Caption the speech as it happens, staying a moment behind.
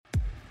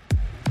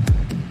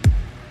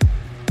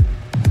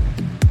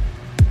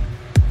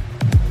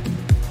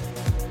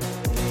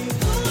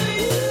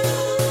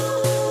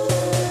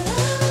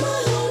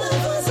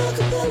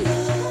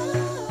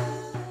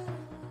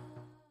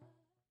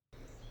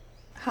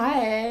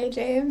Hi,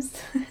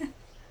 James.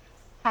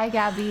 Hi,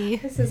 Gabby.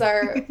 This is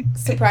our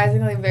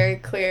surprisingly very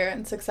clear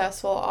and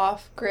successful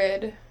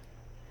off-grid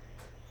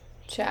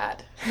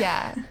chat.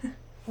 Yeah,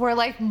 we're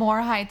like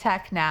more high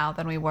tech now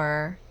than we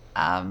were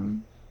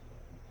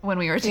when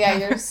we were Yeah, you're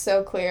together.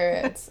 so clear.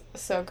 It's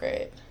so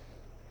great.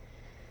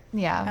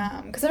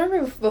 Yeah. 'Cause I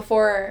remember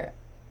before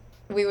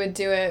we would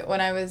do it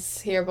when I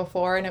was here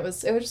before, and it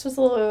just was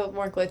a little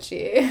more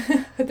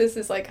glitchy. But this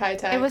is like high It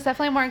tech. was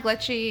definitely more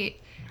glitchy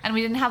and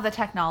we didn't have the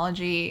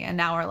technology, and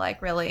now we're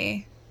like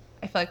really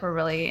I feel like we're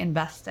really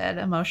invested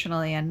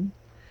emotionally and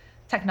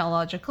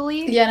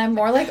technologically. Yeah, and I'm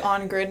more like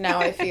on grid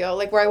now, I feel.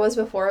 Like where I was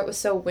before, it was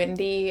so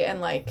windy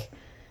and like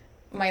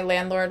my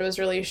landlord was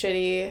really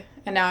shitty,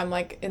 and now I'm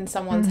like in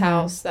someone's Hmm.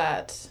 house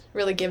that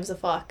really gives a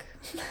fuck,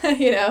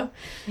 you know?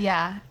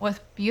 Yeah, with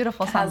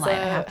beautiful Has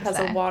sunlight, I a have to has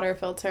a say. water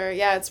filter.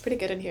 Yeah, it's pretty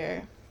good in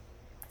here.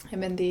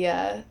 I'm in the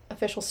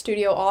official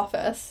studio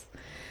office.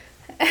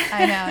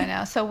 I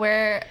know. So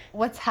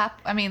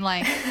I mean,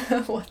 like,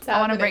 What's I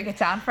want to break happening? it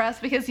down for us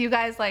because you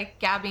guys, like,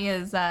 Gabby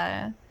is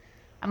I'm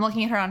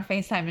looking at her on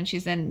FaceTime and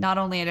she's in not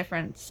only a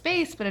different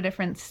space, but a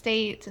different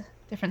state of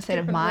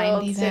Different mind,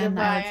 world, state of even,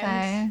 I would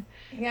mind.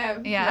 say. Yeah,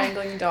 Yeah.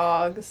 wrangling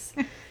dogs.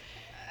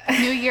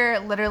 New year,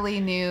 literally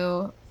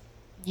new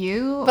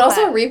you, But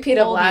also a but repeat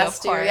of old you, of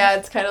last year. Yeah, course.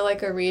 it's kind of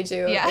like a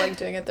redo of Yeah. like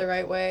doing it the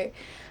right way.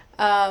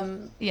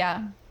 Um,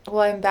 Yeah.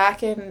 well, I'm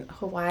back in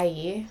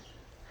Hawaii,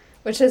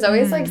 which is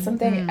always like Mm,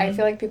 something I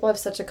feel mm. like people have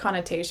such a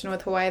connotation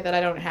with Hawaii that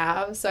I don't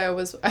have. So I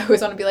always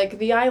want to be like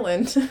the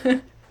island.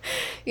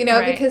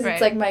 Right, Because it's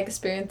right. like my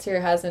experience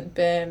here hasn't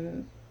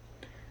been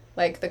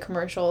like the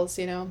commercials.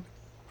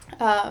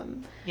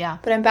 Um, Yeah.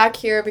 but I'm back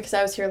here because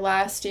I was here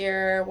last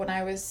year when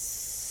I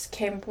was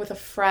came with a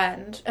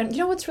friend. And you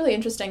know what's really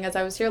interesting is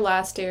I was here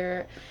last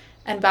year,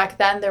 and back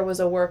then there was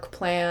a work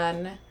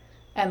plan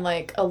and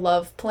like a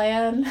love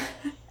plan,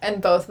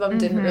 and both of them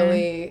didn't Mm-hmm.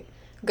 really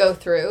go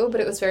through,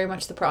 but it was very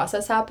much the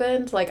process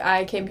happened. Like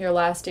I came here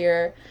last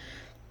year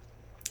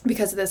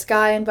because this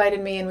guy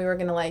invited me and we were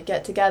going to like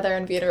get together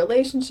and be in a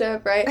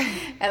relationship, right?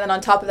 And then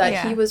on top of that,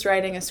 he Yeah. was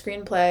writing a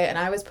screenplay and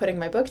I was putting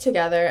my book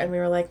together, and we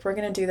were like, we're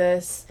going to do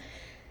this.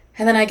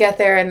 And then I get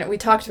there, and we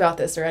talked about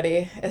this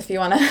already. If you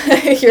want to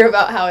hear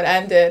about how it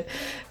ended,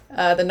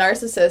 the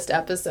narcissist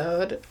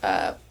episode,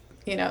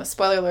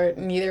 spoiler alert,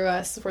 neither of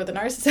us were the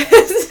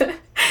narcissist.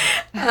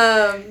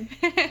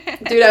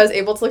 Dude, I was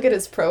able to look at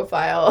his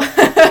profile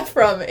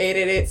from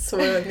 888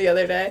 Swoon the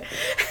other day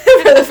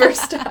for the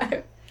first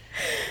time.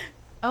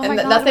 Oh And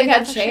my God, nothing wait, had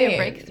that's actually a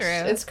changed.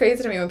 breakthrough. It's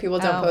crazy to me when people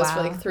don't Oh, post for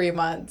like wow. 3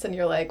 months and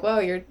you're like, whoa,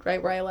 you're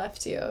right where I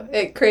left you.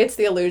 It creates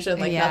the illusion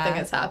like nothing Yeah,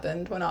 has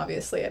happened when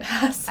obviously it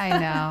has. I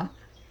know.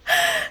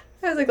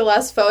 It was like the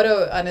last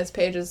photo on his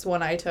page is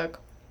one I took.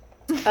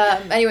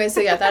 Anyway, so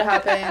yeah, that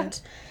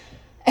happened.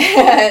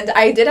 And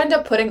I did end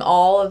up putting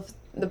all of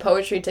the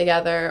poetry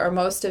together, or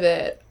most of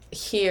it,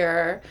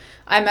 here.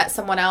 I met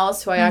someone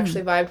else who I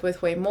actually Mm, vibed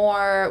with way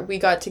more. We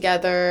got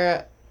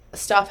together,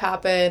 stuff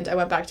happened. I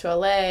went back to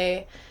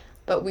LA,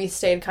 but we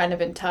stayed kind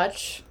of in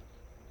touch.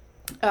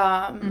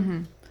 Um,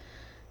 mm-hmm.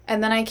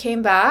 and then I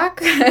came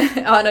back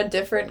on a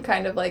different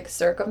kind of like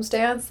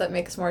circumstance that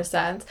makes more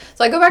sense.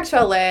 So I go back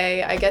to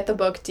LA, I get the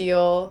book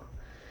deal.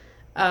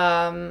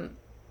 Um,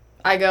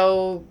 I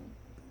go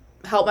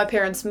help my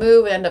parents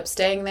move and end up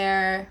staying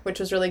there, which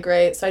was really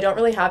great. So I don't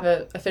really have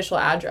an official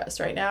address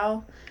right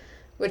now,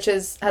 which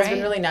has been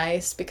Right. really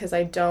nice because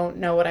I don't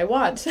know what I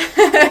want,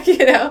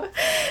 you know.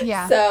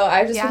 Yeah. So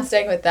I've just been Yeah.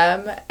 staying with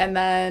them, and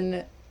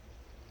then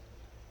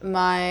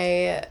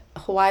my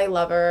Hawaii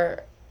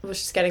lover was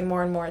just getting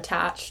more and more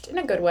attached in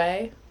a good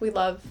way. We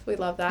love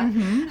that,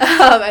 Mm-hmm.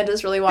 and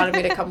just really wanted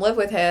me to come live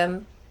with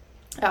him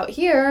out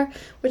here,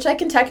 which I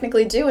can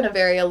technically do in a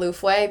very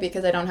aloof way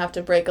because I don't have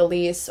to break a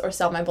lease or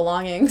sell my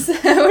belongings,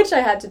 which I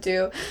had to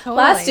do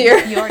last Totally.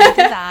 year. You already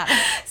did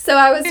that. So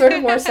I was sort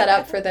of more set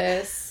up for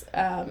this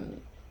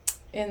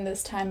in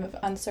this time of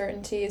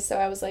uncertainty. So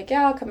I was like,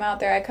 yeah, I'll come out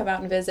there. I come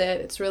out and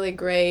visit. It's really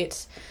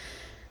great.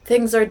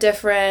 Things are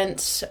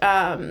different.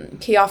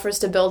 He offers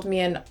to build me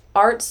an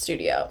art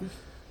studio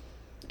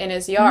in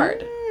his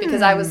yard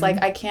because I was like,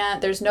 Mm. I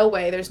can't, there's no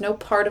way, there's no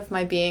part of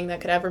my being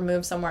that could ever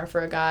move somewhere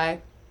for a guy.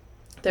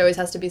 There always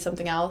has to be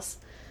something else.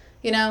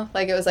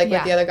 Like it was like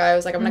with the Yeah. other guy, I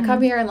was like, I'm gonna come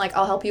Mm-hmm. here and like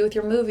I'll help you with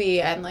your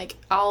movie and like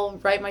I'll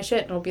write my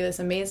shit and it'll be this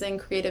amazing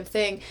creative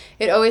thing.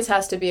 It always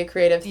has to be a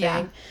creative Yeah.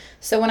 thing.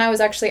 So when I was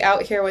actually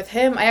out here with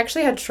him, I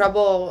actually had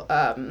trouble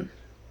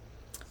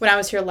when I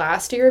was here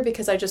last year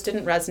because I just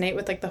didn't resonate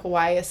with like the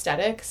Hawaii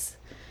aesthetics.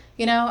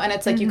 And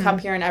it's like you come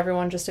Mm-hmm. here and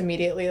everyone just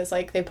immediately is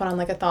like they put on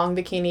like a thong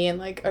bikini and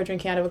like are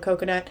drinking out of a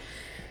coconut,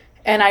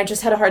 and I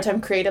just had a hard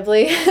time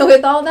creatively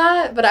with all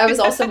that. But I was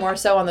also more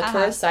so on the Uh-huh.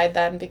 tourist side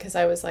then because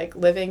I was like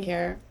living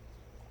here.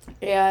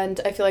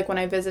 And I feel like when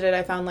I visited,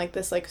 I found like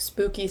this like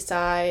spooky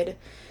side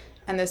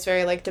and this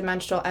very like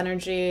dimensional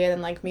energy.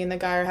 And like me and the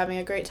guy are having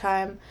a great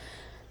time.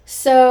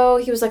 So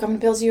he was like, I'm going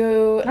to build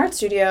you an art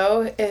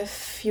studio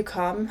if you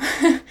come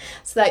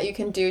so that you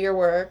can do your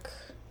work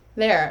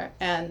there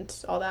and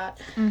all that.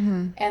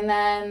 Mm-hmm. And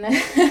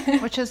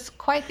then Which is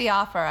quite the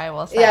offer, I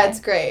will say. yeah, it's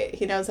great.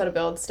 He knows how to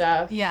build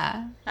stuff.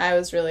 Yeah. I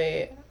was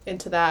really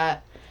into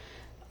that.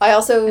 I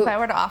also, if I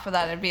were to offer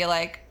that, it'd be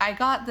like, I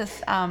got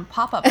this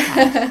pop-up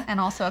tent and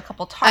also a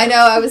couple tarps. I know,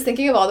 I was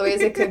thinking of all the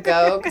ways it could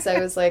go, because I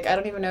was like, I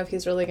don't even know if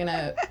he's really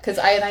gonna, because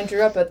I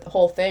drew up a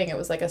whole thing. It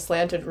was like a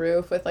slanted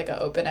roof with like an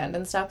open end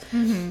and stuff.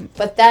 Mm-hmm.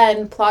 But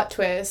then, plot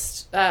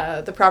twist,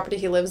 the property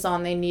he lives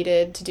on, they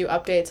needed to do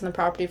updates on the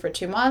property for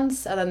 2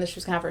 months, and then she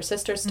was gonna have her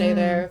sister stay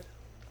there.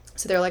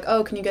 So they're like,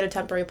 oh, can you get a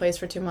temporary place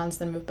for 2 months,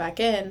 then move back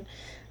in?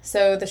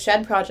 So the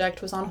shed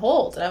project was on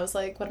hold, and I was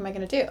like, what am I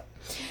gonna do?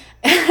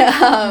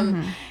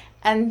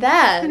 And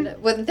then,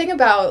 well, the thing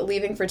about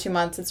leaving for 2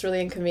 months, it's really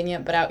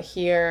inconvenient, but out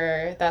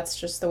here, that's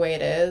just the way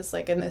it is.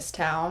 Like, in this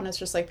town, it's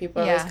just, like,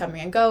 people are always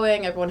coming and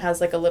going. Everyone has,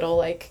 like, a little,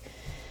 like,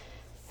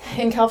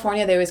 in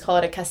California, they always call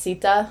it a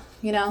casita,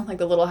 you know? Like,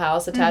 the little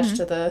house attached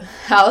to the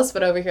house,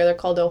 but over here, they're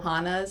called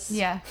ohanas.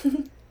 Yeah.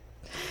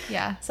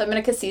 Yeah. So I'm in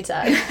a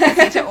casita.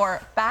 Casita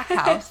or back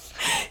house.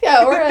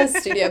 Yeah, or a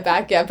studio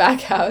back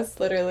house,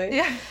 literally.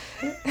 Yeah.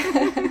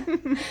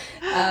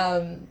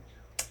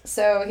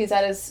 So he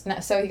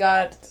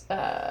got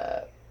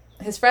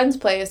his friend's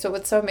place, but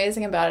what's so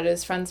amazing about it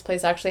is friend's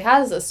place actually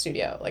has a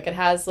studio. Like, it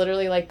has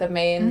literally, like, the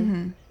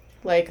main,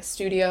 like,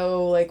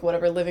 studio, like,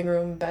 whatever, living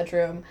room,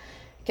 bedroom,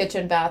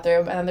 kitchen,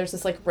 bathroom, and then there's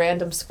this, like,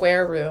 random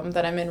square room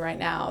that I'm in right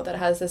now that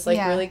has this, like,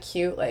 really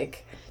cute,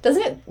 like,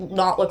 doesn't it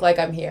not look like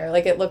I'm here?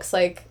 Like, it looks,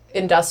 like,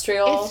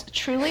 industrial. It's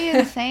truly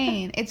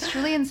insane. It's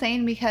truly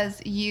insane because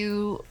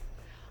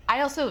I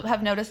also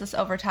have noticed this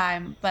over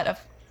time, but if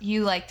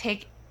you, like,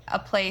 take a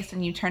place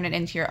and you turn it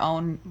into your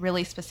own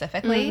really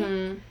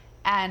specifically,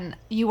 and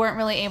you weren't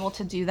really able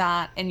to do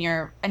that in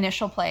your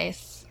initial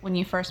place when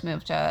you first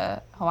moved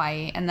to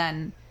Hawaii, and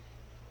then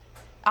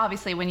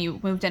obviously when you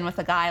moved in with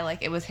a guy,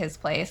 like, it was his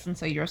place, and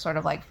so you're sort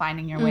of like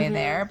finding your way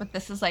there, but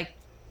this is like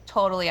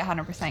totally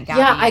 100% Gabby.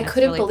 Yeah, I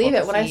couldn't believe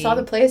it when I saw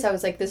the place. I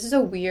was like, this is a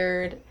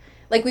weird,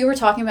 like, we were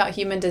talking about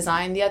human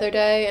design the other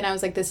day, and I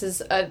was like, this is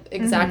an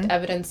exact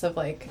evidence of,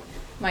 like,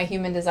 my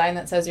human design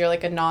that says you're,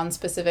 like, a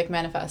non-specific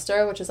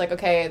manifestor, which is like,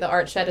 okay, the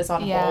art shed is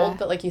on hold,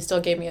 but, like, you still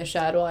gave me a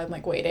shed while I'm,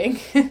 like, waiting.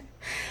 But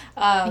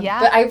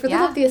I really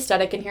love the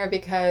aesthetic in here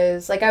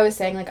because, like I was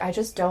saying, like, I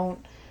just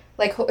don't,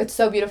 like, it's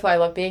so beautiful. I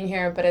love being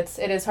here, but it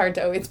is hard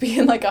to always be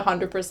in, like,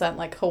 100%,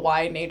 like,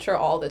 Hawaii nature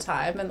all the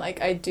time, and,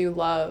 like, I do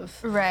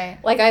love,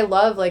 like, I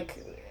love,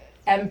 like,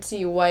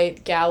 empty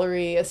white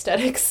gallery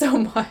aesthetics so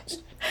much.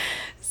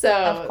 So,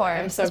 of course,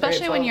 I'm so especially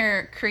grateful. when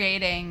you're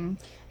creating.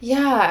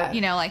 Yeah.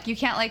 You know, like, you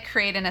can't, like,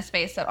 create in a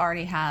space that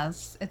already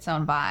has its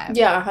own vibe.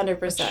 Yeah,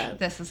 100%.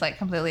 This is, like,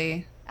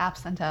 completely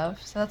absent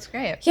of, so that's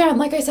great. Yeah, and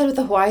like I said with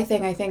the Hawaii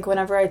thing, I think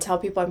whenever I tell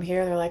people I'm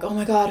here, they're like, oh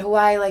my god,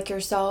 Hawaii, like, you're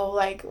so,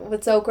 like,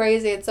 it's so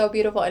crazy, it's so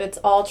beautiful, and it's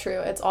all true,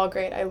 it's all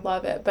great, I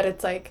love it, but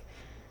it's like,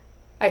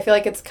 I feel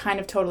like it's kind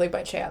of totally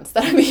by chance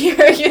that I'm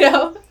here, you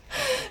know?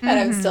 And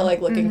I'm still,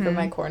 like, looking for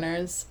my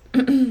corners.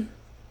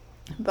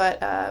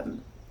 But,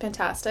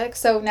 fantastic.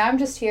 So now I'm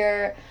just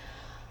here.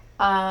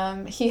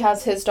 He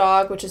has his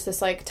dog, which is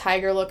this, like,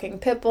 tiger-looking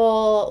pit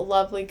bull,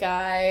 lovely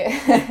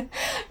guy.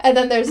 And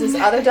then there's this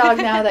other dog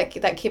now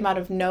that came out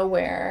of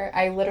nowhere.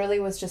 I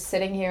literally was just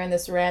sitting here, and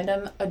this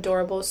random,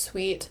 adorable,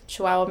 sweet,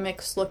 Chihuahua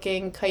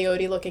mix-looking,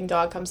 coyote-looking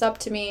dog comes up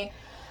to me.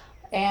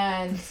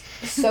 And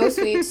so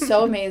sweet,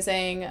 so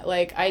amazing,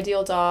 like,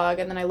 ideal dog.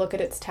 And then I look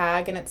at its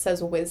tag, and it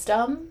says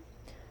wisdom.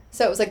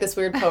 So it was, like, this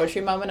weird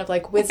poetry moment of,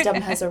 like, wisdom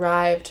has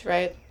arrived,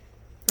 right?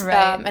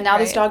 And now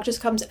this dog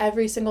just comes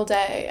every single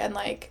day, and,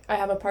 like, I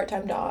have a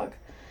part-time dog.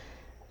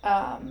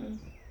 And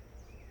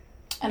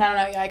I don't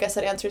know, yeah, I guess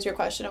that answers your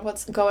question of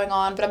what's going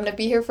on, but I'm going to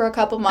be here for a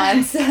couple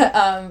months,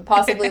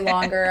 possibly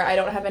longer. I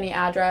don't have any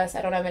address.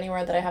 I don't have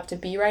anywhere that I have to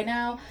be right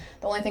now.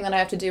 The only thing that I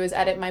have to do is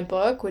edit my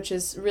book, which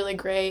is really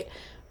great,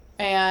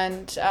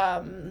 and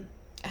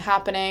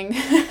happening.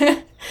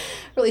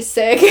 Really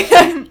sick.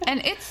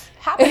 And it's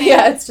happening.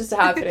 Yeah, it's just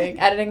happening.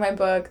 Editing my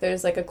book.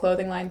 There's, like, a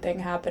clothing line thing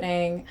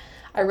happening.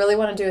 I really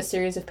want to do a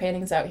series of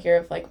paintings out here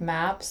of, like,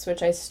 maps,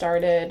 which I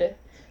started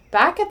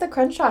back at the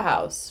Crenshaw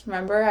house.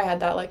 Remember? I had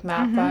that, like,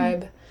 map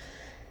vibe.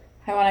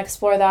 I want to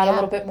explore that a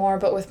little bit more,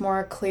 but with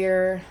more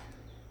clear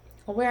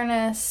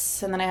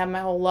awareness. And then I have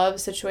my whole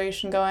love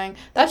situation going.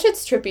 That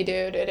shit's trippy,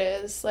 dude. It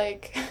is.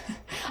 Like,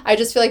 I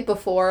just feel like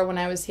before, when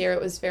I was here,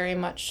 it was very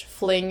much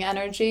fling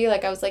energy.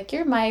 Like, I was like,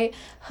 you're my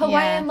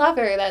Hawaiian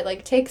lover that,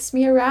 like, takes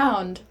me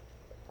around.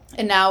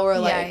 And now we're,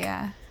 like...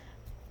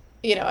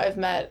 You know, I've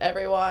met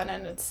everyone,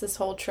 and it's this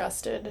whole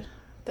trusted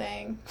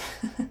thing.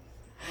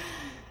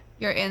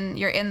 You're in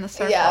the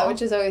circle. Yeah,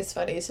 which is always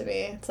funny to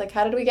me. It's like,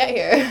 how did we get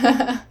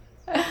here?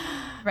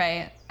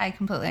 Right. I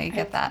completely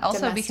get that.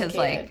 Also because,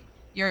 like,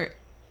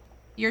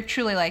 you're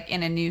truly, like,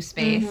 in a new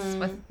space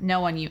with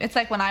no one it's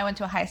like when I went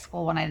to a high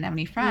school when I didn't have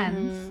any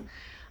friends.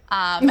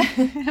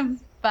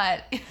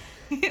 But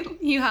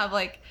you have,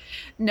 like,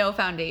 no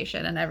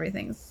foundation and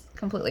everything's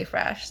completely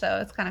fresh.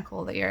 So it's kind of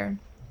cool that you're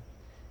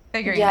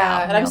figuring it out.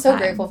 Yeah, and I'm so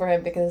grateful for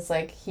him because,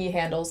 like, he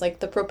handles, like,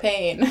 the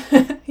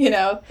propane, you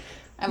know?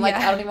 I'm like,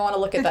 I don't even want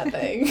to look at that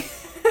thing.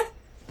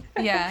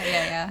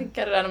 Yeah.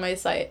 Get it out of my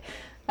sight.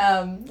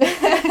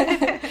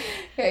 Okay.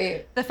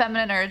 The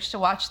feminine urge to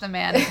watch the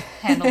man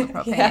handle the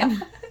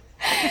propane.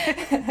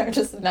 Or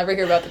just never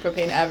hear about the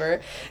propane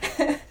ever.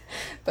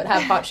 But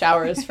have hot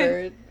showers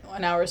for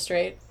 1 hour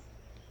straight.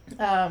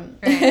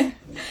 Right.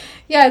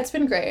 Yeah, it's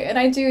been great.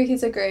 And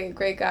he's a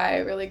great guy,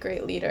 really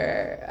great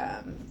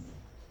leader.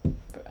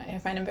 I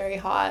find him very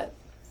hot.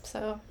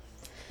 So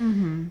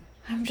I'm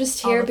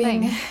just here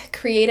being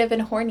creative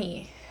and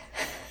horny.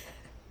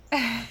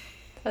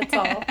 That's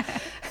all.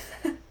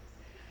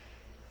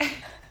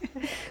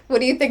 What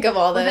do you think of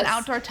all this? With an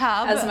outdoor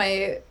tub. As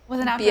my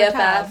with an outdoor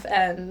BFF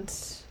tub.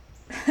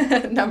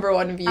 And number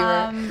one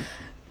viewer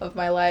of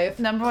my life.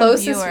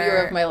 Closest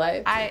viewer of my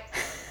life. I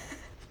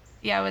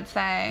would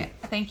say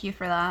thank you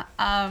for that.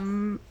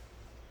 I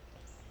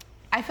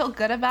feel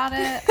good about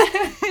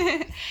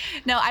it.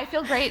 No, I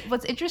feel great.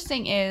 What's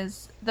interesting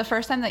is the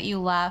first time that you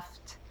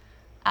left,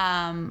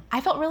 I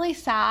felt really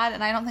sad,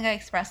 and I don't think I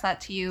expressed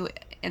that to you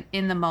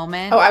in the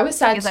moment. Oh, I was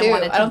sad too.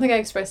 I don't think I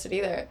expressed it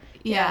either.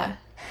 Yeah.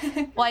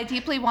 Well, I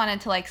deeply wanted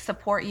to like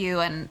support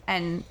you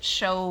and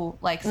show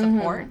like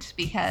support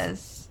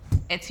because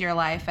it's your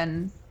life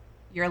and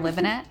you're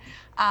living it.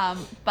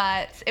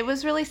 But it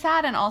was really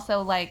sad, and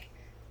also like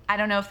I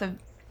don't know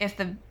if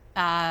the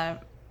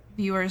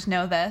viewers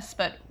know this,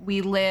 but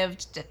we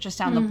lived just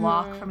down the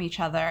block from each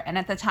other, and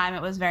at the time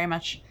it was very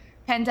much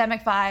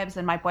pandemic vibes,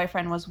 and my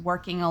boyfriend was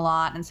working a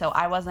lot, and so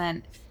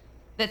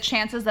the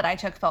chances that I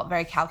took felt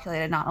very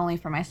calculated, not only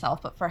for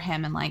myself but for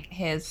him and like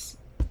his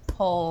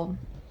whole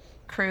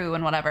crew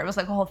and whatever. It was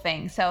like a whole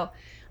thing. So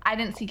I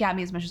didn't see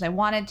Gabby as much as I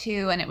wanted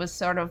to, and it was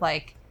sort of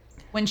like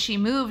when she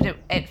moved,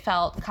 it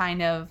felt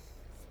kind of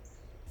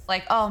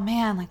like, oh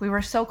man, like we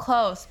were so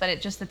close,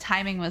 but the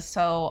timing was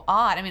so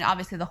odd. I mean,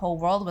 obviously the whole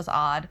world was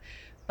odd,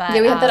 but yeah,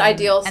 we had that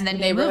ideal and then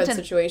neighborhood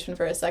situation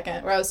for a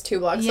second where I was 2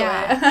 blocks away.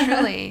 Yeah,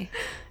 truly.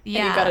 Yeah.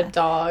 And you got a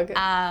dog.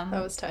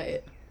 That was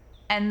tight.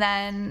 And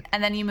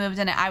then you moved,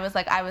 and I was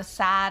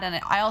sad, and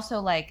I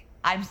also like,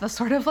 I'm the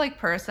sort of like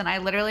person, I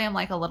literally am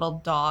like a little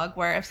dog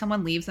where if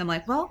someone leaves, I'm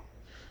like, well,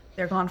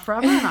 they're gone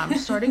forever and I'm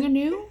starting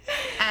anew.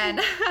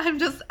 And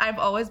I've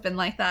always been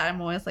like that.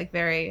 I'm always like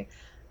very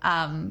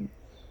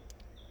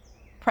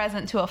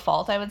present to a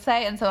fault, I would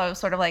say. And so I was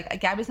sort of like,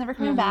 Gabby's never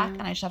coming back,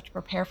 and I just have to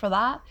prepare for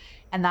that.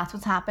 And that's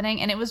what's happening.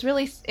 And it was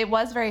very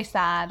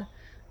sad.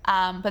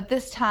 But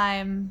this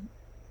time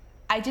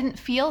I didn't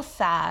feel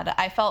sad.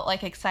 I felt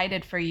like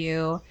excited for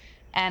you.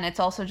 And it's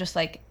also just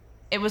like,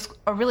 it was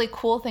a really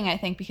cool thing, I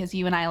think, because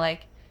you and I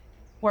like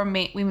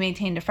we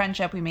maintained a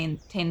friendship. We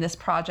maintained this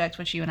project,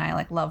 which you and I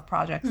like love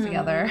projects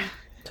together.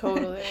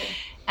 Totally.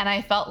 And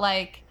I felt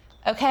like,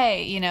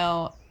 okay, you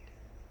know,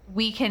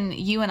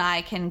 you and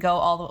I can go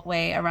all the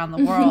way around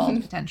the world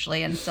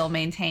potentially and still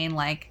maintain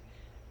like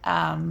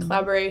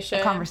collaboration,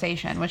 a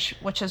conversation,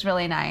 which is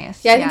really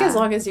nice. Yeah, I think as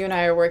long as you and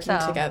I are working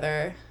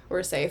together,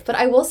 we're safe. But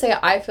I will say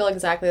I feel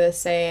exactly the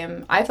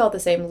same. I felt the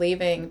same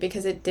leaving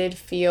because it did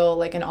feel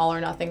like an all or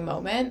nothing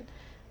moment.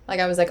 Like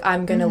I was like,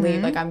 I'm gonna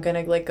leave, like I'm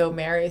gonna like go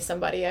marry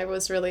somebody. I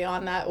was really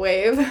on that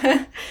wave.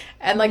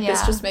 And like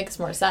this just makes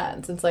more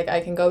sense. It's like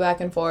I can go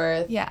back and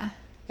forth. Yeah.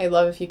 I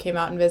love if you came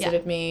out and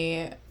visited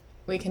me.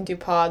 We can do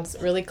pods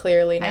really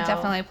clearly now. I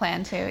definitely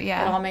plan to.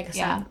 Yeah. It all makes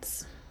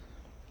sense.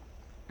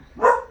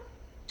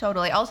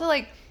 Totally. Also,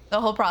 like the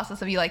whole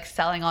process of you like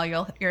selling all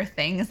your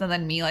things and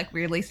then me like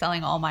weirdly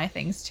selling all my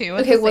things too.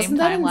 Okay, wasn't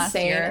that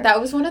insane? That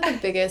was one of the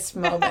biggest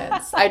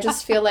moments. I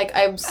just feel like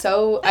I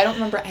don't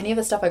remember any of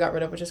the stuff I got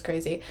rid of, which is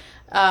crazy.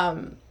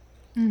 And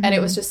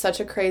it was just such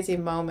a crazy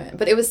moment.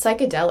 But it was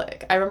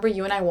psychedelic. I remember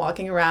you and I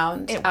walking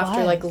around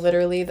after like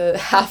literally the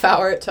half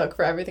hour it took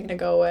for everything to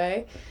go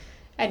away.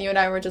 And you and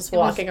I were just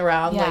walking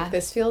around like,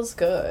 this feels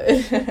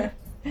good.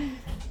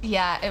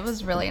 Yeah, it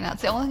was really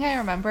nuts. The only thing I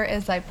remember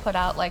is I put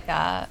out like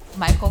a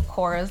Michael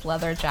Kors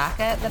leather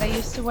jacket that I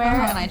used to wear,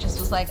 and I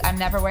just was like, I'm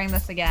never wearing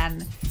this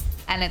again.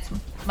 And it's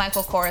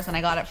Michael Kors, and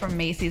I got it from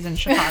Macy's in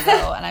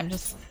Chicago, and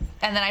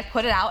then I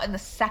put it out, and the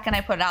second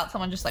I put it out,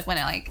 someone just like went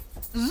and like,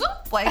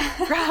 zoop, like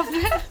grabbed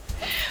it.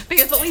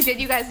 Because what we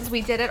did, you guys, is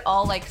we did it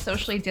all like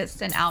socially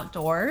distant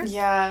outdoors.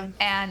 Yeah.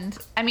 And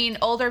I mean,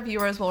 older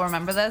viewers will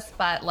remember this,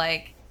 but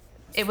like,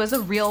 it was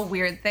a real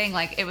weird thing.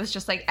 Like, it was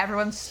just like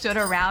everyone stood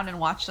around and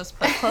watched us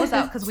put clothes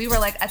out because we were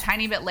like a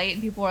tiny bit late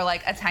and people were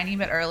like a tiny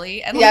bit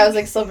early. And I was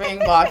like still bringing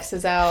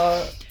boxes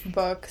out,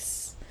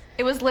 books.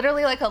 It was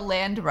literally like a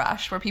land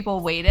rush where people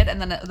waited, and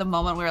then at the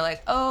moment we were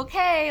like,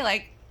 okay,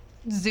 like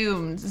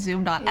zoomed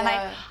on. Yeah.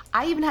 And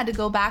I even had to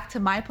go back to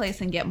my place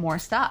and get more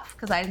stuff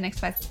because I didn't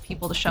expect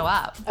people to show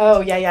up.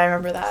 Oh, yeah, I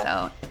remember that.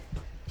 So,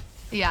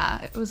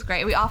 yeah, it was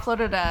great. We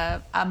offloaded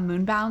a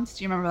Moonbounce.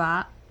 Do you remember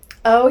that?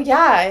 Oh, yeah.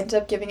 I ended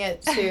up giving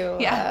it to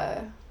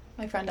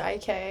my friend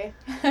IK.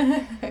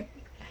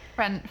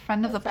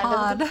 Friend of the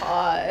pod.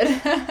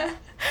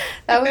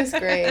 That was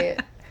great.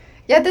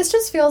 Yeah, this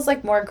just feels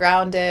like more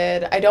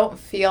grounded. I don't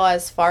feel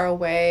as far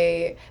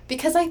away.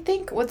 Because I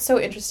think what's so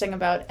interesting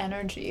about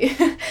energy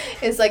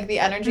is like the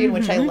energy in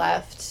which I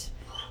left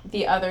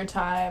the other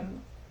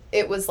time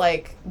it was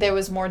like there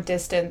was more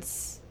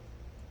distance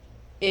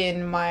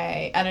in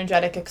my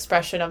energetic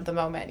expression of the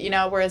moment, you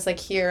know, whereas like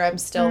here I'm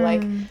still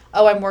like,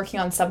 oh, I'm working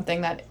on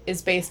something that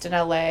is based in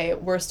LA,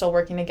 we're still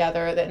working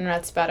together, the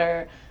internet's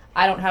better,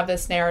 I don't have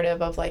this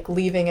narrative of like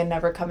leaving and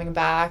never coming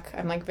back,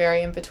 I'm like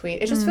very in between.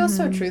 It just feels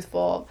so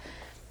truthful,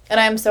 and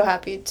I'm so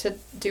happy to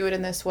do it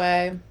in this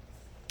way.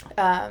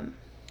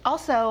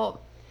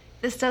 Also,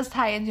 this does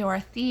tie into our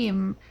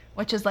theme,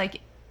 which is like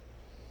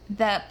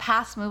the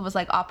past move was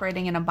like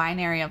operating in a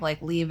binary of like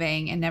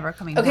leaving and never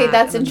coming back. Okay,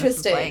 that's and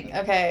interesting.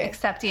 Like okay.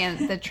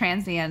 Accepting the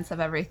transience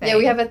of everything. Yeah,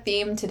 we have a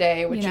theme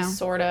today, which is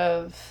sort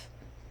of...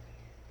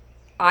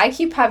 I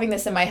keep having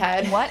this in my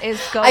head. What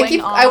is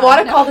going on? I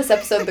want to call this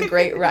episode The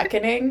Great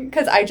Reckoning,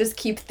 because I just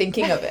keep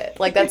thinking of it.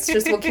 Like, that's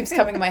just what keeps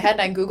coming in my head,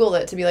 and I Googled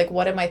it to be like,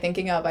 what am I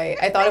thinking of?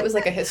 I thought it was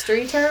like a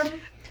history term.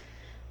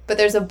 But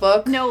there's a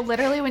book. No,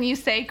 literally, when you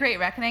say Great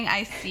Reckoning,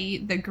 I see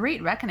The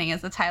Great Reckoning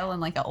as the title in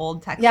like an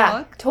old textbook.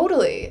 Yeah,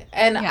 totally.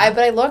 And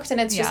I looked,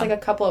 and it's just like a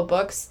couple of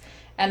books,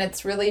 and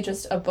it's really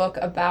just a book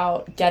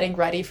about getting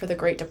ready for the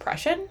Great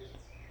Depression,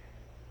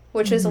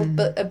 which is a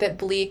bit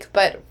bleak.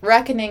 But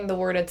reckoning, the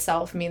word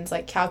itself, means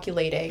like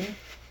calculating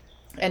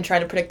and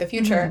trying to predict the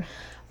future.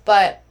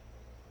 But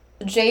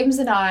James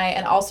and I,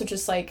 and also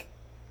just like,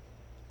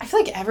 I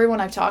feel like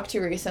everyone I've talked to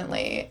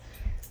recently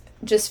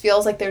just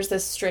feels like there's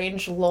this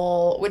strange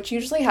lull, which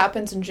usually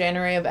happens in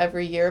January of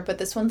every year, but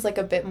this one's like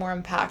a bit more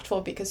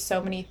impactful because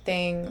so many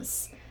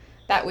things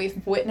that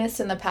we've witnessed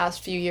in the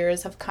past few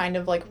years have kind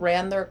of like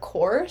ran their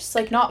course,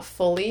 like not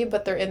fully,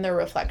 but they're in their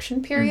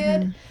reflection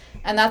period.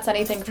 And that's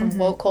anything from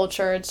woke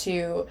culture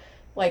to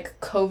like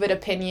COVID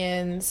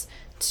opinions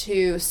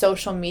to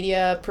social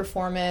media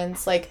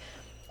performance, like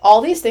all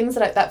these things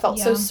that felt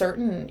so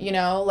certain, you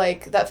know,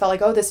 like that felt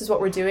like, oh, this is what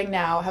we're doing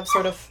now, have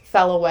sort of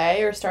fell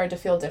away or started to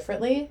feel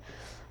differently.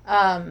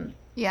 And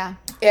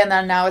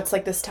then now it's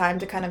like this time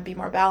to kind of be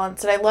more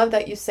balanced. And I love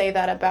that you say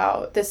that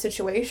about this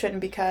situation,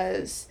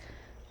 because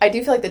I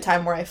do feel like the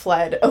time where I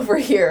fled over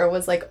here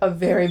was like a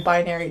very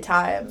binary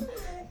time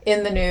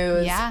in the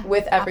news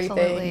with everything.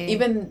 Absolutely.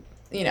 Even,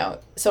 you know,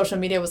 social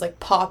media was like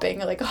popping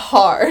like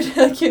hard,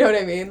 like, you know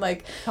what I mean?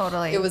 Like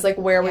totally. It was like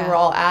where we were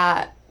all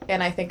at.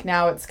 And I think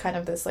now it's kind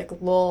of this like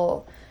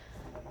lull.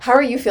 How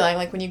are you feeling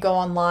like when you go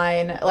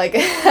online? Like,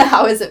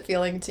 how is it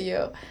feeling to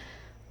you?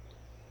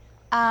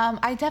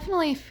 I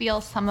definitely feel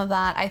some of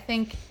that. I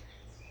think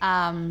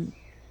I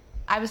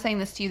was saying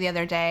this to you the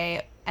other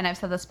day, and I've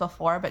said this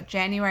before, but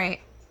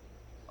January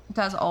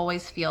does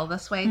always feel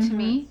this way to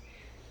me,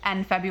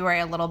 and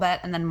February a little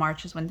bit, and then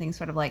March is when things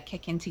sort of like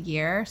kick into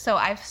gear. So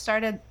I've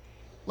started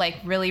like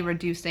really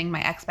reducing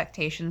my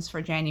expectations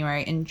for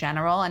January in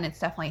general, and it's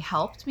definitely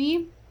helped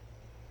me.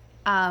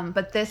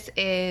 But this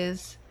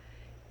is,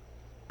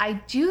 I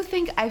do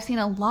think I've seen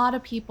a lot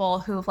of people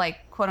who've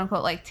like, quote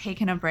unquote, like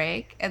taken a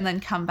break and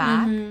then come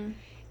back. And,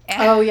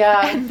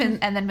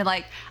 and then been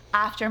like,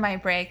 after my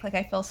break, like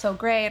I feel so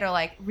great, or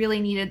like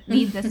really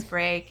need this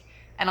break.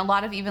 And a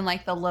lot of even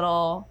like the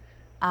little,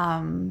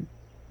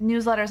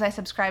 newsletters I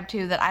subscribe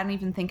to that I don't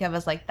even think of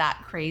as like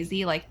that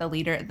crazy. Like the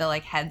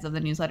like heads of the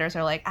newsletters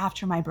are like,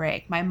 after my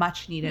break, my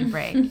much needed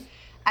break.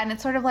 And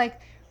it's sort of like,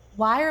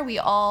 why are we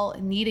all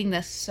needing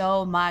this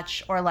so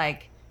much? Or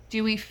like,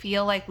 do we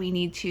feel like we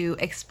need to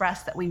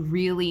express that we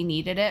really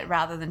needed it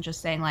rather than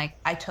just saying like,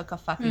 I took a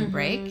fucking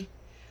break?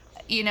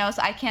 You know,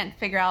 so I can't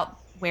figure out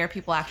where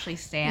people actually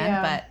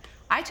stand. But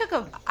I took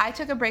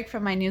a break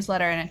from my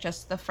newsletter, and it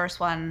just, the first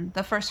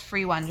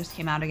free one just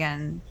came out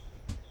again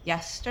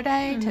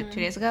yesterday, 2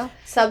 days ago.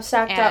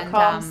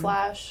 Substack.com/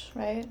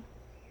 right?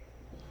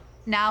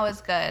 Now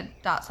is good.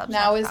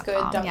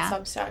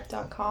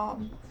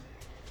 Substack.com.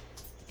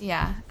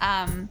 Yeah.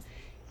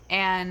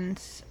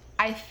 And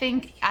I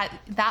think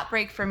that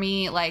break for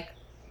me, like,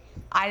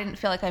 I didn't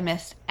feel like I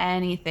missed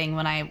anything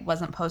when I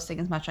wasn't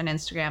posting as much on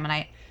Instagram, and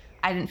I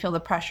didn't feel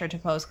the pressure to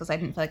post because I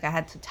didn't feel like I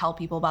had to tell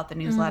people about the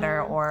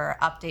newsletter or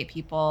update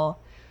people.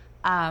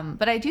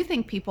 But I do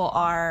think people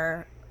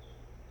are,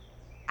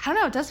 I don't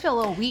know, it does feel a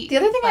little weak. The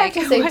other thing I have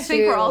to say too, I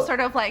think we're all sort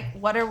of like,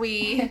 what are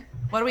we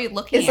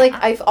looking it's at? It's like,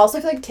 I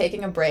also feel like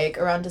taking a break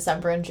around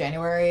December and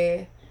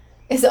January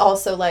is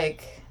also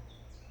like,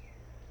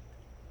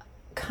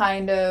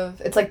 kind of,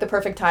 it's like the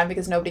perfect time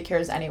because nobody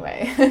cares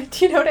anyway.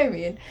 Do you know what I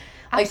mean?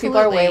 Like, people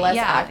are way less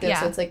active,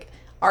 so it's like,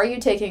 are you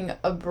taking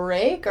a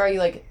break, or are you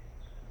like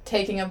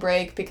taking a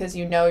break because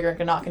you know you're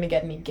not going to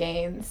get any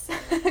gains?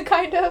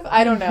 Kind of,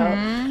 I don't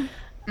know.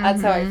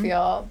 That's how I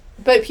feel.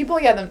 But people,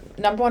 the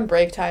number one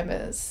break time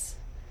is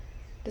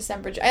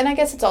December, and I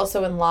guess it's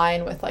also in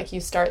line with like, you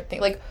start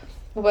like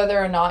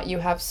whether or not you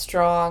have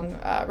strong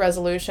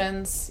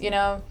resolutions, you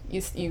know,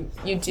 you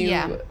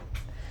do.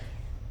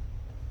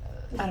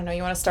 I don't know,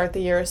 you want to start the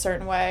year a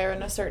certain way or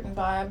in a certain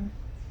vibe.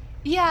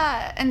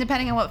 Yeah, and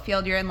depending on what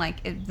field you're in, like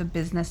if the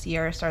business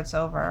year starts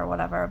over or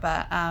whatever.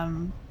 But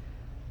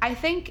I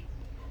think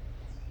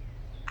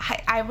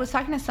I was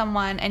talking to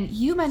someone, and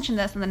you mentioned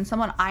this, and then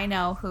someone I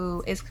know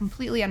who is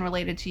completely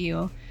unrelated to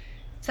you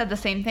said the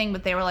same thing,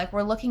 but they were like,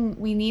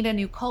 we need a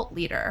new cult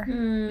leader.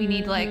 We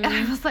need like, and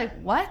I was like,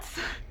 what?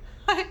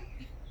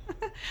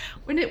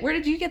 Where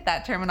did you get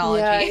that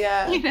terminology?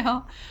 Yeah. You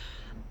know?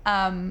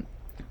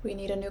 We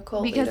need a new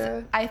cult Because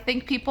leader. I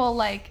think people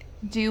like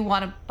do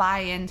want to buy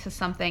into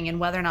something, and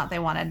whether or not they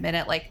want to admit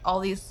it, like all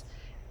these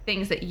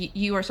things that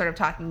you were sort of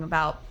talking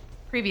about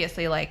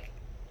previously, like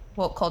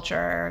woke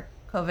culture,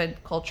 COVID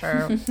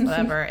culture,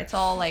 whatever. It's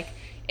all like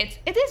it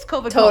is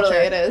COVID Totally,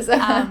 culture. it is.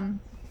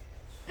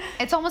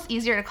 It's almost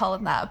easier to call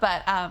it that,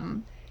 but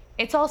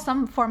it's all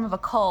some form of a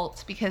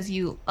cult because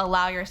you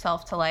allow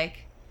yourself to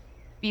like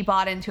be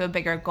bought into a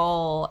bigger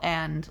goal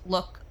and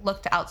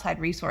look to outside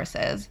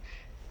resources.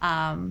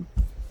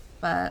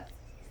 But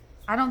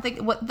I don't think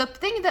the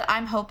thing that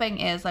I'm hoping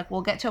is like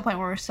we'll get to a point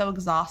where we're so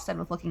exhausted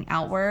with looking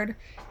outward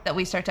that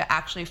we start to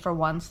actually for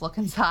once look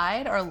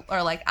inside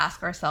or like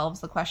ask ourselves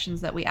the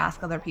questions that we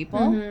ask other people.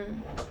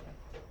 Mm-hmm.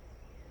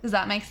 Does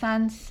that make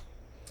sense?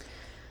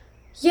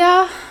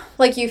 Yeah,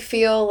 like you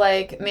feel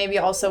like maybe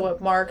also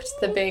what marked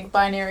the big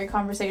binary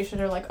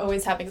conversation or like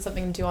always having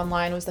something to do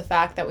online was the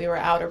fact that we were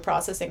outer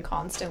processing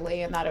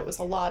constantly and that it was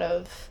a lot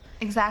of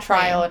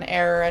trial and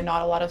error and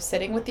not a lot of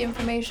sitting with the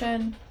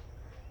information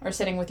or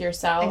sitting with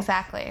yourself.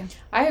 Exactly.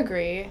 I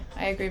agree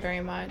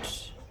very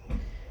much.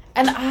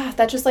 And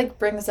that just like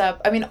brings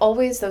up, I mean,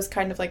 always those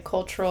kind of like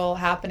cultural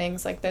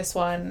happenings like this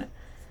one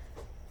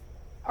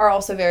are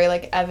also very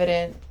like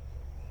evident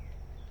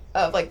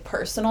of like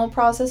personal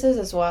processes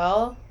as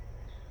well,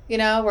 you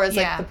know, whereas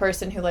like the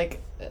person who like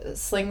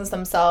slings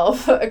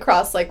themselves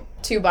across like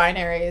two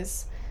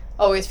binaries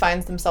always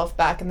finds themselves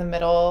back in the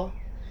middle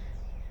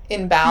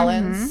in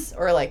balance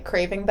or like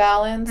craving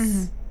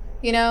balance,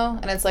 you know,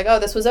 and it's like, oh,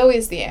 this was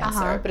always the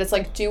answer. But it's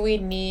like, do we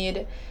need,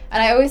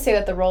 and I always say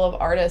that the role of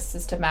artists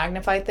is to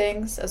magnify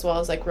things as well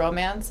as like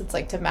romance. It's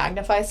like to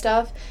magnify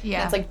stuff. And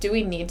it's like, do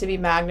we need to be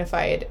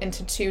magnified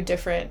into two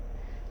different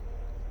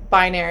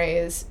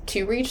binaries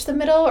to reach the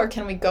middle, or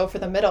can we go for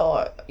the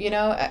middle? You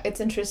know, it's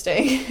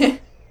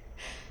interesting.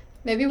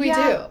 Maybe we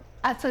do.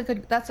 That's a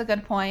good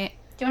point.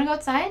 Do you want to go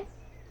outside?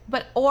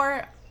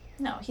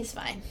 No, he's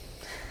fine.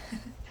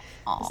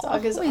 Oh, this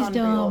dog is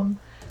unreal.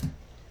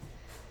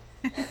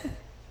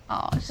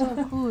 Oh, so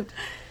good.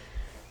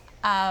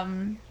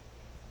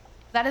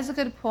 That is a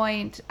good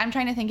point. I'm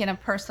trying to think in a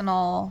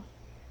personally,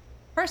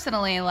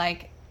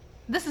 like,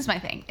 this is my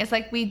thing. It's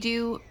like we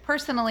do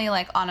personally,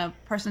 like on a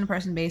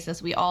person-to-person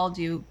basis, we all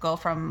do go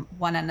from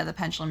one end of the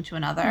pendulum to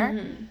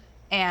another.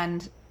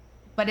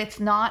 But it's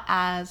not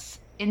as,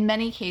 in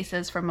many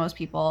cases for most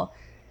people,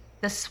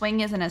 the swing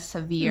isn't as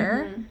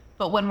severe.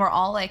 But when we're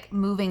all like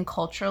moving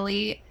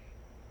culturally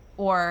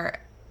or,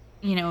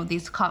 you know,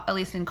 these, at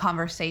least in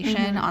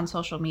conversation on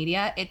social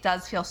media, it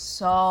does feel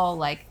so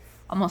like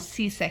almost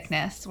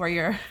seasickness where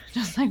you're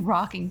just like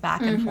rocking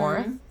back and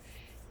forth.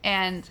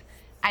 And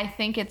I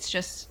think it's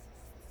just,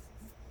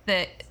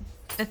 the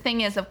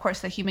thing is, of course,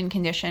 the human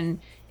condition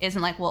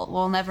isn't like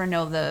we'll never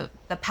know the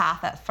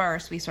path at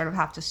first. We sort of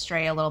have to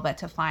stray a little bit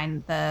to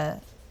find the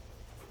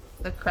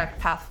correct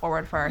path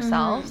forward for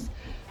ourselves.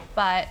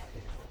 But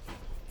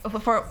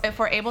if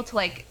we're able to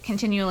like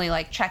continually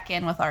like check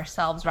in with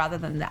ourselves rather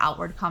than the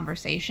outward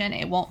conversation,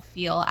 it won't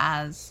feel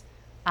as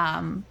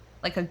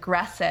like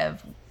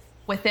aggressive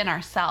within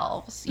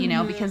ourselves, you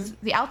know, because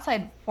the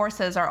outside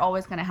forces are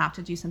always going to have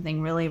to do something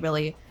really,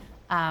 really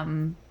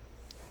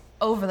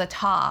over the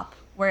top,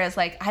 whereas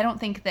like I don't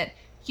think that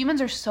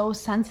humans are so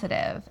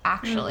sensitive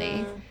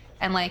actually,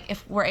 and like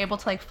if we're able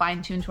to like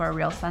fine tune to our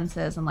real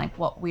senses and like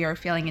what we are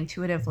feeling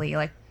intuitively,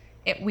 like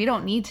we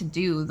don't need to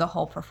do the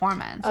whole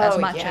performance as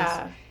much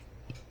as,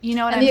 you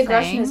know what I'm saying? And the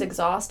aggression is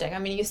exhausting. I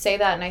mean, you say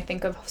that and I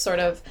think of sort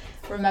of,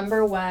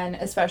 remember when,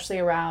 especially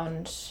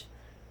around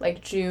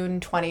like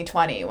June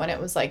 2020, when it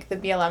was like the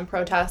BLM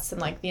protests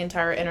and like the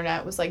entire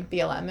internet was like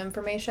BLM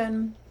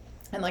information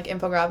and like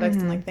infographics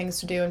and like things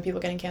to do and people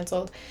getting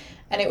canceled.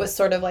 And it was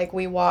sort of like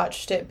we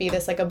watched it be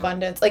this like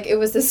abundance. Like it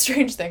was this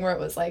strange thing where it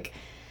was like,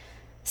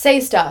 say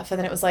stuff. And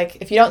then it was like,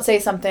 if you don't say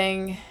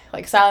something,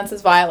 like silence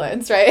is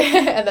violence, right?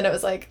 And then it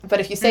was like, but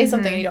if you say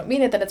something and you don't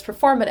mean it, then it's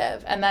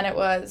performative. And then it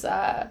was,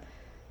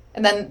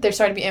 and then there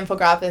started to be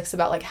infographics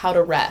about like how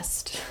to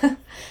rest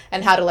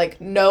and how to like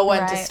know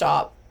when to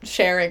stop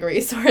sharing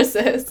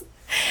resources.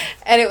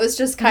 And it was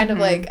just kind of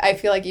like, I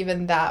feel like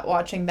even that,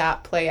 watching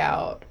that play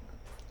out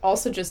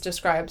also just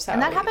describes how...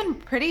 And that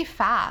happened pretty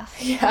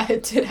fast. Yeah,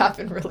 it did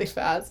happen really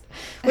fast,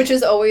 which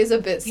is always a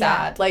bit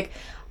sad. Like,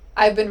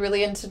 I've been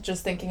really into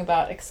just thinking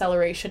about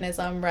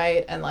accelerationism,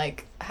 right? And,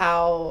 like,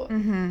 how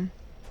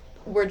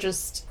we're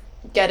just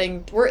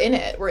we're in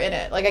it.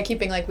 Like, I keep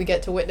being like, we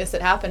get to witness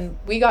it happen.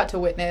 We got to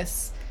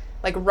witness,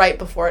 like, right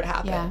before it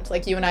happened. Yeah.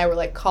 Like, you and I were,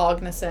 like,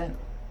 cognizant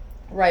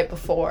right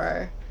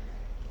before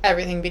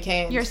everything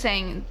became... You're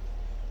saying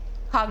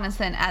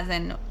cognizant as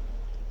in...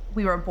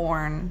 we were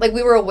born. Like,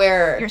 we were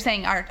aware. You're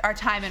saying our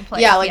time and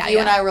place. Yeah, like, you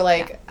and I were,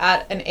 like,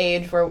 at an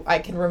age where I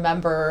can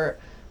remember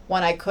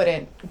when I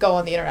couldn't go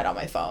on the internet on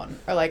my phone.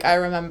 Or, like, I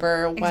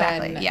remember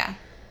when,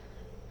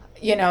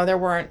 you know, there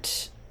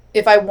weren't...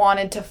 If I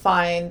wanted to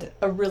find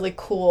a really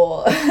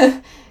cool,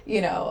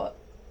 you know,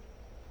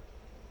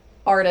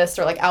 artist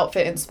or, like,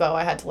 outfit inspo,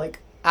 I had to, like,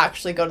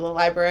 actually go to the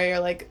library or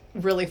like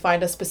really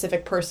find a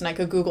specific person I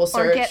could Google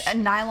search. Or get a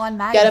nylon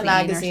magazine. Get a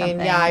magazine. Or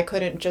something. Yeah, I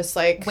couldn't just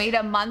like wait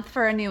a month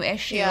for a new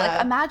issue. Yeah.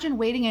 Like imagine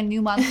waiting a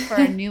new month for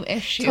a new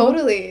issue.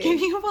 Totally. Can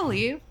you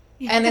believe?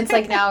 And it's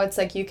like now it's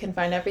like you can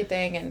find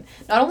everything, and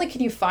not only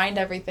can you find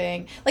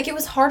everything, like it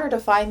was harder to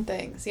find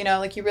things, you know,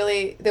 like you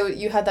really,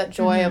 you had that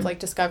joy of like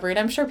discovery, and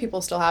I'm sure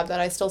people still have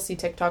that. I still see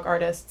TikTok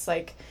artists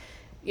like,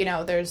 you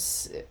know,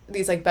 there's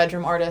these like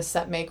bedroom artists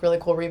that make really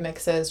cool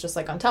remixes just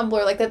like on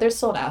Tumblr, like that. There's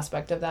still an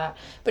aspect of that,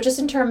 but just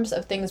in terms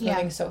of things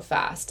moving so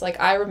fast, like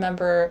I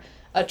remember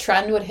a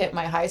trend would hit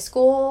my high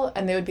school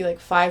and there would be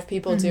like 5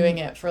 people doing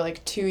it for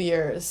like 2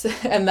 years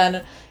and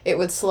then it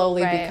would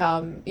slowly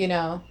become, you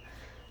know,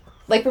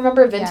 like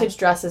remember vintage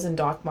dresses and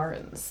Doc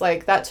Martens,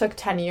 like that took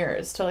 10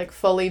 years to like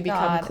fully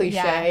become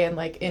cliche and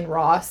like in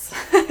Ross.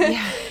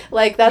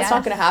 Like that's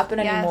not going to happen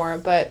anymore,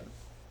 but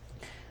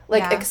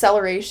like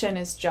acceleration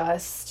is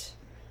just,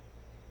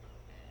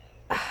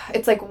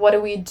 it's like, what do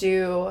we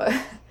do?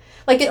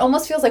 Like it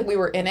almost feels like we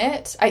were in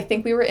it. I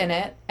think we were in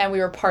it and we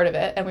were part of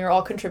it and we were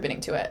all contributing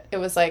to it. It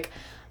was like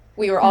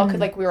we were all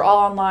like we were all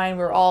online,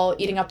 we were all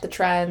eating up the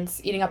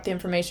trends, eating up the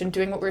information,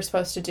 doing what we were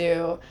supposed to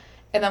do.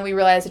 And then we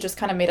realized it just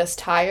kind of made us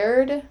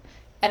tired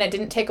and it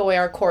didn't take away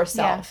our core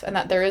self and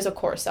that there is a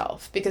core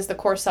self because the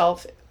core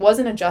self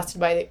wasn't adjusted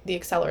by the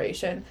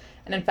acceleration.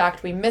 And in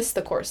fact, we missed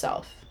the core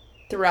self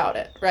throughout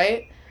it,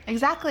 right?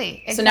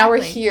 Exactly. So now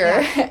we're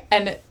here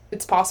and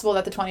it's possible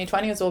that the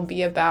 2020s will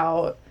be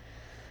about,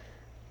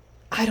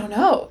 I don't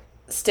know,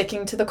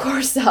 sticking to the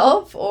core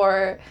self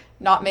or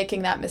not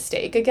making that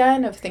mistake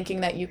again of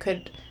thinking that you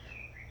could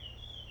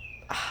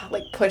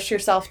like push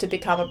yourself to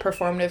become a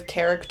performative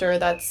character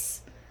that's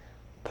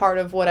part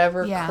of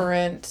whatever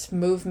current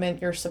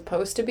movement you're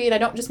supposed to be. And I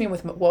don't just mean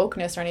with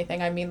wokeness or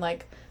anything. I mean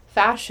like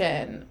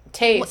fashion,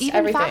 taste, even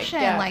everything.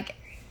 Fashion, like,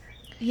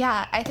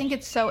 I think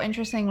it's so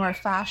interesting where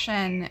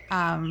fashion,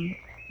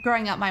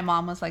 growing up, my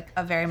mom was like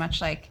a very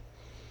much like,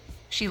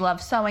 she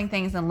loved sewing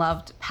things and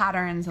loved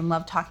patterns and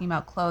loved talking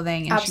about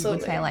clothing. And she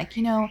would say like,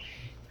 you know,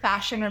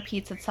 fashion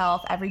repeats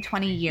itself every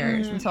 20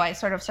 years. And so I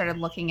sort of started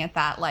looking at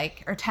that,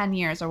 like, or 10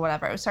 years or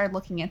whatever. I started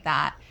looking at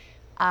that.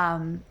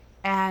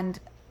 And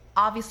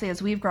obviously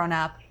as we've grown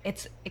up,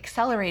 it's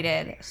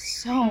accelerated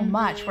so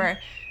much where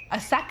a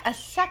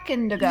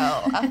second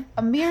ago,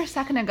 a mere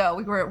second ago,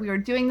 we were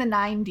doing the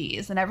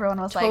 90s and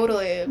everyone was like,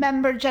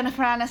 remember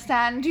Jennifer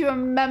Aniston? Do you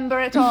remember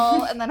it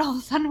all? And then all of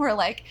a sudden we're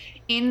like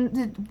in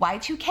the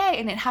Y2K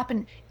and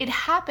it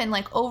happened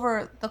like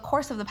over the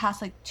course of the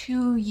past like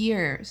 2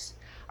 years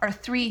or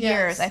 3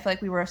 years. I feel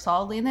like we were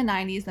solidly in the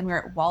 90s. Then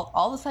all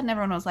of a sudden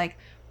everyone was like,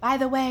 by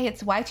the way,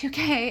 it's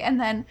Y2K. And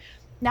then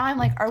now I'm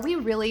like, are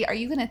you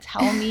going to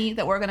tell me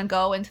that we're going to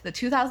go into the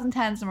 2010s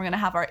and we're going to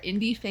have our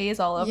indie phase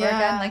all over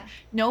again? Like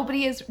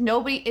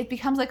it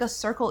becomes like a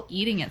circle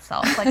eating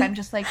itself. Like, I'm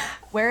just like,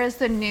 where is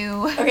the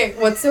new? Okay.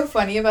 What's so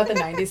funny about the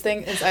 90s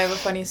thing is I have a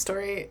funny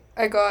story.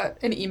 I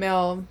got an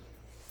email.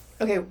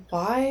 Okay.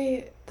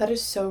 Why? That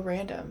is so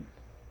random.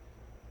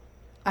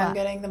 I'm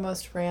getting the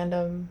most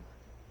random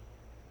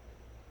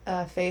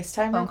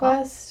FaceTime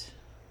request.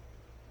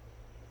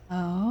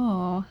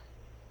 Oh.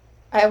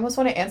 I almost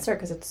want to answer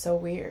because it's so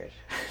weird.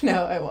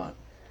 No, I won't.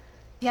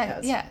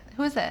 Yeah.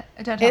 Who is it?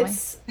 Don't tell me.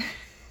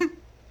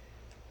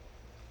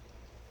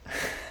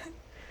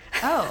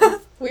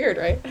 Oh. Weird,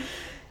 right?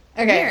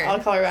 Okay, weird.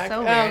 I'll call her back.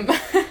 So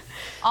weird.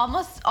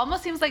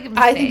 Almost seems like a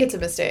mistake. I think it's a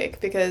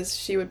mistake because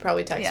she would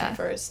probably text me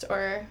first.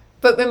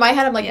 But in my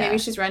head, I'm like, maybe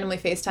she's randomly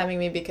FaceTiming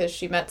me because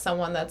she met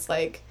someone that's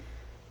like,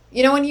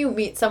 you know when you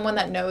meet someone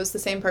that knows the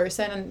same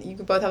person and you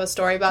both have a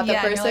story about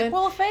that person? You're like,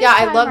 well,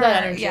 I love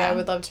that energy. I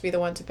would love to be the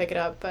one to pick it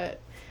up,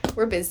 but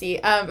we're busy.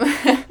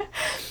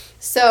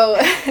 So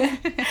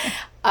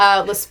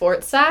Le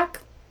Sport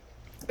Sac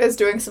is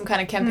doing some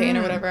kind of campaign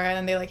or whatever, and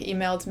then they like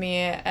emailed me,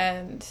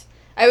 and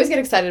I always get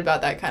excited about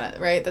that kind of,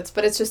 right?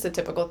 But it's just a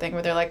typical thing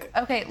where they're like,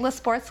 okay, Le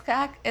Sport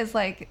Sac is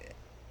like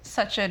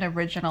such an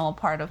original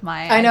part of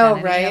my I know,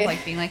 identity right? Of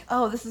like being like,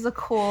 oh, this is a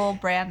cool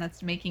brand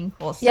that's making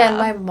cool stuff. Yeah, and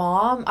my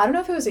mom, I don't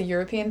know if it was a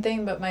European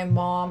thing, but my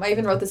mom, I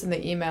even wrote this in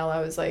the email. I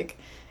was like,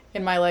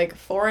 in my like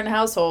foreign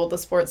household, the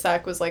sports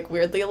sack was like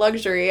weirdly a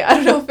luxury. I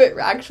don't know if it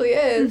actually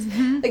is.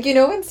 Like, you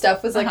know when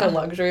stuff was like a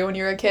luxury when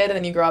you were a kid and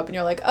then you grow up and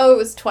you're like, oh, it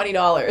was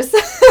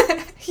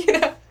 $20. You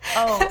know?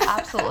 Oh,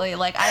 absolutely.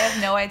 Like, I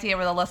have no idea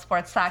where the Le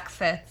Sports Sac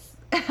sits.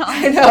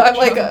 I know. I'm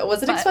like,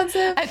 was it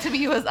expensive? To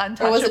me, it was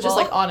untouchable. Or was it just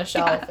like on a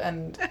shelf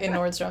and in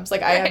Nordstrom's?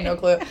 Like, I have no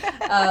clue.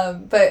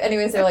 But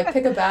anyways, they're like,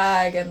 pick a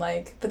bag and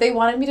like, but they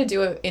wanted me to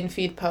do an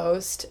in-feed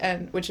post,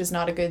 and which is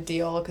not a good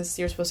deal because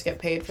you're supposed to get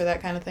paid for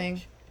that kind of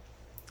thing.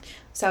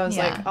 So I was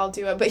like, I'll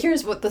do it. But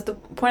here's what the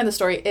point of the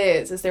story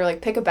is they're like,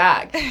 pick a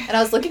bag. And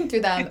I was looking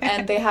through them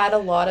and they had a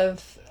lot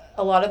of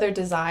their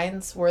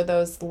designs were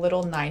those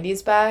little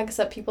 90s bags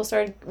that people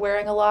started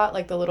wearing a lot,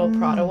 like the little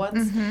Prada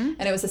ones.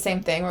 And it was the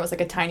same thing where it was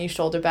like a tiny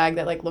shoulder bag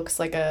that like looks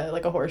like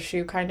a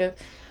horseshoe kind of.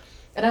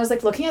 And I was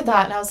like looking at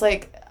that and I was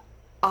like,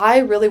 I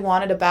really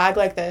wanted a bag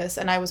like this.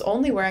 And I was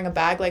only wearing a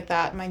bag like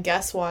that, my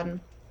Guess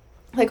one,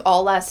 like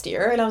all last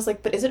year. And I was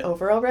like, but is it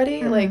over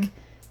already? Like,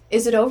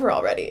 is it over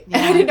already? Yeah.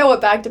 And I didn't know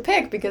what bag to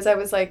pick because I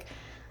was like,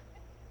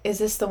 is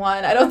this the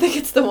one? I don't think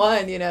it's the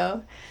one, you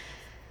know?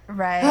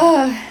 Right.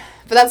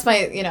 But that's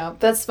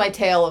my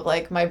tale of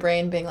like my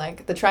brain being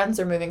like, the trends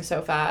are moving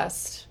so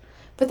fast.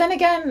 But then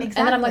again, and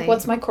then I'm like,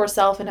 what's my core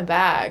self in a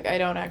bag? I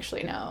don't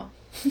actually know.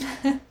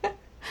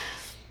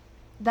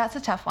 That's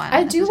a tough one.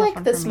 I do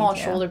like the small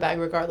shoulder bag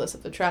regardless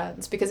of the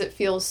trends because it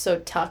feels so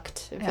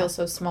tucked. It feels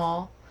so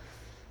small.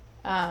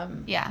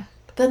 Yeah.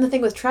 But then the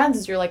thing with trends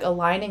is you're like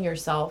aligning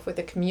yourself with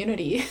a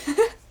community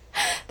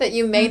that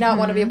you may not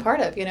want to be a part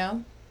of, you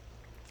know?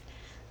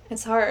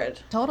 It's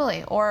hard.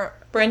 Totally. Or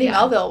Brandy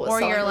Melville was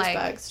selling those like,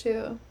 bags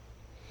too.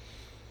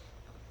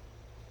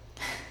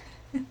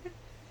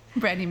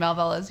 Brandy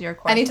Melville is your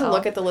core I need self. to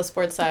look at the Le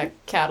Sport Sac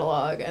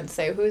catalog and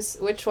say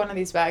which one of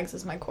these bags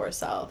is my core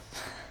self.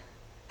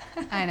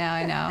 I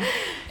know.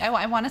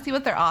 I want to see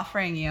what they're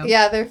offering you.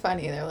 Yeah, they're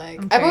funny. They're like,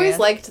 I've always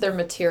liked their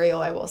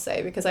material, I will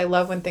say, because I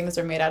love when things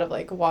are made out of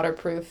like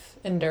waterproof,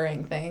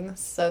 enduring things.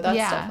 So that's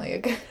definitely a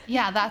good.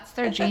 Yeah, that's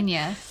their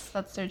genius.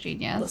 That's their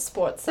genius. Le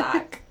Sport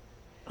Sac.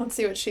 Let's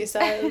see what she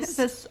says.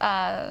 This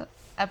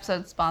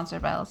episode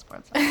sponsored by Le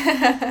Sport Sac.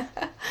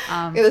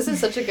 Yeah, this is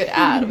such a good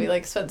ad. We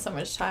like spent so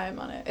much time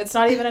on it. It's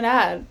not even an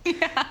ad.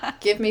 Yeah.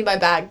 Give me my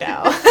bag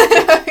now.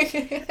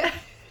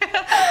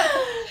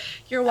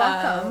 You're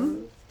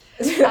welcome.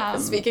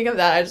 Speaking of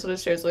that, I just want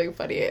to share something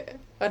funny.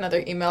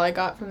 Another email I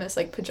got from this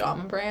like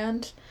pajama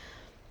brand,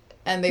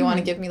 and they want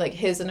to give me like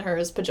his and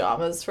hers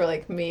pajamas for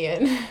like me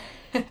and.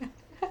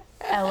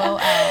 LOL.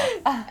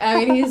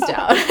 I mean, he's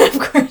down, of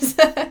course.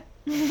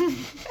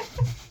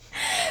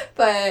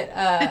 But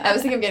I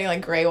was thinking of getting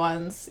like gray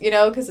ones, you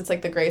know, because it's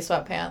like the gray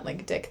sweatpant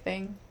like dick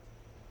thing.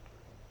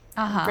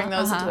 Bring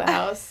those into the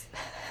house.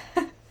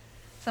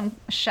 Some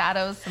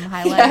shadows, some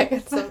highlights. Yeah,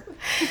 get some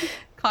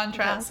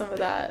contrast. Some of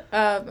that.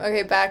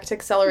 Okay, back to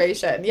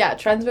acceleration. Yeah,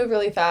 trends move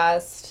really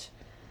fast.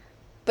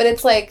 But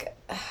it's like,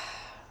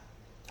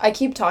 I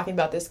keep talking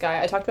about this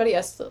guy. I talked about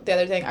it the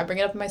other thing. I bring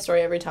it up in my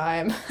story every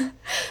time.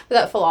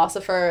 That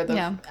philosopher,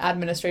 the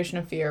administration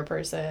of fear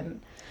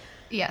person.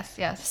 Yes.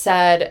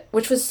 Said,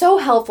 which was so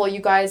helpful,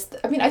 you guys.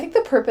 I mean, I think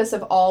the purpose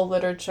of all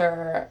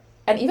literature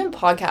and even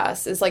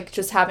podcasts is like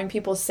just having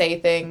people say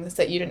things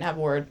that you didn't have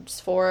words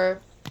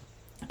for.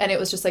 And it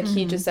was just like,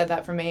 he just said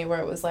that for me, where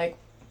it was like,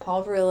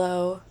 Paul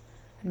Virillo,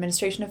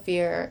 Administration of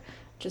Fear,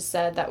 just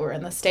said that we're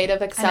in the state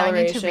of acceleration.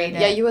 I need to read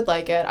it. Yeah, you would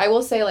like it. I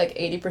will say like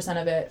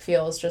 80% of it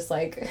feels just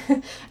like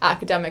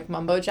academic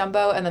mumbo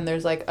jumbo, and then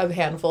there's like a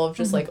handful of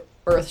just like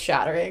earth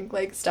shattering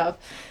like stuff.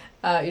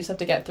 You just have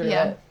to get through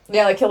it.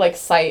 Yeah, like he'll like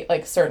cite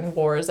like certain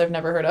wars I've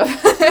never heard of.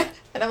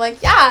 And I'm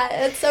like,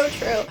 yeah, it's so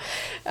true.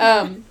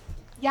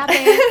 Yeah,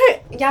 babe.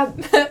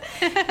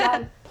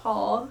 Yeah,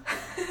 Paul.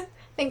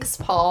 Thanks,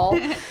 Paul.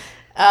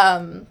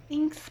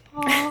 Thanks,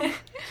 Paul.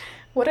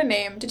 What a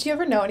name. Did you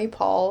ever know any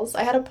Pauls?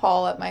 I had a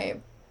Paul at my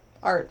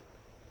art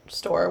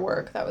store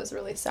work. That was a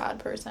really sad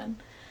person.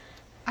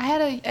 I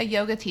had a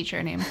yoga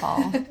teacher named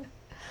Paul.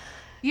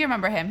 You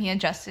remember him? He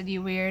adjusted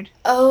you weird.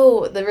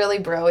 Oh, the really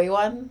bro-y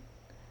one?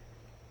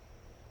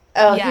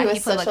 Oh, yeah, he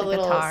was played, such like, a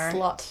little guitar.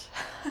 slut.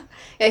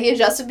 Yeah, he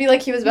adjusted me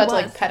like he was about to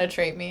like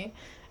penetrate me.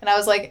 And I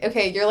was like,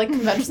 okay, you're like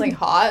conventionally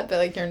hot, but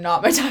like you're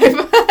not my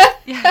type.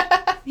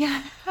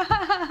 Yeah.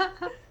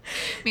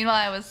 Meanwhile,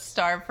 I was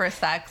starved for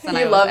sex, and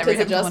every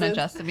time someone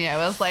adjusted me, I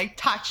was like,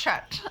 touch.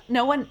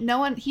 No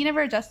one, he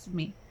never adjusted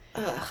me.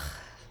 Ugh.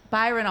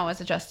 Byron always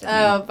adjusted me.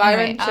 Oh,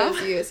 Byron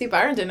chose you. See,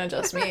 Byron didn't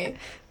adjust me.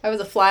 I was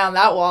a fly on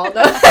that wall.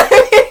 No.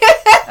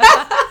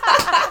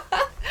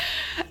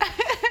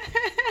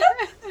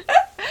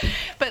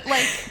 But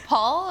like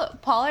Paul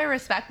I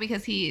respect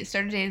because he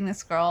started dating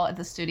this girl at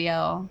the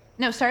studio.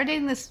 No, started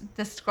dating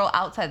this girl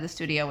outside the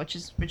studio, which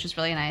is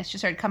really nice. She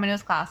started coming to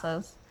his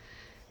classes.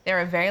 They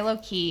were very low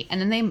key,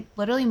 and then they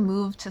literally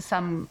moved to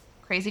some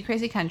crazy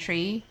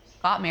country,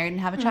 got married,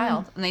 and have a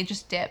child, and they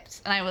just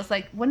dipped. And I was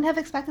like, wouldn't have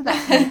expected that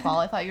from you, Paul.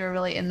 I thought you were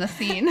really in the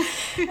scene.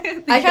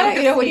 I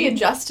kind of, when he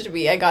adjusted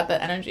me, I got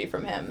that energy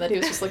from him that he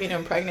was just looking to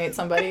impregnate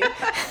somebody.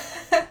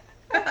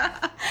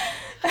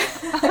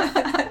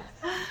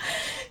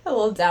 A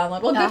little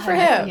download. Well, good for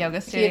him.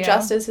 Yoga studio. He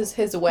adjusted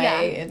his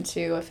way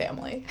into a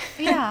family.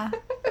 Yeah,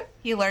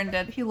 he learned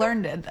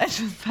it. I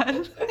just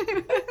said.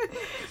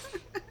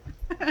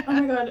 Oh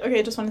my god. Okay,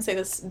 I just want to say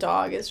this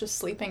dog is just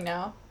sleeping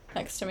now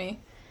next to me.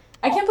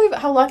 I can't believe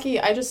how lucky.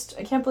 I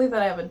can't believe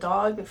that I have a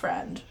dog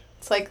friend.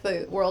 It's like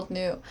the world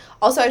knew.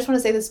 Also, I just want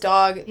to say this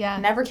dog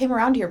never came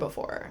around here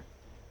before.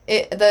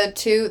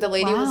 The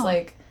lady was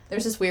like,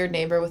 there's this weird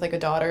neighbor with like a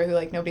daughter who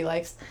like nobody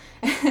likes.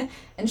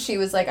 And she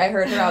was like, I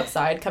heard her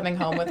outside coming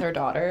home with her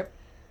daughter.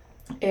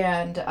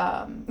 And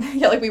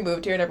yeah, like we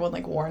moved here and everyone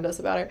like warned us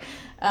about her.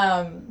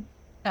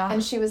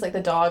 And she was like,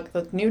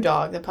 the new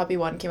dog, the puppy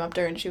one came up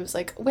to her and she was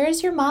like,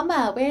 where's your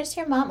mama? Where's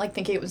your mom? Like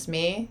thinking it was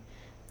me.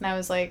 And I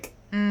was like,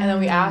 and then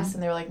we asked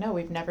and they were like, no,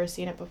 we've never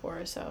seen it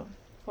before. So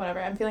whatever.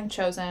 I'm feeling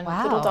chosen.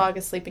 Wow. Little dog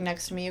is sleeping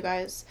next to me, you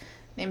guys.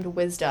 named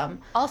Wisdom.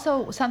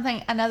 Also,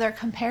 another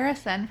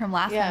comparison from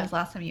last Yeah. time was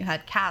last time you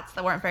had cats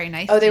that weren't very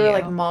nice Oh, to they were you.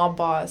 like mob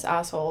boss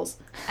assholes.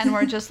 And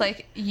were just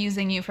like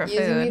using you for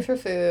Using food. me for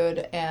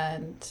food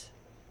and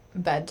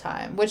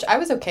bedtime, which I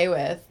was okay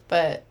with,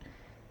 but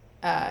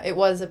it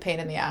was a pain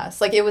in the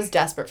ass. Like, it was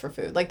desperate for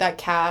food. Like, that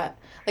cat,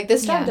 like,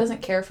 this dog Yeah.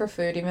 doesn't care for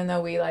food, even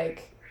though we,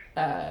 like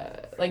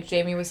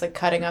Jamie was, like,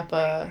 cutting up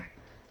a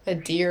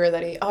deer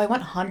that I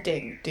went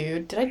hunting,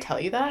 dude. Did I tell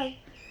you that?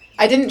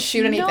 I didn't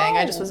shoot anything.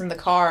 I just No. was in the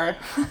car,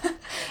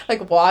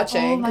 like,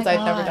 watching, Oh my because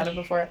I'd never God. done it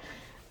before.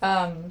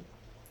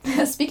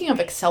 Speaking of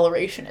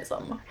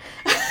accelerationism,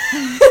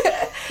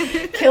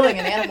 killing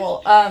an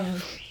animal.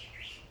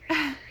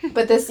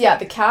 But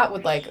the cat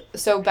would, like,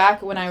 so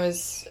back when I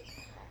was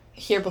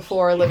here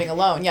before living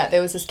alone,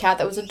 there was this cat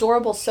that was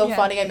adorable, so Yeah.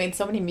 funny. I made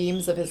so many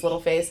memes of his little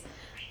face.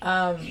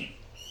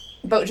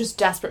 But just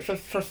desperate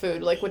for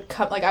food. Like, would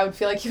come, like, I would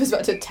feel like he was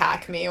about to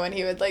attack me when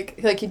he would, like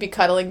he'd be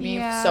cuddling me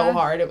Yeah. so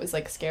hard. It was,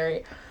 like,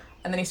 scary.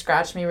 And then he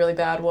scratched me really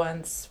bad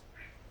once.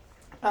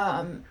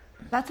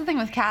 That's the thing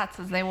with cats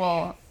is they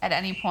will, at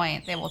any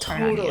point, they will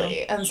turn on you.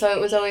 Totally. And so it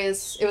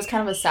was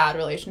kind of a sad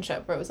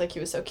relationship where it was like,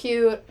 he was so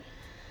cute.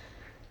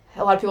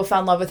 A lot of people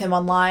found love with him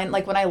online.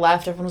 Like, when I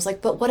left, everyone was like,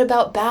 but what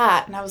about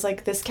Bat? And I was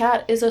like, this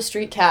cat is a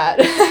street cat.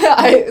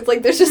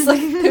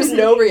 There's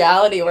no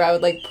reality where I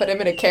would, like, put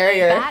him in a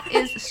carrier. That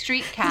is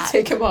street cat.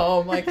 Take him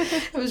home. Like,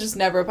 it was just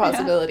never a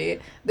possibility. Yeah.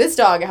 This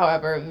dog,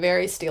 however,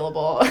 very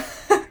stealable.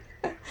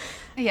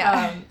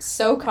 Yeah.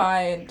 So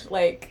kind.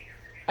 Like,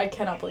 I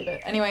cannot believe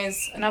it.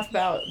 Anyways, enough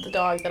about the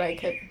dog that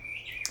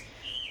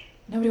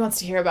nobody wants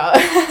to hear about.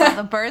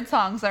 The bird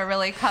songs are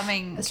really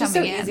coming. It's just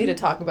so easy to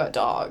talk about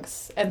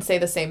dogs and say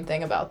the same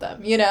thing about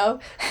them, you know?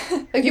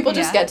 Like, people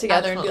just get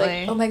together absolutely. and be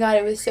like, oh my god,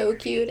 it was so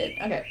cute.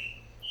 Okay.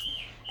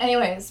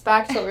 Anyways,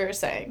 back to what we were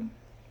saying.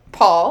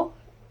 Paul,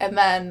 and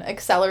then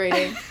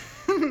accelerating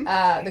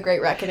the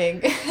Great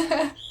Reckoning.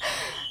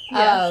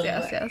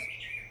 Yes.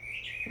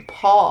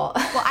 Paul.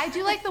 Well, I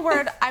do like the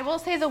word. I will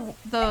say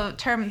the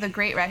term "the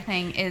Great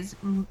Reckoning" is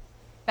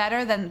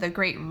better than the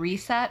Great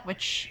Reset,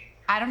 which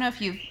I don't know if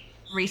you've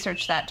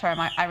researched that term.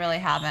 I really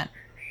haven't,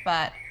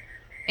 but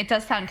it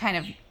does sound kind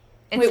of.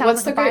 Wait, sounds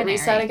what's like the a Great binary.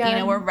 Reset again? You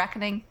know, we're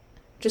reckoning.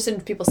 Just when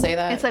people say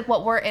that. It's like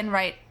what we're in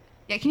right.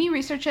 Yeah, can you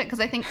research it? Because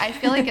I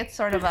feel like it's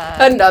sort of a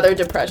another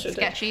depression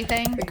sketchy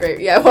thing.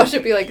 Watch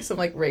it be like some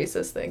like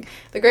racist thing.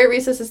 The Great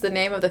Reset is the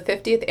name of the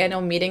 50th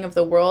annual meeting of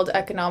the World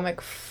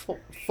Economic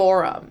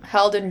Forum,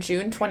 held in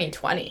June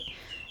 2020.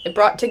 It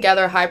brought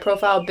together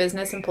high-profile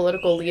business and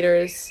political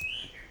leaders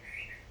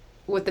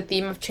with the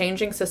theme of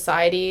changing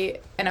society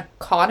and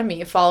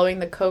economy following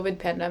the COVID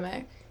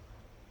pandemic.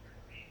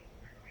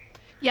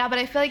 Yeah, but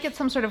I feel like it's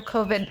some sort of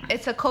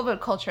it's a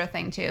COVID culture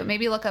thing too.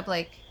 Maybe look up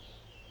like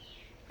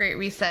Great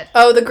Reset.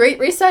 Oh, the Great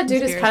Reset,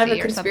 dude, is kind of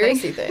a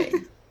conspiracy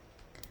thing.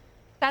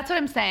 That's what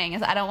I'm saying.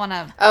 Is I don't want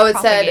to. It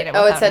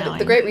said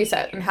the Great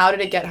Reset and how did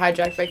it get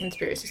hijacked by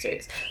conspiracy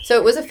theories. So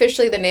it was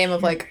officially the name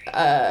of like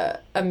a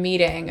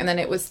meeting, and then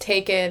it was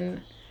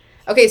taken.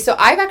 Okay, so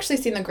I've actually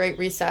seen the Great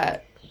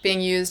Reset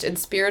being used in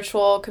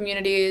spiritual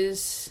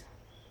communities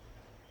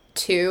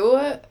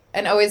too,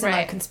 and always in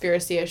like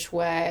conspiracy-ish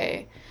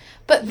way.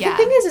 But the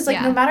thing is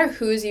like no matter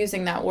who's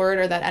using that word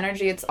or that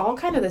energy, it's all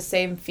kind of the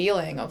same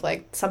feeling of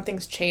like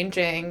something's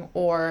changing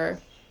or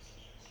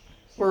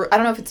I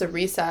don't know if it's a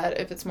reset,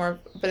 if it's more,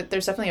 but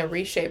there's definitely a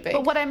reshaping.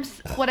 But what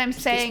I'm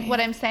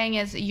saying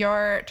is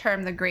your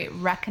term, the Great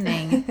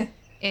Reckoning,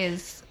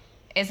 is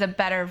a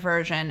better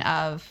version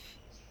of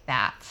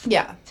that.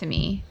 Yeah. To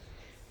me,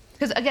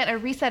 because again, a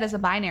reset is a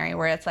binary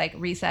where it's like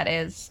reset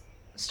is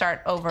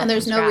start over. And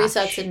there's no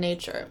scratch. resets in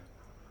nature.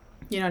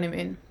 You know what I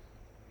mean?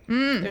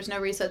 There's no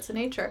resets in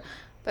nature,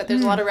 but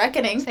there's a lot of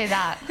reckoning. Say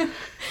that. I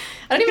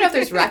don't even know if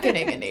there's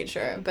reckoning in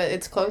nature, but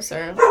it's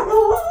closer.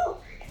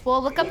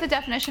 Well, look up the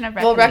definition of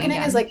reckoning. Well, reckoning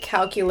again. is like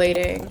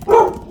calculating.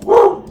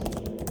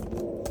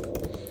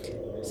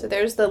 So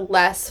there's the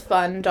less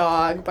fun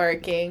dog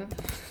barking.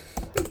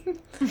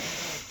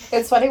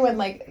 It's funny when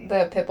like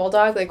the pit bull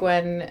dog, like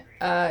when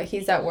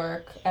he's at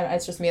work and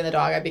it's just me and the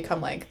dog, I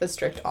become like the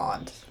strict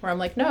aunt where I'm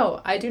like,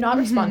 no, I do not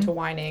respond to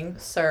whining,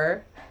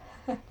 sir.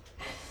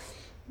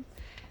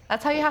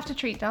 That's how you have to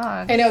treat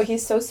dogs. I know,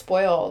 he's so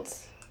spoiled.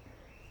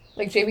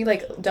 Like, Jamie,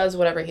 like, does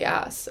whatever he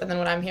asks. And then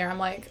when I'm here, I'm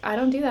like, I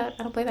don't do that.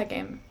 I don't play that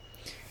game.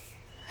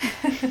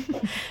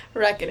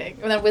 Reckoning.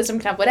 And then Wisdom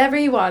can have whatever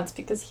he wants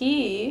because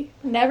he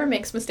never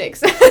makes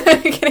mistakes. You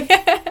want to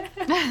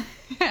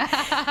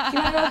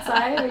go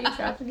outside? Are you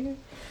trapped in here?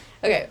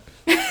 Okay.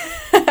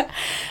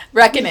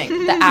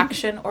 Reckoning. The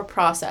action or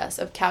process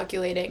of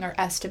calculating or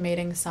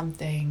estimating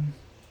something.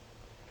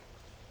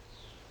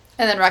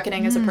 And then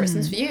reckoning is a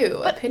person's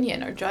view,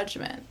 opinion, or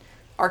judgment.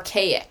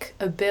 Archaic,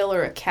 a bill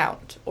or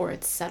account, or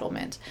its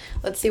settlement.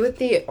 Let's see what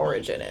the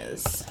origin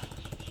is.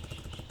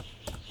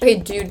 Okay,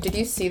 dude, did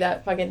you see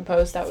that fucking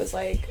post that was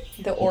like,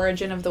 the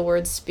origin of the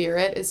word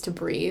spirit is to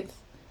breathe?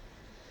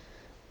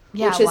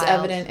 Yeah, which is wild.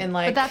 evident in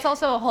like... But that's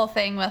also a whole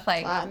thing with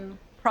like... Latin.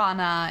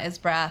 Prana is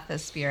breath,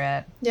 is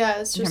spirit. Yeah,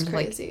 it's just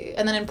crazy. Like,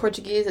 and then in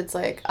Portuguese, it's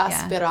like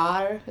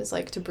aspirar is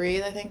like to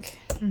breathe, I think.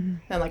 Mm-hmm.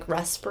 And like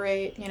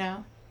respirate, you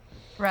know?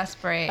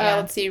 Respirate,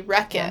 Let's see,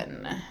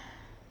 reckon. Yeah.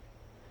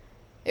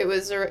 It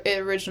was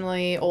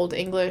originally Old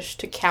English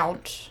to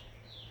count.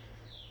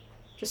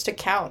 Just to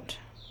count.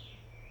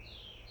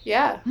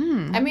 Yeah.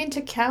 I mean,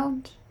 to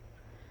count.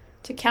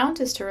 To count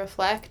is to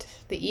reflect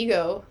the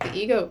ego. The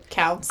ego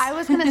counts. I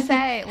was going to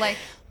say, like,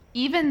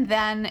 even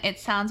then it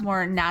sounds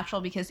more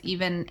natural because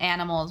even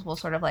animals will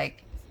sort of,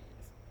 like,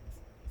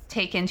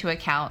 take into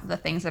account the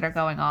things that are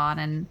going on.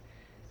 And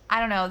I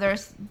don't know,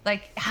 there's,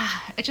 like,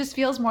 it just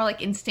feels more,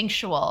 like,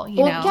 instinctual, you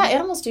know? Yeah,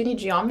 animals do need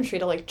geometry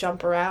to, like,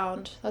 jump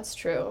around. That's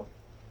true.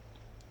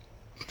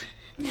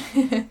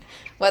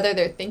 Whether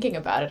they're thinking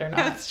about it or not.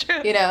 That's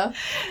true. You know?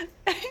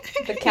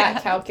 The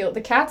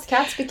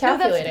cats be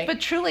calculating. But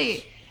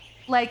truly,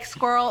 like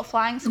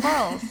flying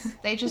squirrels,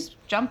 they just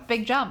jump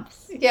big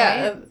jumps.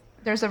 Yeah. Right?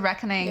 There's a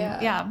reckoning.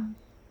 Yeah.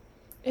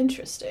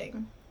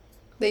 Interesting.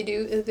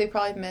 They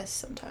probably miss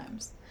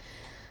sometimes.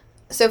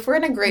 So if we're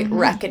in a great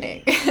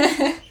reckoning,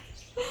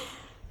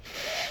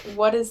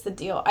 what is the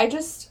deal? I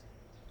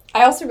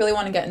also really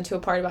want to get into a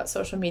part about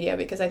social media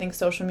because I think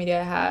social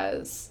media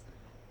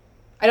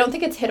I don't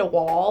think it's hit a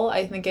wall.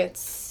 I think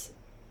it's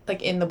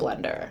like in the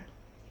blender.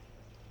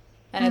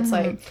 And it's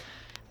like,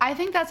 I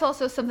think that's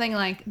also something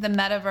like the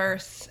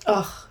metaverse.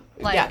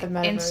 The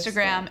metaverse,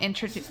 Instagram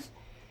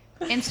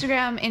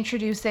Instagram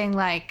introducing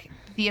like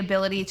the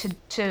ability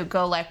to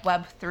go like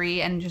Web3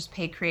 and just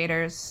pay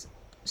creators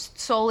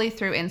solely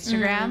through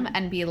Instagram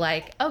and be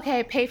like,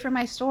 okay, pay for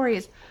my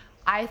stories.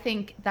 I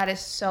think that is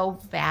so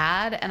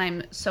bad, and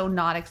I'm so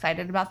not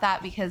excited about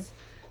that because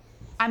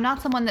I'm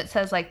not someone that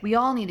says like we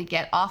all need to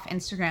get off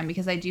Instagram,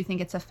 because I do think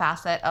it's a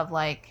facet of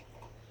like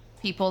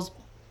people's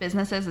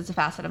businesses. It's a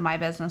facet of my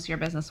business, your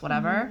business,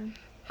 whatever.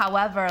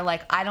 However,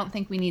 like I don't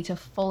think we need to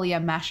fully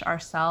enmesh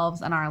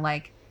ourselves and our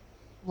like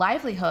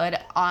livelihood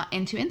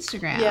into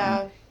Instagram.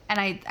 Yeah. And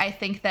I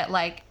think that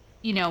like,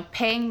 you know,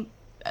 paying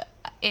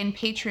in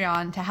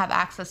Patreon to have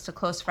access to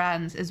close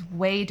friends is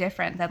way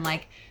different than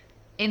like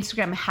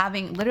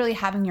Instagram literally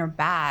having your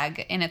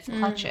bag in its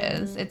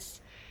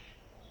clutches.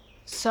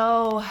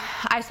 So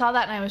I saw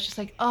that and I was just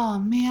like, oh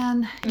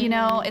man, you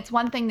know, it's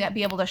one thing to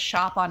be able to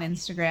shop on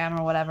Instagram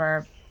or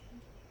whatever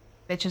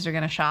bitches are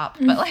going to shop,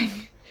 but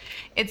like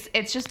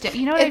it's just,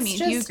 you know what I mean?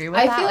 Do you agree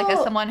with that? Like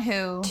as someone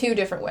who... Two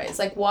different ways.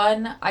 Like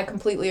one, I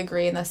completely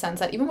agree in the sense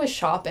that even with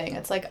shopping,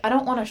 it's like, I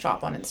don't want to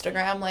shop on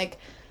Instagram. Like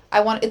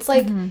it's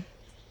like,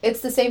 it's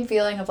the same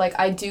feeling of like,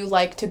 I do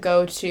like to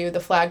go to the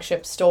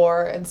flagship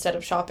store instead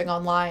of shopping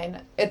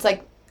online. It's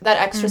like that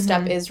extra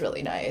step is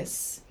really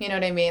nice. You know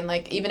what I mean?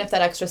 Like, even if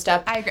that extra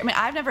step... I agree. I mean,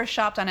 I've never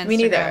shopped on Instagram. Me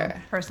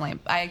neither. Personally.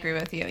 I agree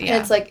with you. Yeah.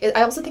 And it's like,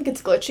 I also think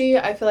it's glitchy.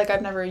 I feel like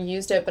I've never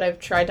used it, but I've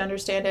tried to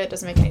understand it. It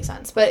doesn't make any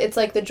sense. But it's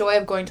like the joy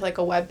of going to like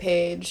a web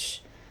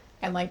page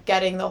and like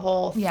getting the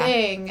whole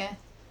thing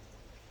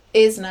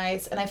is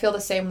nice. And I feel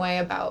the same way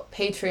about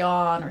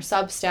Patreon or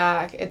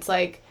Substack. It's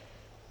like,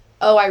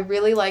 oh, I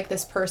really like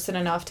this person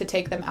enough to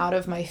take them out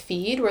of my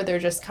feed where they're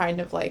just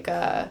kind of like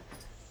a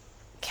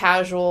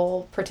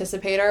casual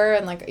participator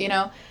and like, you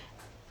know...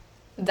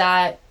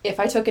 that if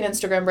I took an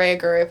Instagram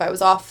break or if I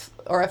was off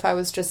or if I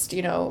was just,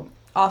 you know,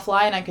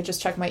 offline, I could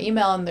just check my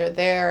email and they're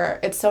there.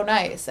 It's so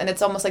nice. And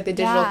it's almost like the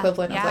digital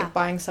equivalent of like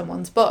buying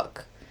someone's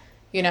book,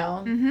 you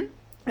know,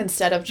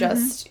 instead of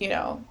just, you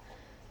know,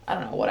 I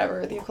don't know,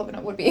 whatever the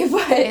equivalent would be.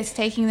 But it's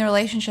taking the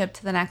relationship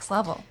to the next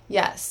level.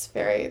 Yes,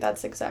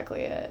 that's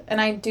exactly it.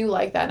 And I do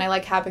like that. And I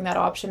like having that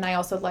option. I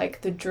also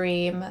like the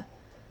dream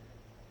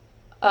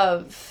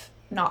of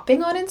not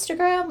being on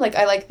Instagram. Like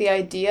I like the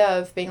idea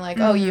of being like,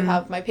 oh, you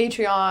have my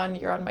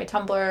Patreon, you're on my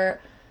Tumblr,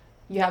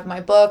 you have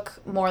my book.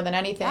 More than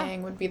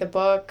anything would be the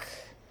book,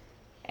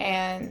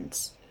 and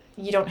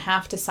you don't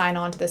have to sign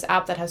on to this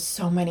app that has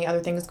so many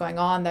other things going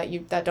on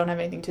that don't have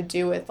anything to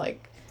do with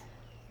like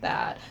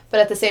that. But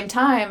at the same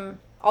time,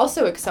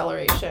 also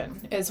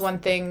acceleration is when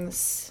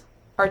things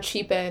are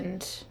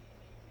cheapened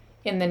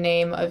in the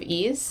name of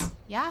ease.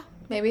 Yeah,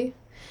 maybe.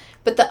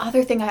 But the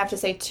other thing I have to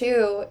say,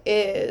 too,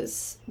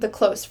 is the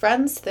close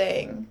friends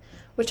thing,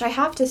 which I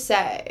have to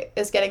say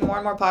is getting more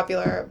and more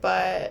popular,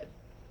 but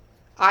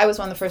I was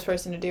the first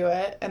person to do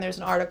it, and there's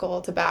an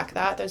article to back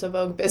that. There's a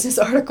Vogue Business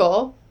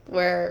article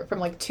from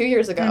like 2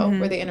 years ago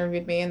where they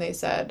interviewed me, and they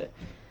said,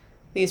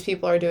 these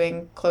people are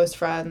doing close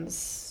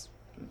friends,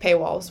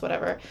 paywalls,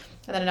 whatever.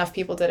 And then enough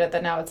people did it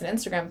that now it's an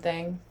Instagram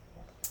thing.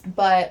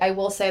 But I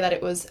will say that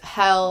it was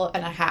hell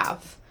and a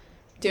half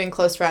doing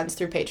close friends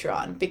through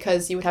Patreon,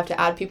 because you would have to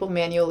add people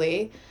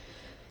manually.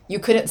 You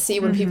couldn't see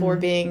when people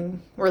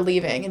were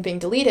leaving and being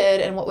deleted,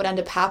 and what would end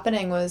up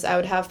happening was I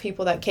would have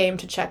people that came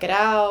to check it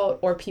out,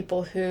 or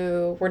people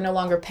who were no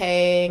longer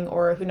paying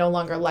or who no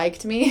longer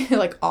liked me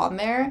like on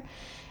there.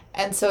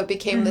 And so it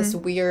became this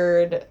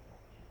weird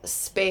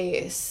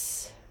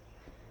space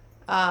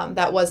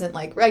that wasn't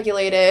like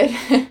regulated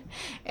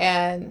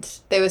and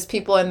there was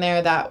people in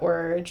there that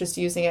were just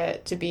using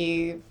it to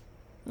be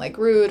like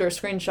rude or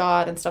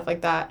screenshot and stuff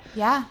like that.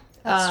 Yeah.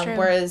 That's true.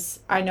 Whereas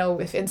I know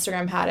if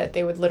Instagram had it,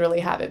 they would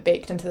literally have it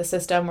baked into the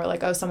system where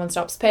like, oh, someone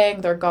stops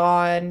paying, they're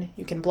gone.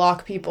 You can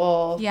block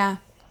people. Yeah.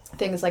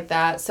 Things like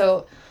that.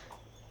 So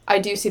I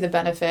do see the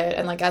benefit.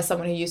 And like as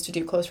someone who used to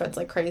do close friends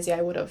like crazy,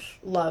 I would have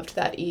loved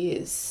that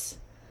ease.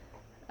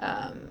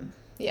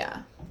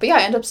 Yeah. But yeah,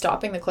 I end up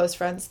stopping the close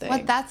friends thing.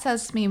 What that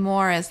says to me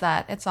more is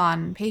that it's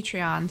on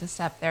Patreon to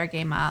step their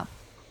game up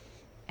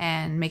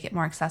and make it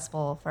more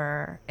accessible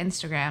for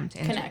Instagram to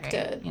integrate,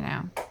 Connected. you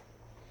know.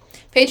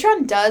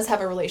 Patreon does have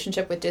a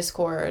relationship with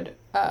Discord.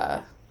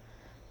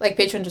 Like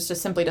Patreon just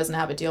simply doesn't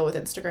have a deal with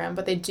Instagram,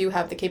 but they do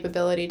have the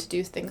capability to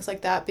do things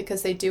like that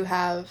because they do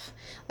have,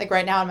 like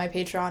right now on my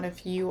Patreon,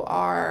 if you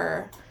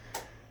are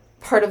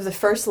part of the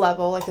first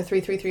level, like the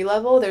 333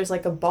 level, there's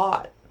like a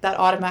bot that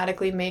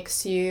automatically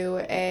makes you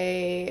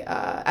a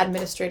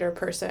administrator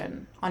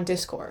person on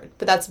Discord,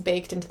 but that's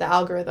baked into the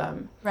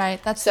algorithm.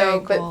 Right, that's so.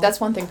 very cool. But that's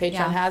one thing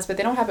Patreon has, but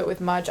they don't have it with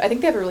much. I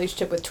think they have a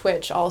relationship with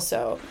Twitch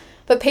also,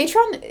 but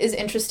Patreon is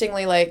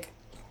interestingly like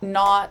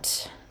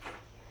not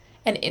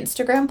an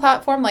Instagram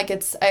platform. Like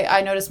it's,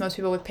 I notice most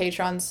people with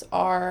Patrons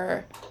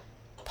are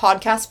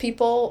podcast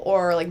people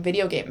or like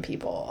video game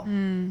people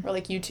or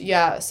like YouTube.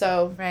 Yeah,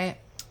 so right,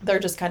 they're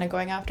just kind of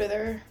going after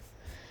their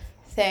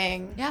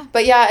thing. Yeah.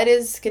 But yeah, it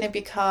is going to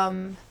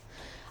become,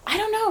 I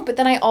don't know, but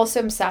then I also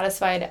am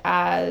satisfied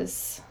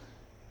as,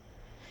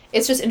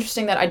 it's just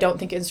interesting that I don't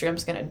think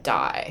Instagram's going to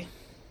die.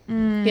 You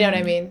know what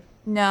I mean?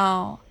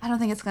 No, I don't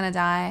think it's going to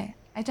die.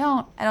 I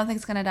don't think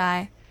it's going to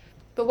die.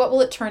 But what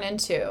will it turn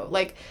into?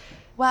 Like,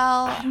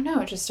 well, I don't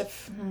know, just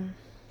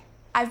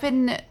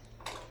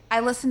I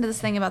listened to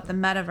this thing about the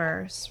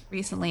metaverse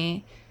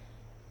recently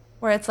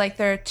where it's like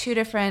there are two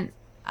different,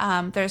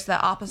 there's the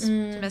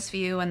optimist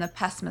view and the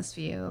pessimist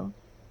view.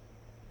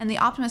 And the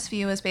optimist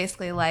view is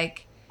basically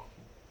like,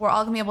 we're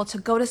all going to be able to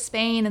go to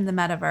Spain in the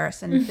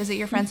metaverse and visit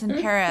your friends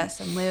in Paris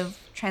and live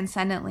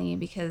transcendently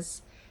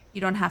because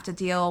you don't have to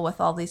deal with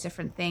all these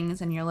different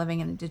things and you're living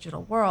in a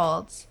digital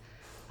world.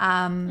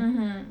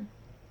 And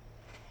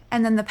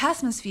then the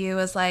pessimist view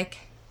is like,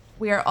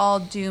 we are all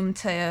doomed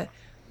to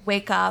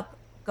wake up,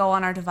 go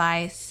on our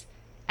device,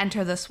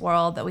 enter this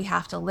world that we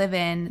have to live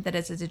in that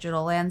is a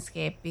digital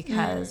landscape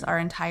because our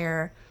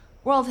entire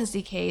world has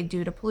decayed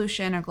due to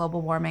pollution or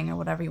global warming or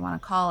whatever you want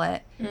to call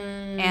it.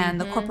 And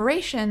the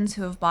corporations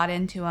who have bought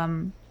into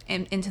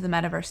into the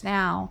metaverse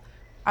now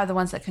are the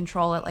ones that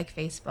control it, like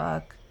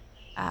Facebook,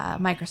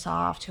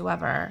 Microsoft,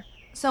 whoever.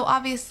 So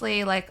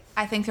obviously, like,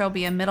 I think there'll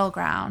be a middle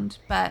ground,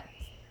 but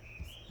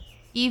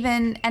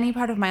even any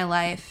part of my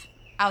life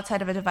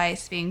outside of a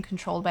device being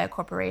controlled by a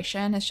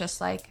corporation is just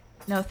like,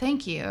 no,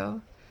 thank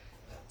you.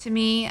 To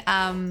me,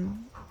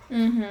 and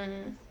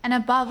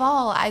above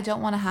all, I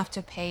don't want to have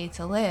to pay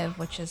to live,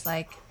 which is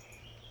like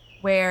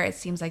where it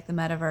seems like the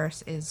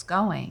metaverse is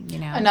going, you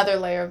know? Another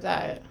layer of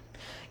that.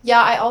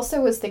 Yeah, I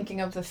also was thinking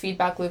of the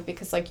feedback loop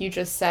because like you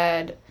just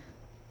said,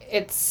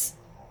 it's,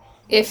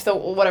 if the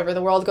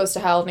world goes to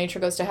hell, nature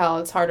goes to hell,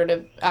 it's harder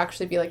to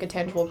actually be like a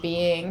tangible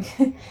being.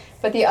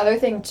 But the other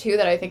thing too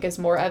that I think is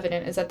more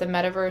evident is that the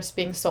metaverse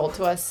being sold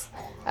to us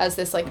as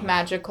this like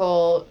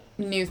magical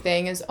new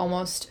thing is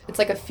almost, it's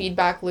like a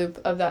feedback loop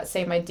of that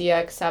same idea,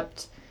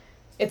 except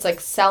it's like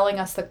selling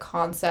us the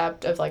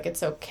concept of like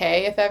it's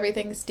okay if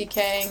everything's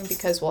decaying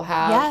because we'll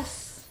have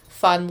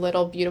fun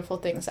little beautiful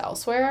things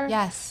elsewhere.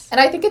 Yes. And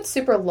I think it's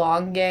super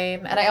long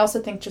game. And I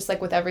also think just like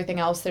with everything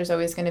else, there's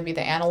always going to be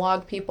the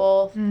analog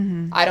people.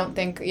 I don't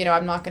think,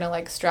 I'm not going to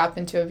like strap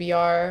into a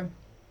VR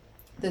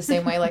the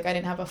same way like I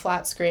didn't have a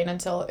flat screen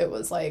until it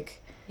was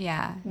like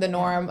the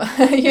norm.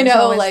 There's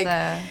always like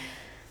the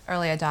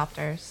early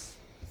adopters.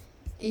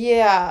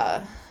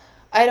 Yeah.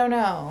 I don't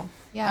know.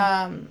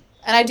 Yeah. And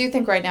I do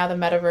think right now the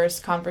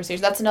metaverse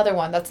conversation, that's another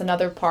one. That's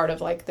another part of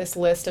like this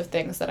list of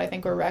things that I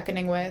think we're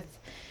reckoning with.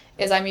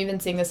 Is I'm even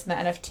seeing this in the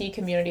NFT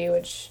community,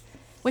 which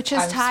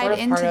is tied sort of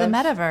into the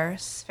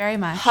metaverse very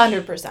much.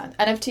 100%.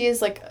 NFT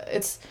is like,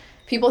 it's,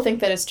 people think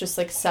that it's just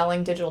like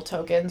selling digital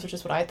tokens, which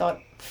is what I thought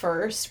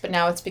first, but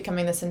now it's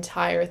becoming this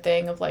entire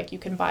thing of like you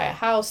can buy a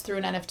house through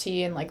an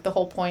NFT, and like the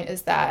whole point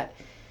is that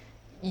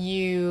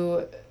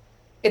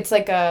it's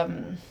like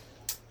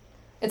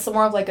it's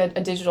more of like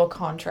a digital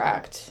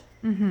contract.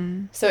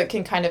 So it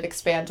can kind of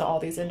expand to all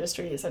these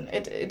industries, and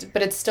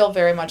but it's still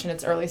very much in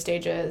its early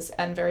stages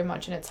and very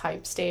much in its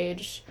hype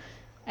stage,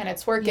 and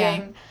it's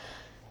working.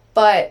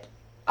 But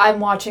I'm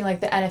watching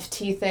like the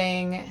NFT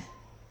thing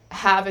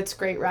have its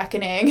great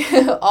reckoning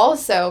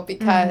also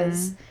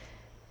because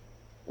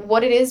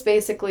what it is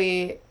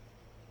basically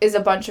is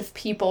a bunch of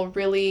people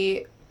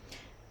really,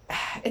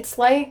 it's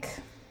like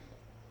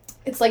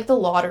the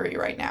lottery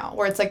right now,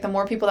 where it's like the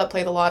more people that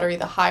play the lottery,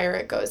 the higher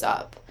it goes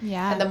up.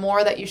 Yeah. And the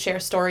more that you share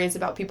stories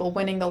about people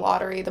winning the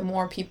lottery, the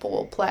more people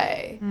will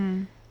play.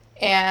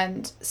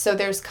 And so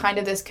there's kind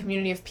of this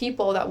community of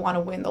people that want to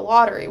win the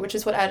lottery, which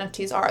is what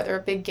NFTs are. They're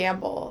a big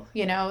gamble.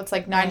 It's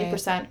like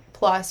 90%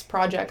 plus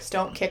projects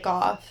don't kick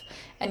off.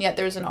 And yet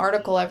there's an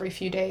article every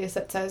few days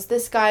that says,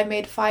 this guy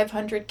made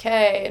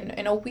 $500K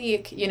in a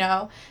week,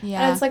 And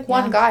it's like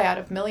one guy out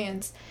of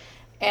millions.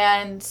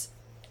 And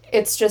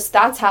it's just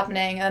that's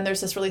happening, and then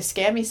there's this really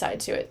scammy side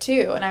to it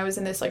too. And I was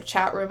in this like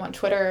chat room on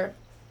Twitter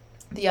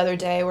the other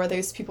day where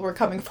these people were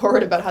coming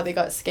forward about how they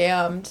got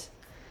scammed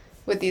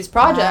with these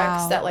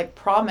projects that like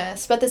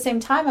promise, but at the same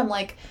time I'm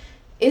like,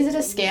 is it a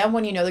scam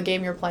when you know the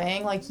game you're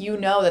playing? Like, you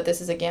know that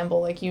this is a gamble.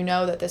 Like, you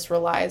know that this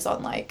relies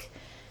on like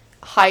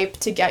hype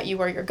to get you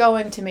where you're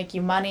going, to make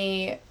you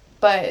money.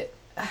 But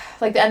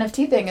like the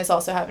NFT thing is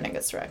also having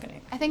its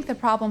reckoning. I think the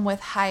problem with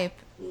hype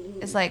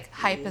is like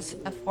hype is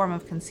a form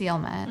of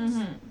concealment.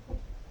 Mm-hmm.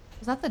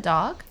 Is that the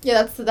dog?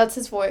 Yeah, that's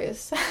his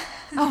voice.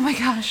 Oh my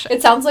gosh.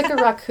 It sounds like a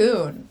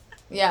raccoon.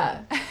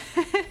 Yeah.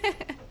 I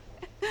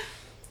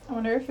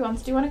wonder if he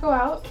wants... Do you want to go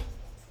out?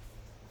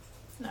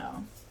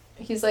 No.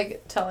 He's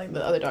like telling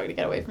the other dog to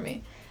get away from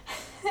me.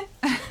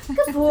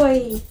 Good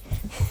boy.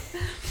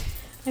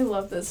 I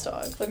love this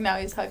dog. Look, now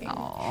he's hugging.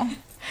 Oh,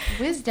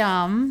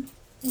 wisdom.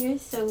 You're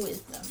so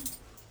wisdom.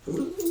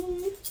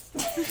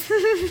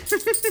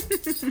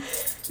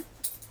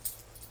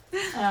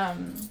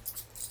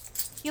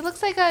 He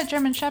looks like a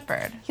German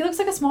Shepherd. He looks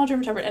like a small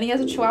German Shepherd, and he has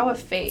a Chihuahua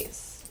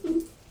face.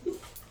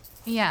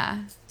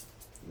 Yeah.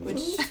 Which,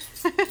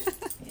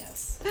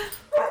 yes.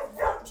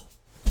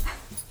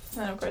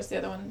 And of course the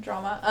other one,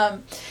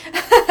 drama.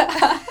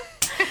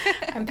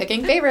 I'm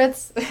picking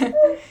favorites.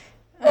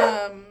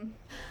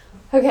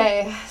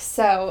 Okay,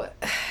 so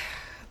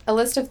a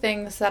list of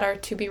things that are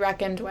to be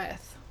reckoned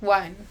with.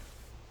 1,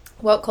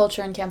 woke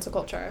culture and cancel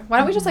culture. Why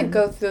don't we just like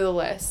go through the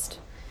list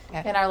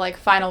in our like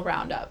final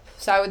roundup?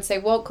 So I would say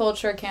woke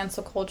culture,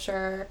 cancel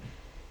culture.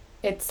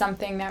 It's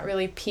something that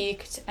really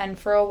peaked and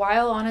for a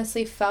while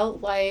honestly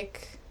felt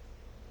like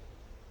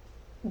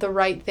the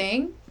right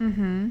thing.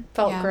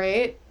 Felt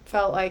great.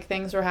 Felt like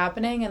things were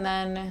happening, and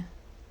then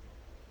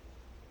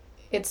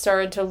it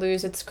started to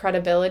lose its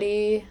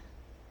credibility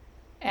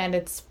and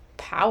its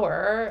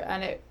power,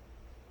 and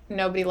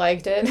nobody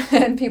liked it,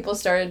 and people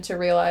started to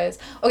realize,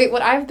 okay,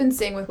 what I've been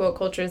seeing with woke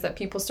culture is that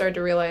people started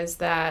to realize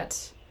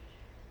that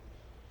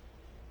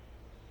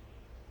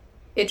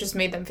it just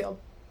made them feel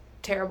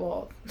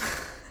terrible.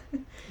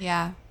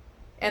 Yeah.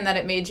 And that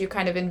it made you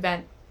kind of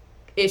invent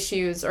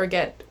issues or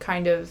get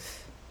kind of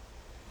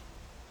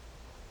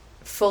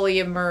fully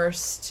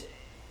immersed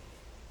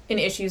in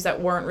issues that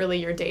weren't really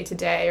your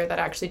day-to-day or that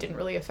actually didn't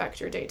really affect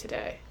your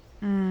day-to-day.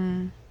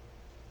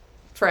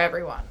 For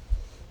everyone.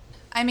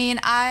 I mean,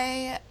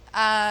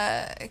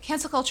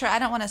 cancel culture, I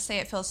don't want to say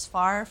it feels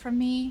far from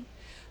me,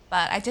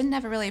 but I didn't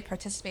ever really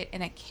participate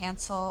in a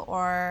cancel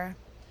or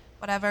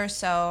whatever,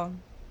 so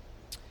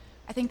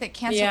I think that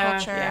cancel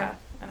culture... Yeah,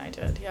 and I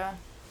did, yeah.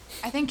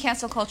 I think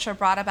cancel culture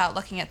brought about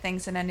looking at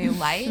things in a new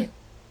light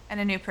and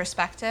a new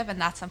perspective,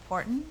 and that's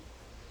important.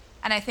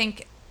 And I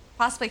think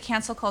possibly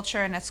cancel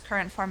culture in its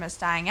current form is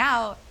dying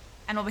out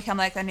and will become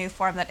like a new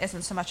form that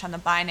isn't so much on the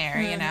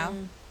binary, you know?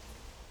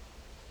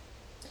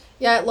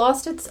 Yeah, it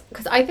lost its...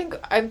 Because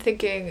I'm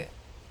thinking,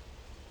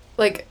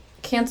 like,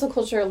 cancel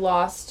culture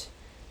lost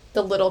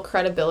the little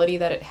credibility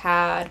that it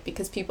had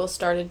because people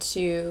started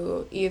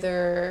to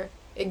either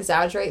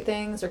exaggerate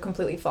things or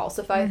completely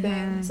falsify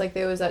things. Like,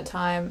 there was that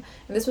time,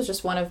 and this was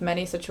just one of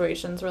many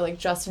situations where, like,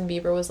 Justin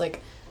Bieber was,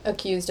 like,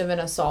 accused of an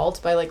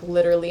assault by, like,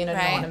 literally an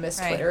anonymous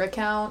Twitter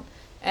account.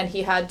 And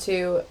he had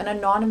to, an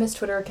anonymous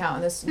Twitter account,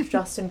 and this is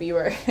Justin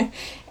Bieber,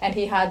 and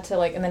he had to,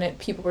 like, and then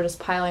people were just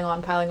piling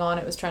on,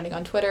 it was trending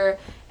on Twitter,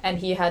 and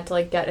he had to,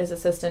 like, get his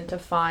assistant to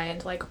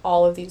find, like,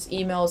 all of these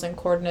emails and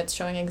coordinates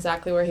showing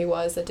exactly where he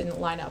was that didn't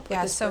line up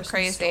with this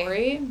person's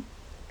story,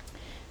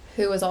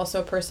 who was also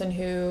a person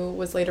who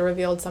was later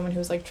revealed someone who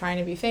was, like, trying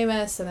to be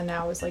famous, and then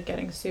now was, like,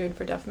 getting sued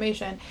for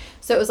defamation.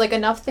 So it was, like,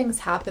 enough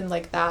things happened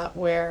like that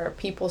where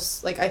people,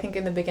 like, I think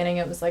in the beginning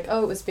it was, like,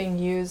 oh, it was being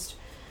used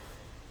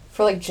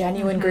for like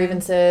genuine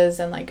grievances,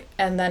 and like,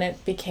 and then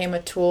it became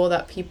a tool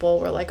that people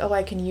were like, oh,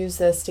 I can use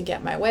this to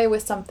get my way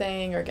with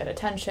something or get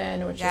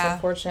attention, which is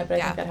unfortunate, but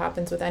I think that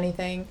happens with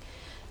anything.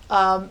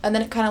 And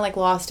then it kind of like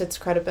lost its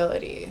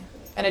credibility,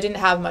 and it didn't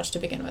have much to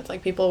begin with.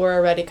 Like, people were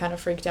already kind of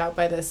freaked out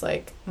by this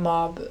like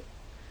mob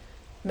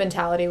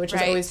mentality, which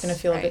is always going to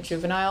feel a bit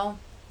juvenile.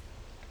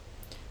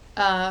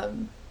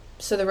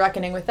 So the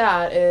reckoning with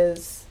that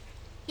is,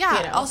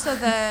 also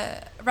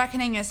the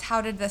reckoning is,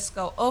 how did this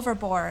go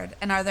overboard,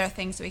 and are there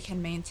things that we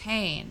can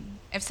maintain?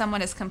 If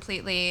someone is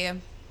completely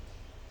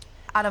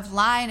out of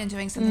line and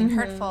doing something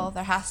hurtful,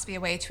 there has to be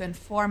a way to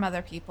inform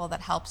other people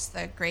that helps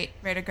the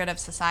greater good of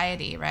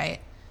society,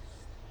 right?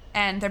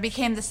 And there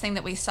became this thing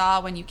that we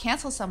saw when you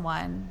cancel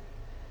someone,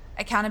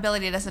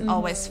 accountability doesn't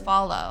always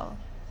follow.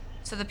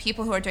 So the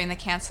people who are doing the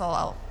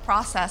cancel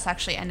process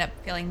actually end up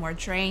feeling more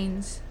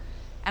drained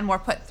and more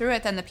put through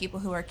it than the people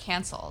who are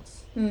canceled.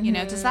 You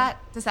know, does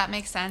that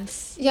make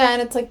sense? Yeah,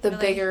 and it's like the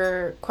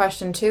bigger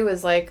question too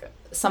is like,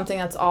 something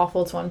that's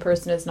awful to one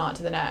person is not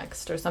to the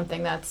next, or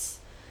something that's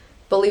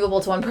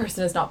believable to one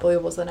person is not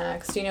believable to the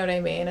next. You know what I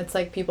mean? It's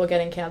like people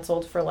getting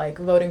canceled for like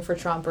voting for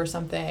Trump or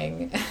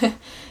something,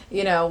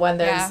 you know, when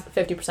there's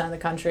 50% of the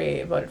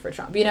country voted for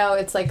Trump. You know,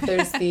 it's like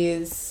there's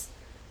these,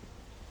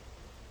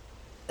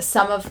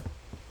 some of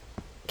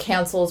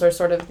cancels are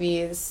sort of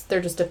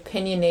they're just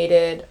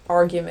opinionated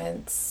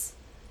arguments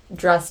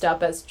dressed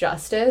up as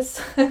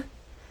justice.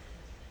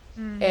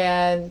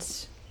 And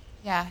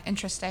yeah,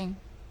 interesting.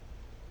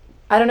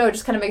 I don't know, it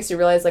just kind of makes you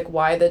realize like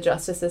why the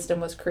justice system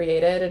was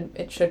created, and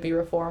it should be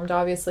reformed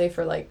obviously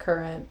for like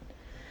current,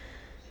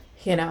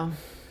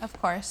 Of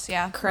course,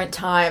 yeah. current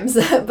times.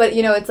 But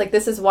it's like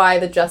this is why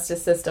the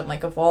justice system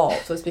like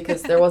evolved, was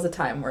because there was a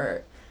time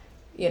where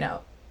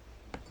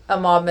a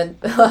mob and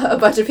a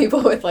bunch of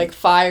people with like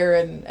fire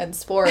and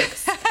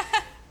sporks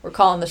were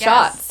calling the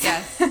shots.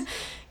 Yes.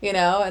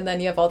 And then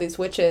you have all these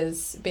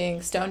witches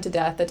being stoned to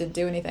death that didn't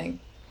do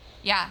anything.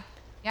 Yeah.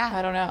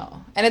 I don't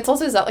know. And it's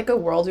also, is that like a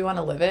world we want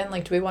to live in?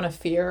 Like, do we want to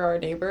fear our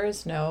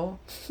neighbors? No.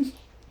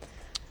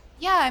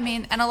 Yeah, I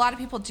mean, and a lot of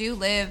people do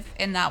live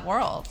in that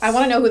world. I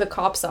want to know who the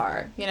cops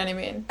are. You know what I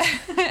mean?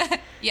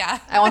 Yeah.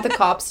 I want the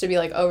cops to be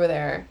like over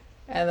there,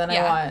 and then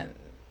I want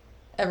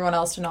everyone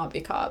else to not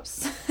be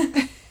cops.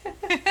 There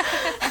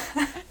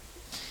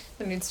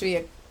needs to be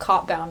a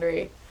cop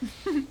boundary.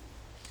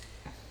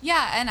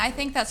 Yeah, and I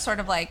think that's sort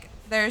of like,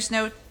 there's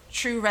no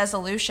true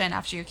resolution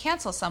after you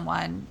cancel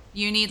someone.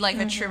 You need like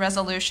a true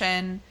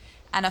resolution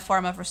and a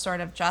form of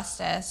restorative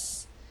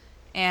justice.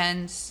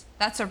 And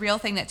that's a real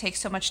thing that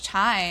takes so much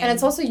time. And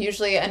it's also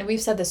usually, and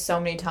we've said this so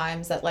many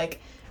times, that like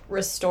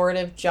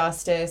restorative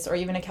justice or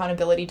even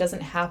accountability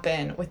doesn't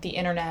happen with the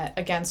internet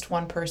against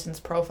one person's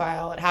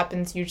profile. It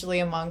happens usually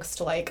amongst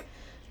like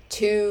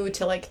 2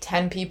 to like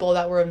 10 people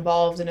that were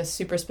involved in a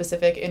super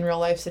specific in real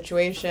life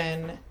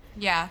situation.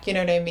 Yeah. You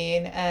know what I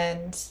mean?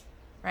 And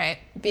right.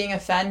 Being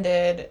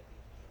offended.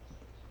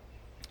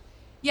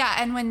 Yeah,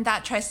 and when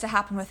that tries to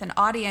happen with an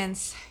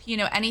audience,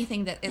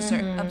 anything that is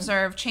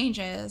observed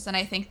changes. And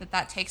I think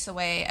that takes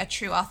away a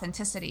true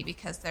authenticity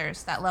because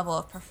there's that level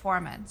of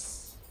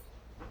performance.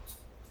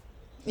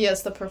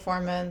 Yes, the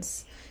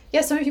performance. Yeah,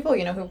 so many people,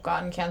 who've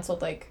gotten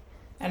canceled, like,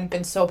 and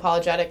been so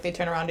apologetic, they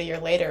turn around a year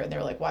later and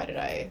they're like, why did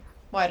I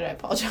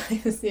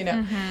apologize?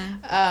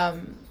 Yeah.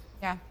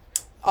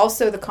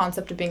 Also, the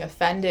concept of being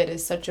offended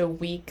is such a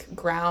weak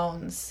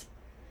grounds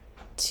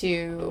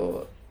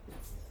to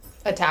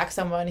attack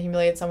someone,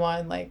 humiliate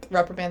someone, like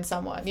reprimand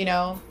someone,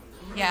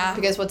 Yeah.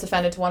 Because what's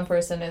offended to one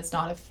person is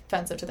not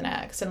offensive to the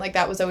next. And like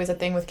that was always a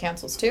thing with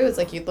cancels too. It's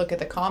like you'd look at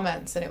the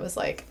comments and it was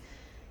like,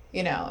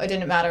 it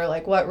didn't matter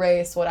like what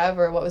race,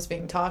 whatever, what was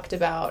being talked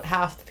about.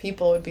 Half the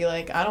people would be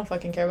like, I don't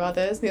fucking care about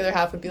this. The other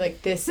half would be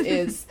like, this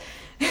is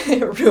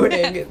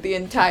ruining the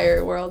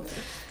entire world.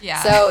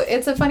 Yeah. So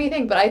it's a funny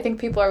thing, but I think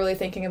people are really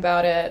thinking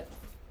about it.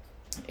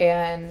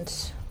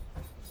 And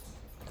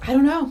I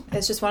don't know.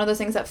 It's just one of those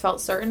things that felt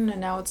certain and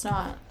now it's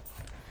not.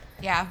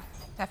 Yeah,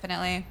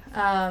 definitely.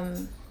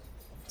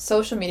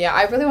 Social media.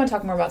 I really want to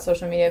talk more about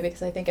social media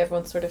because I think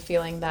everyone's sort of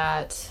feeling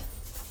that,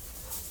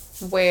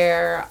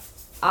 where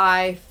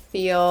I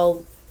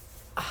feel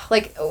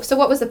like, so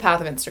what was the path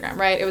of Instagram,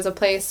 right? It was a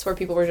place where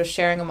people were just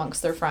sharing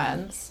amongst their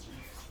friends,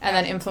 and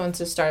then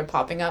influencers started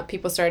popping up.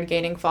 People started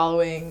gaining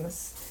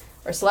followings,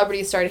 or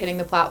celebrities started hitting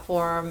the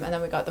platform, and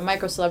then we got the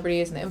micro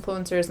celebrities and the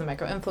influencers and the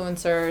micro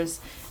influencers,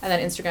 and then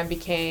Instagram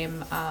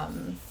became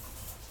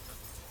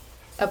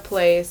a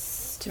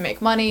place to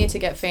make money, to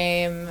get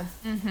fame.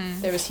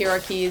 There was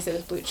hierarchies, there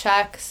was blue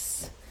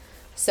checks,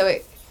 so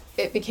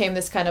it became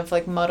this kind of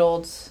like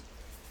muddled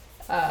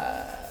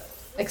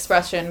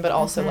expression, but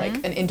also like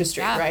an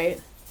industry,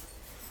 right?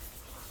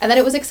 And then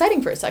it was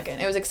exciting for a second.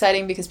 It was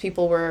exciting because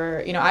people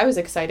were, I was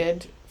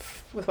excited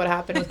with what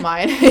happened with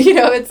mine.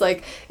 It's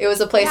like it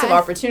was a place of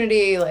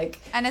opportunity, like,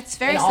 and it's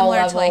very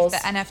similar to like the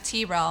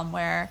NFT realm,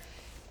 where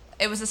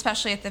it was,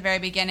 especially at the very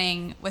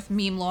beginning with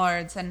meme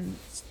lords, and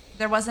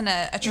there wasn't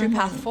a true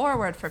path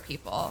forward for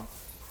people.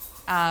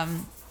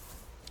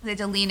 They had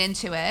to lean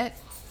into it.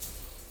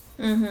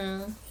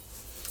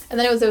 And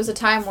then there was a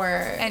time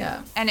where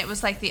and it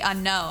was like the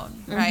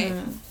unknown, right?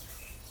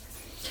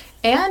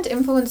 And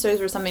influencers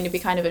were something to be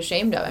kind of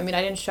ashamed of. I mean,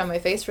 I didn't show my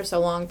face for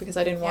so long because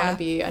I didn't want to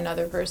be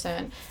another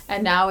person.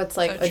 And now it's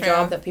like a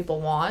job that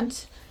people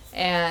want.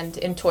 And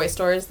in toy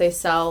stores, they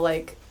sell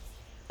like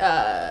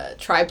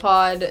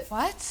tripod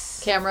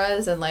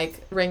cameras and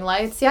like ring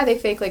lights. Yeah,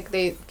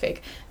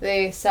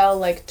 they sell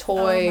like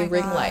toy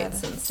ring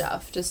lights and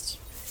stuff. Just,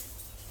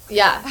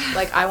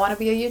 like I want to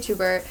be a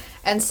YouTuber.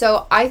 And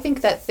so I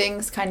think that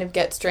things kind of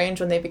get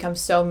strange when they become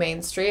so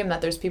mainstream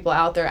that there's people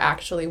out there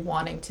actually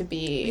wanting to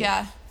be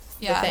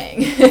the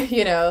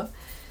thing,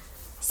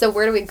 So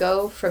where do we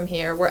go from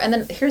here? And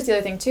then here's the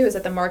other thing too, is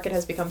that the market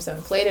has become so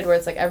inflated where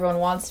it's like everyone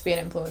wants to be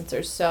an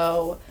influencer.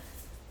 So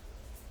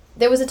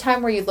there was a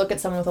time where you'd look at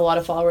someone with a lot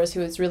of followers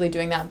who was really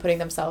doing that and putting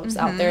themselves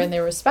out there, and they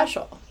were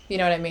special. You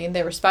know what I mean?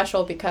 They were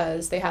special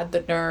because they had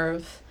the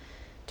nerve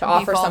to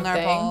offer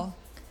something.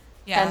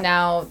 Yeah. And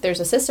now there's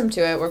a system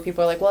to it where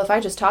people are like, well, if I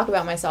just talk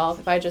about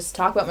myself, then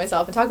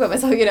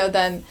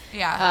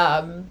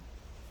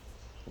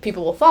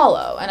people will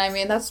follow. And I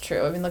mean, that's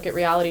true. I mean, look at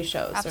reality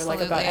shows. Absolutely.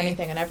 They're like about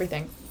anything and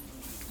everything.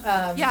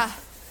 But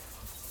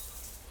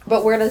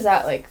where does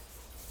that like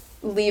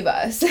leave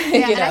us?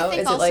 And I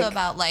think also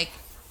about like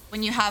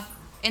when you have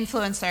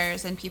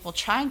influencers and people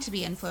trying to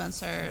be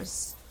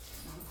influencers,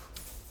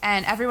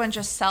 and everyone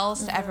just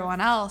sells to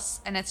everyone else,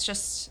 and it's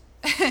just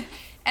and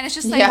it's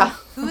just like,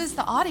 who is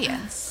the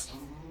audience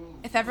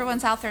if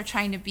everyone's out there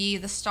trying to be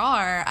the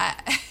star?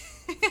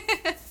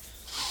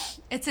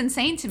 It's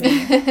insane to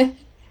me.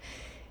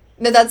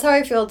 No, that's how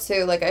I feel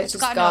too. Like it's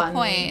just gotten to a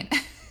point.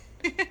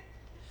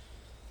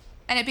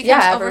 And it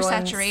becomes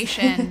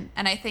oversaturation.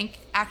 And I think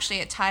actually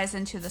it ties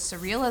into the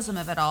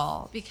surrealism of it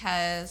all,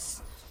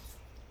 because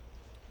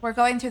we're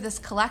going through this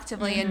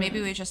collectively, and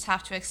maybe we just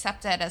have to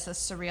accept it as a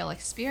surreal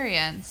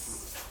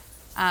experience,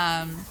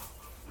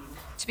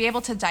 to be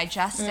able to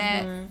digest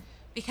it,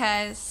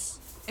 because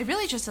it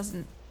really just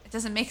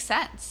doesn't make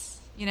sense,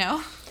 you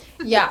know?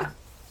 Yeah.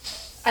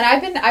 And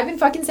I've been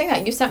fucking saying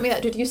that. You sent me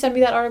that. Did you send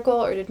me that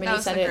article, or did Minnie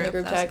send it in the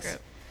group text?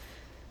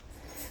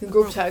 The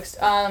group text.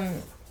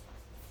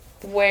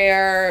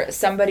 Where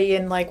somebody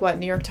in like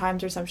New York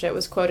Times or some shit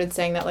was quoted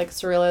saying that like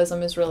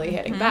surrealism is really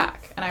hitting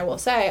back. And I will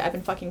say I've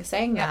been fucking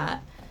saying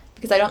that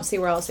because I don't see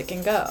where else it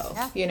can go.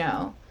 Yeah. You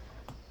know,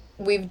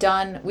 we've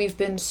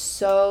been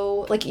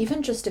so like,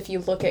 even just if you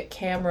look at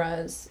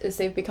cameras, is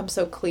they've become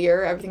so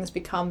clear. Everything's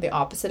become the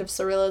opposite of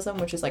surrealism,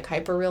 which is like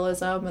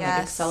hyperrealism and like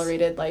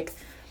accelerated like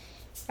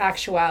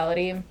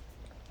actuality.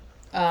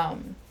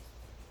 Okay,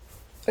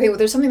 well,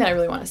 there's something that I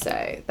really want to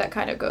say that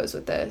kind of goes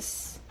with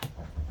this.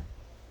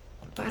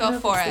 Go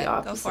for it.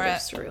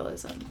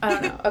 Surrealism. I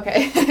don't know.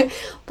 Okay.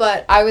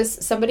 But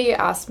somebody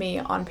asked me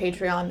on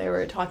Patreon, they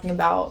were talking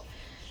about,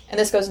 and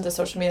this goes into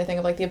social media thing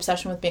of like the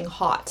obsession with being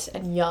hot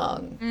and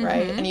young,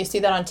 right? And you see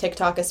that on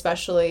TikTok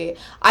especially.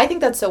 I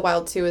think that's so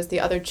wild too, is the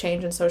other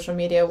change in social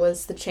media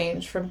was the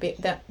change from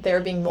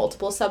there being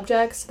multiple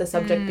subjects to the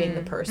subject being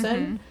the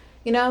person.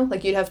 You know?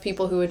 Like you'd have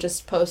people who would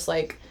just post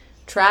like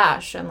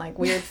trash and like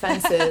weird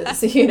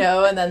fences, you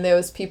know, and then there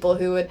was people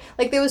who would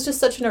like, there was just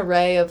such an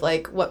array of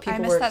like what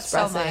people were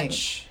expressing. So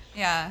much.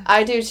 Yeah,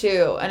 I do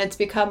too. And it's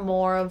become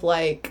more of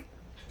like,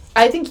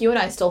 I think you and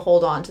I still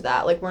hold on to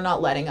that, like we're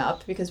not letting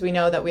up, because we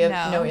know that we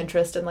have no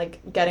interest in like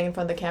getting in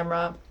front of the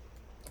camera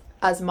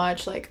as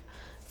much. Like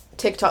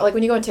TikTok, like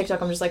when you go on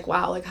TikTok, I'm just like,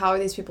 wow, like how are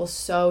these people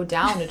so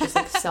down to just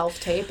like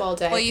self-tape all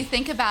day? Well, you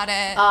think about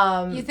it,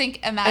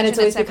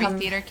 imagine if every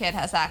theater kid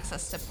has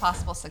access to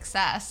possible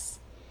success.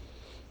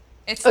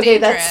 It's okay,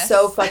 dangerous. That's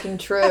so fucking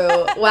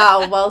true.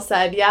 Wow, well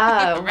said.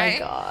 Yeah, oh right? My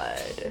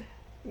God.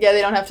 Yeah,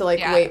 they don't have to like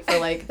wait for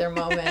like their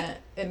moment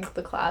in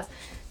the class.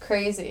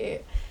 Crazy.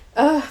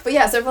 But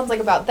yeah, so everyone's like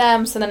about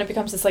them, so then it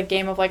becomes this like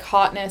game of like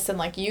hotness and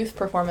like youth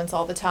performance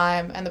all the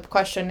time. And the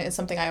question is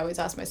something I always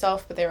ask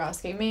myself, but they were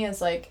asking me,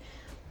 is like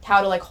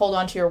how to like hold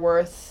on to your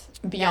worth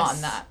beyond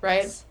that,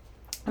 right? Yes.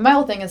 And my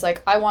whole thing is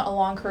like, I want a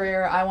long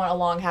career, I want a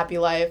long happy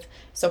life.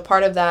 So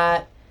part of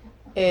that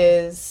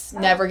is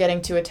never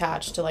getting too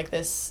attached to like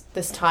this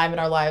time in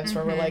our lives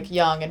where we're like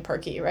young and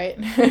perky, right?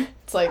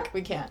 It's like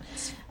we can't.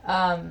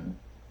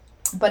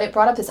 But it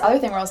brought up this other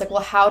thing where I was like,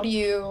 well, how do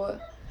you,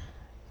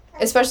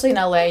 especially in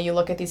LA, you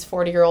look at these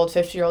 40-year-old,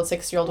 50-year-old,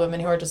 60-year-old women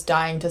who are just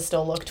dying to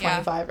still look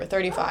 25 or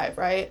 35,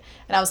 right?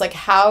 And I was like,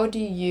 how do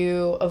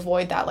you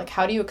avoid that? Like,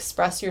 how do you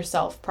express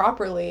yourself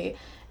properly?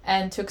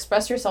 And to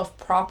express yourself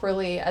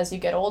properly as you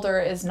get older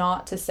is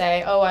not to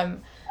say, oh,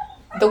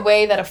 the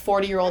way that a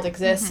 40-year-old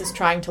exists is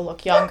trying to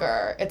look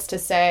younger. It's to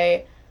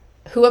say,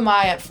 who am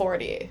I at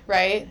 40,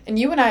 right? And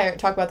you and I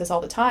talk about this all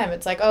the time.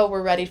 It's like, oh,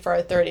 we're ready for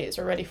our 30s.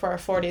 We're ready for our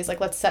 40s. Like,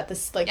 let's set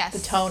this, like, the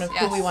tone of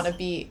who we want to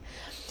be.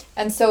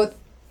 And so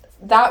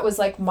that was,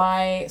 like,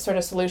 my sort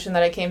of solution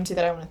that I came to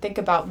that I want to think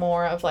about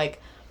more of,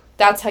 like,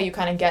 that's how you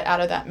kind of get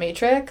out of that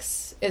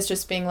matrix, is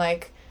just being,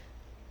 like,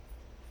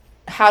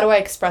 how do I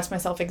express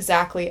myself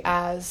exactly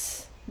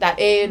as that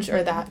age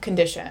or that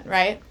condition,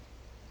 right?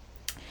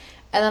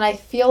 And then I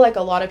feel like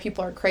a lot of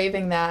people are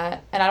craving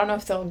that, and I don't know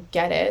if they'll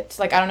get it.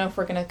 Like, I don't know if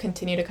we're going to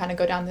continue to kind of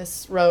go down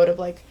this road of,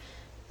 like,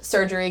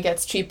 surgery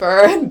gets cheaper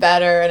and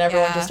better and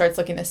everyone just starts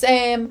looking the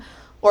same,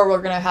 or we're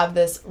going to have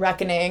this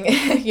reckoning,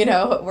 you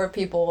know, where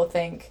people will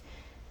think,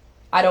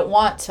 I don't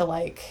want to,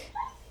 like,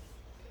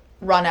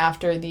 run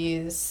after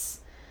these,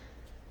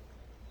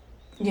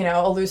 you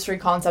know, illusory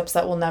concepts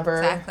that will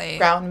never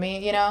ground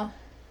me, you know?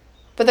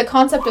 But the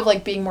concept of,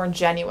 like, being more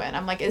genuine,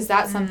 I'm like, is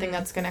that something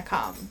that's going to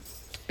come?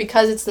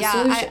 Because it's the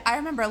solution. I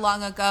remember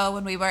long ago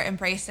when we were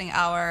embracing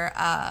our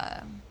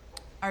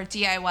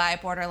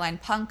DIY borderline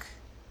punk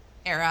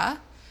era.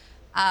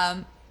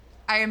 I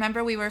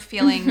remember we were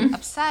feeling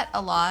upset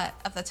a lot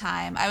of the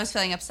time. I was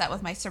feeling upset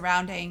with my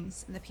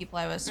surroundings and the people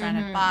I was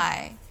surrounded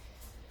by.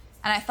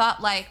 And I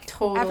thought, like,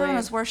 everyone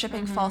was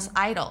worshiping false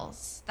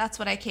idols. That's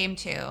what I came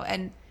to.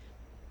 And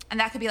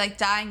that could be like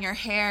dyeing your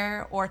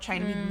hair or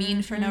trying to be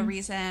mean for no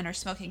reason or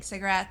smoking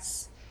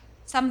cigarettes.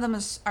 Some of them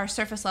are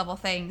surface level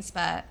things,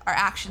 but our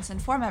actions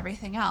inform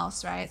everything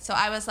else, right? So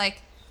I was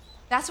like,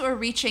 that's what we're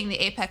reaching the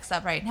apex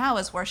of right now,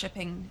 is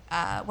worshiping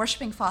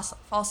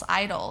false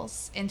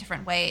idols in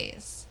different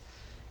ways.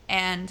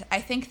 And I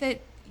think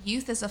that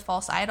youth is a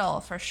false idol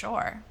for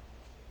sure.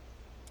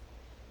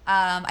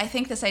 I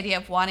think this idea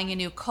of wanting a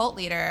new cult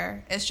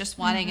leader is just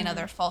wanting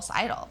another false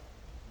idol.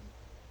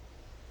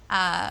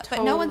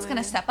 But no one's going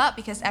to step up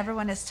because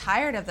everyone is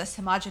tired of this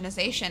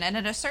homogenization. And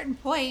at a certain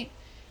point,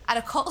 at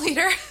a cult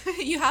leader,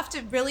 you have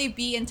to really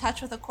be in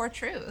touch with a core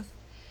truth.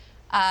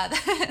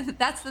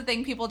 That's the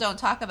thing people don't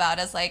talk about,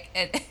 is like,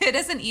 it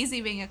isn't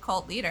easy being a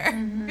cult leader.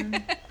 Mm-hmm.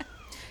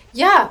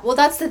 Yeah, well,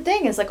 that's the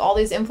thing, is like all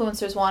these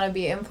influencers want to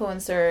be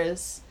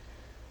influencers.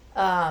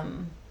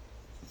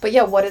 But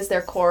yeah, what is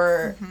their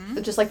core,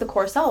 just like the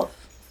core self?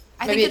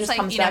 I think it's like,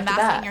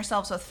 masking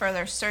yourselves with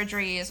further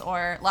surgeries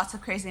or lots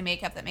of crazy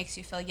makeup that makes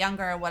you feel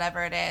younger or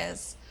whatever it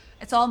is.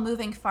 It's all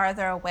moving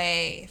farther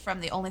away from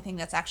the only thing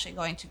that's actually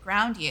going to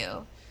ground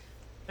you,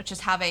 which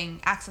is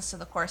having access to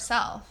the core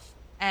self.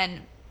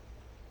 And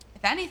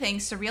if anything,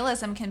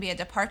 surrealism can be a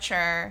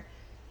departure,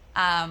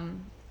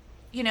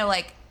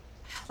 like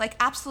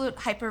absolute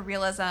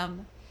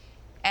hyperrealism.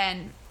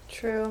 And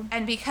true.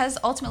 And because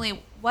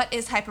ultimately, what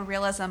is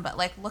hyperrealism but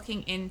like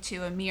looking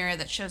into a mirror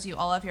that shows you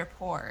all of your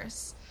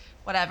pores?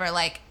 Whatever,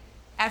 like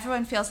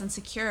everyone feels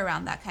insecure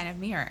around that kind of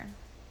mirror.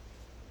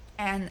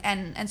 And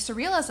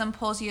surrealism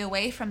pulls you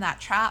away from that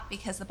trap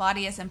because the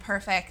body is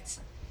imperfect,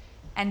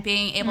 and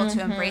being able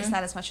to embrace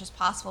that as much as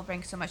possible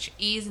brings so much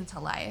ease into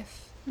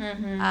life.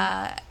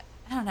 I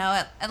don't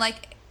know. And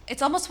like,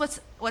 it's almost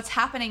what's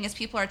happening is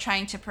people are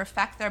trying to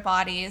perfect their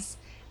bodies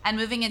and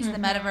moving into the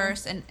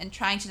metaverse and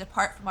trying to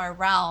depart from our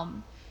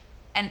realm.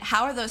 And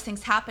how are those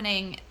things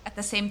happening at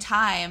the same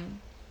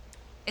time?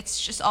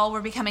 It's just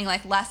we're becoming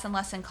like less and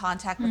less in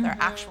contact with our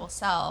actual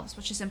selves,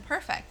 which is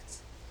imperfect.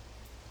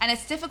 And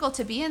it's difficult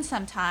to be in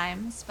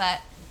sometimes,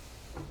 but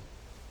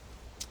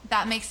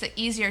that makes it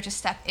easier to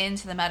step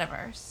into the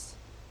metaverse.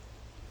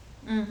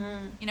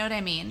 You know what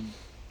I mean?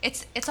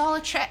 It's all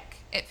a trick.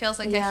 It feels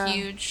like a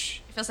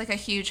huge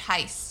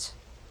heist.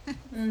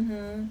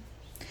 No,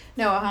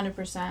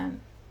 100%.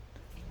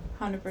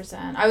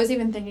 100%. I was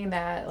even thinking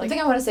that, like, the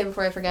thing I want to say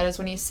before I forget is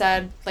when you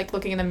said, like,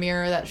 looking in the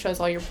mirror that shows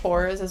all your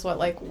pores is what,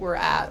 like, where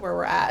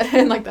we're at,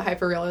 and, like, the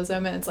hyperrealism,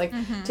 and it's, like,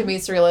 to me,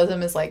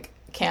 surrealism is, like,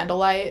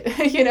 candlelight,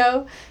 you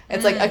know?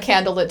 It's, like, a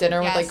candlelit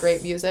dinner with, like,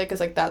 great music, is,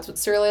 like, that's what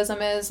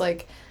surrealism is,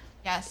 like,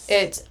 I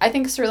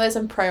think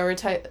surrealism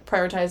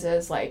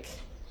prioritizes, like,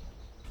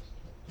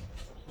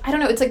 I don't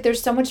know, it's, like,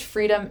 there's so much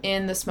freedom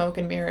in the smoke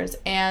and mirrors,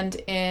 and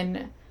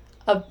in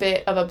a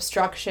bit of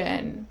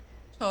obstruction,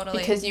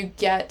 because you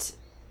get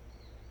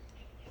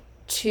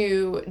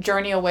to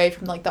journey away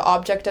from like the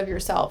object of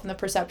yourself and the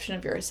perception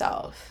of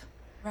yourself,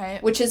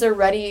 right, which is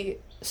already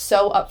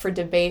so up for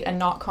debate and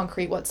not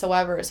concrete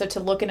whatsoever. So to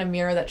look in a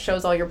mirror that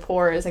shows all your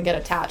pores and get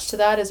attached to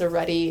that is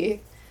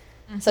already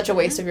such a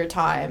waste of your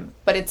time,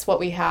 but it's what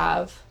we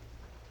have.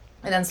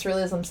 And then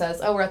surrealism says,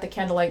 oh, we're at the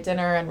candlelight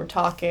dinner and we're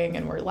talking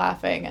and we're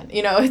laughing, and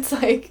you know, it's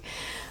like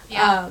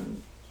and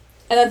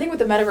the thing with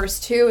the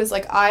metaverse too is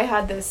like I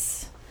had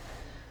this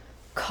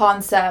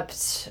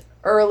concept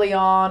early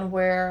on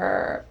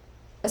where,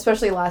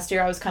 especially last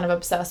year, I was kind of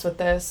obsessed with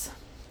this,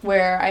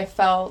 where I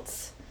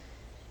felt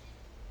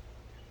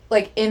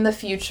like in the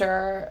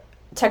future,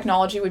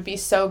 technology would be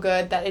so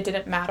good that it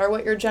didn't matter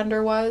what your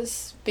gender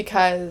was,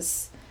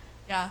 because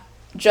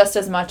just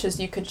as much as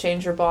you could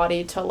change your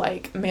body to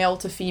like male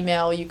to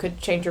female, you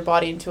could change your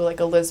body into like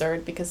a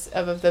lizard because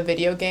of the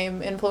video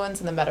game influence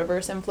and the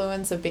metaverse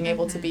influence of being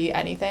able to be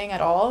anything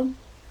at all.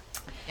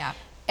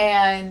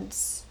 And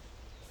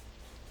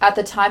at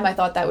the time, I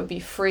thought that would be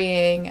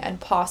freeing and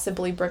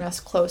possibly bring us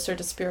closer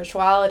to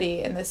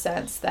spirituality, in the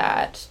sense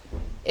that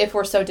if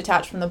we're so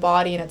detached from the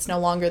body and it's no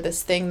longer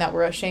this thing that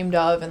we're ashamed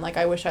of and like,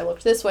 I wish I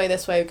looked this way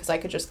because I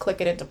could just click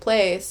it into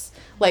place,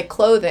 like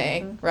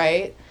clothing,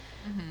 right?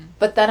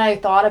 But then I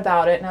thought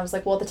about it and I was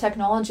like, well, the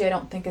technology I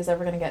don't think is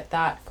ever going to get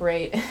that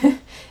great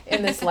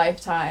in this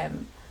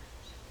lifetime.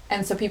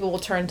 And so people will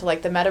turn to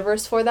like the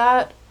metaverse for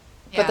that.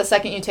 But the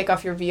second you take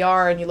off your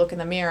VR and you look in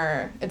the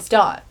mirror, it's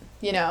done,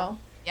 you know?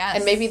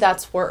 And maybe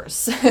that's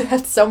worse.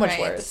 That's so much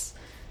worse.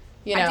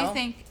 You know?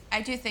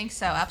 I do think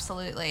so,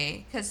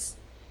 absolutely. Because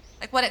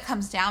like what it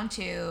comes down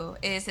to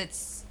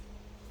is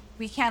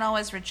we can't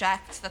always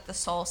reject that the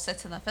soul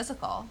sits in the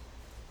physical.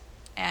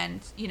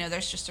 And, you know,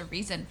 there's just a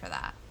reason for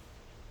that.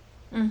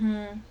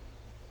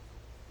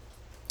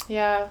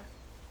 Yeah.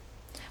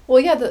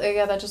 Well,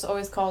 that just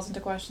always calls into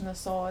question the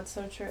soul. It's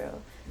so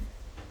true.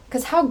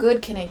 Because how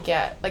good can it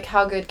get? Like,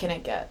 how good can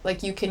it get?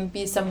 Like, you can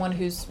be someone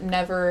who's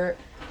never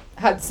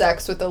had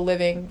sex with a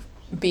living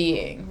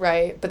being,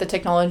 right? But the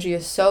technology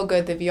is so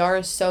good. The VR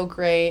is so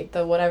great.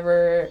 The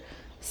whatever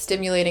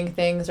stimulating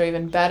things are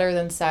even better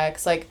than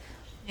sex. Like,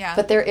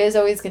 but there is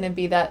always going to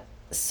be that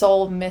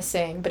soul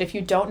missing. But if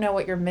you don't know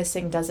what you're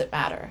missing, does it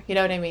matter? You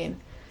know what I mean?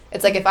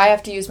 It's like if I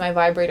have to use my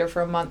vibrator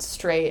for a month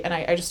straight and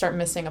I just start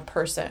missing a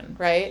person,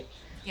 right?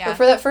 But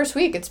for that first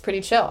week, it's pretty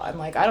chill. I'm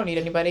like, I don't need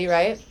anybody,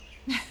 right?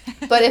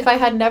 But if I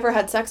had never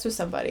had sex with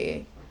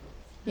somebody,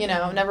 you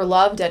know, never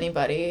loved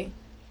anybody.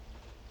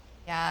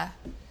 Well,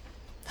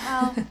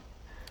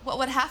 what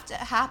would have to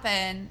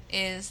happen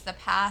is the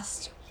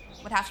past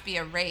would have to be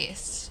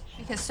erased,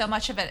 because so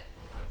much of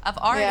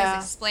art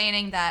is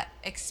explaining that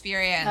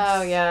experience.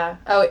 Oh, yeah.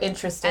 Oh,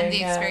 interesting. And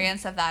the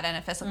experience of that in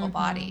a physical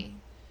body.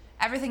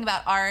 everything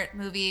about art,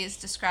 movies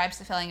describes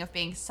the feeling of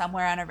being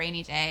somewhere on a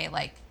rainy day,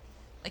 like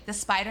the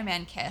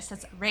Spider-Man kiss.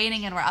 It's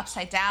raining and we're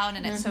upside down,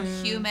 and it's so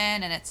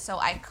human and it's so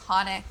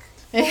iconic.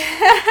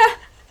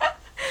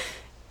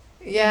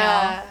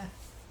 Yeah.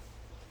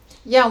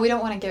 Yeah, we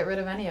don't want to get rid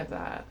of any of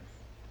that.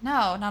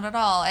 No, not at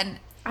all. And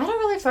I don't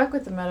really fuck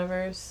with the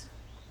metaverse.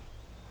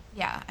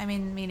 Yeah, I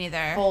mean, me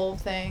neither. Whole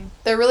thing.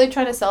 They're really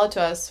trying to sell it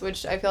to us,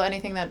 which I feel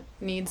anything that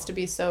needs to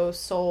be so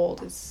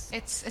sold is...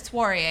 It's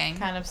worrying.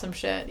 Kind of some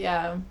shit,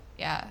 yeah.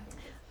 Yeah.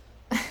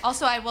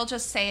 Also, I will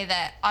just say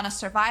that on a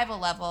survival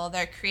level,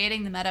 they're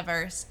creating the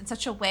metaverse in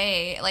such a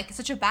way, like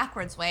such a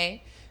backwards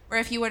way,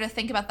 where if you were to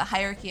think about the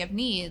hierarchy of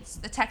needs,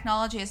 the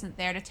technology isn't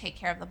there to take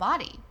care of the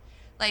body.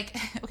 Like,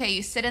 okay,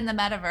 you sit in the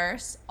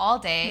metaverse all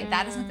day.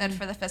 That isn't good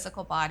for the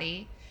physical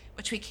body,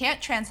 which we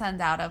can't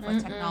transcend out of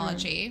with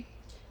technology.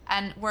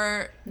 And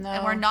we're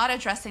not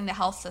addressing the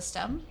health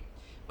system,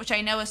 which I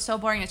know is so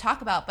boring to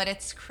talk about, but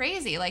it's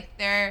crazy. Like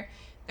they're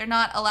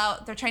not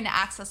allowed. They're trying to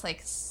access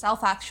like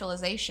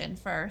self-actualization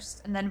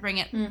first, and then bring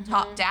it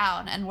top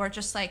down, and we're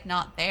just like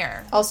not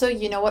there. Also,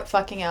 you know what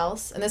fucking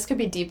else? And this could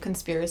be deep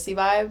conspiracy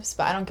vibes,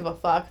 but I don't give a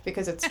fuck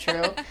because it's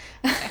true.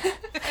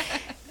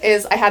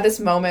 Is I had this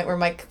moment where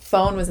my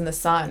phone was in the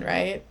sun,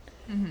 right?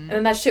 And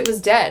then that shit was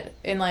dead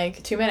in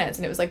like 2 minutes,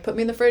 and it was like, put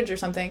me in the fridge or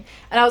something.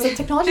 And I was like,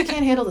 technology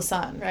can't handle the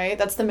sun, right?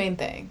 That's the main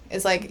thing.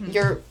 Is like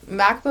your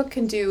MacBook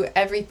can do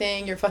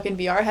everything, your fucking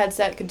VR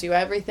headset can do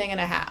everything and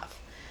a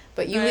half.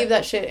 But you leave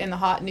that shit in the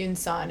hot noon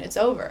sun, it's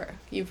over.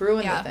 You've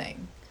ruined the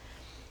thing.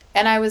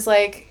 And I was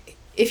like,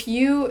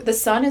 the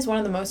sun is one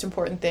of the most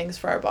important things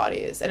for our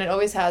bodies, and it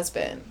always has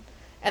been.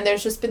 And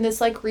there's just been this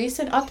like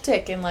recent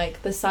uptick in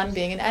like the sun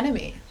being an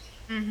enemy,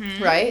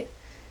 right?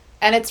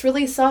 And it's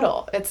really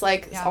subtle. It's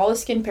like all the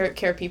skin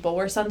care people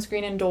wear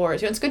sunscreen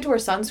indoors. You know, it's good to wear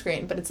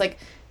sunscreen, but it's like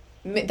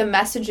the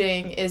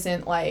messaging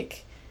isn't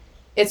like,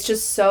 it's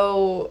just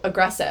so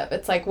aggressive.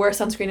 It's like wear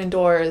sunscreen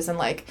indoors and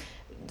like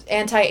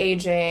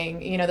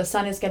anti-aging, you know, the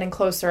sun is getting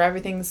closer,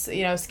 everything's,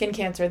 you know, skin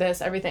cancer, this,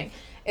 everything.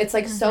 It's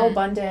like so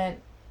abundant,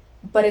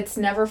 but it's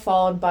never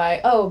followed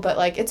by, oh, but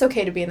like it's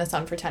okay to be in the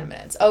sun for 10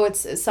 minutes. Oh,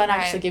 sun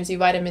actually gives you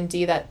vitamin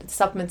D that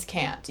supplements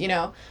can't, you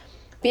know.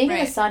 Being in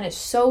the sun is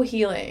so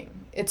healing.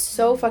 It's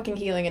so fucking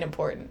healing and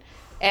important.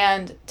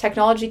 And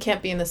technology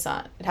can't be in the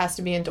sun. It has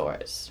to be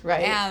indoors,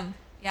 right? Yeah.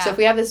 So if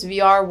we have this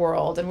VR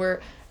world and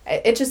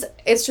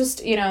it's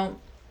just, you know,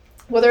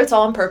 whether it's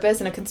all on purpose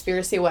in a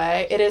conspiracy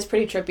way, it is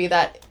pretty trippy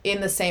that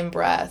in the same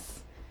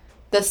breath,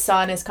 the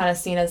sun is kind of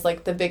seen as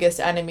like the biggest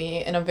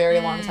enemy in a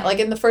very long time. Like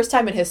in the first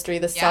time in history,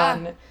 the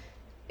sun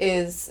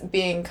is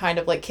being kind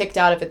of like kicked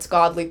out of its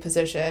godly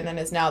position and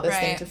is now this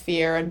thing to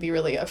fear and be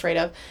really afraid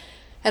of.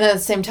 And at the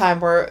same time,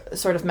 we're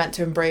sort of meant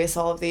to embrace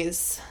all of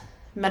these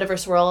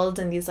metaverse worlds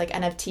and these like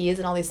NFTs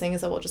and all these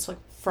things that will just like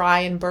fry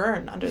and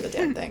burn under the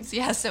damn things.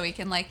 Yeah, so we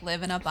can like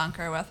live in a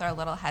bunker with our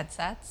little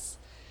headsets.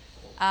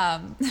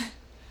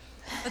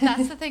 But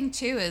that's the thing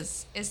too,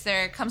 is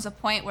there comes a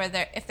point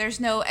where if there's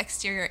no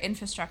exterior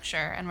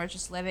infrastructure and we're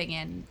just living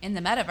in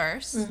the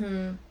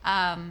metaverse,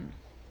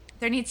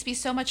 there needs to be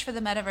so much for the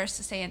metaverse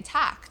to stay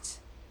intact.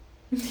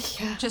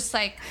 Yeah. Just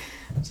like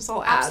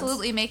all ads.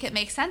 Absolutely make it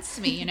make sense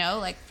to me, you know,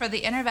 like for the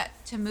internet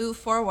to move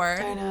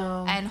forward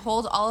and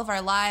hold all of our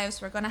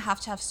lives, we're going to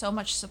have so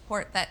much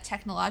support that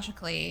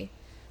technologically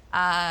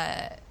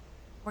we're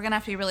going to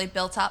have to be really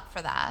built up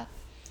for that.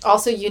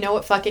 Also, you know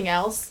what fucking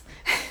else?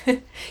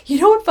 The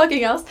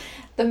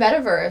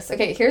metaverse.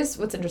 Okay, here's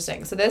what's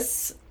interesting.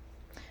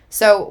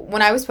 So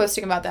when I was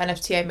posting about the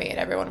NFT I made,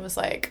 everyone was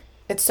like,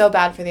 it's so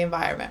bad for the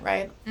environment,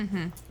 right?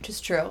 Which is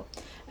true.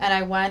 And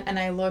I went and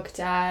I looked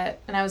at,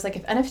 and I was like,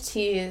 if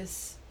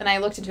NFTs, and I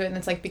looked into it, and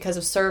it's like because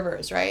of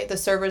servers, right? The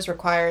servers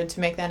required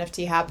to make the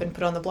NFT happen,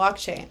 put on the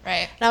blockchain.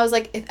 Right. And I was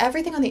like, if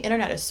everything on the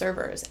internet is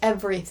servers,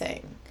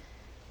 everything,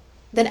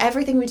 then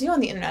everything we do on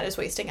the internet is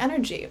wasting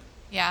energy.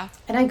 Yeah.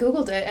 And I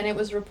Googled it, and it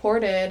was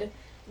reported,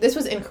 this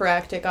was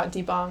incorrect, it got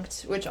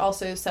debunked, which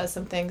also says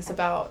some things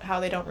about how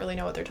they don't really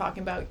know what they're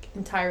talking about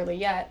entirely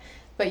yet.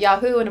 But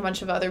Yahoo and a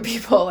bunch of other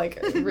people, like,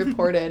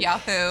 reported.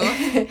 Yahoo.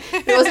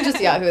 It wasn't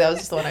just Yahoo, that was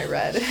just the one I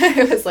read.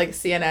 It was, like,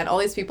 CNN. All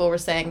these people were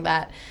saying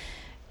that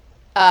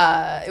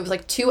it was,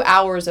 like, 2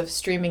 hours of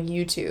streaming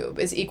YouTube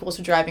is equal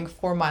to driving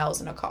 4 miles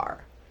in a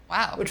car.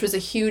 Wow. Which was a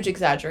huge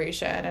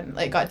exaggeration, and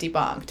it got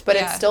debunked. But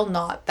it's still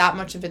not that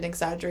much of an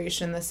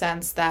exaggeration in the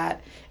sense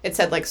that it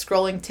said, like,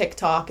 scrolling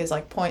TikTok is,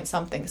 like, point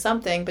something,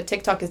 but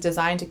TikTok is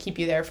designed to keep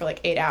you there for, like,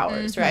 8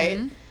 hours,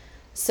 right?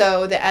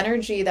 So the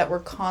energy that we're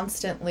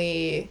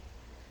constantly...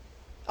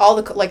 all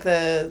the like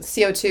the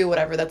CO2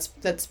 whatever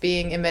that's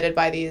being emitted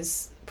by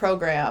these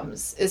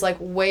programs is like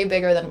way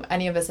bigger than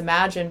any of us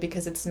imagine,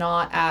 because it's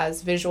not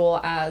as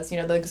visual as, you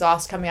know, the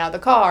exhaust coming out of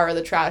the car or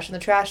the trash in the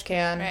trash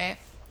can. Right.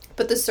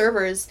 But the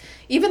servers,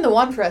 even the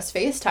one for us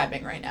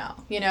FaceTiming right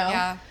now, you know?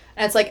 Yeah.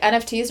 And it's like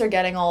NFTs are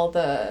getting all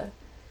the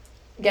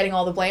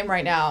blame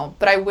right now,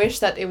 but I wish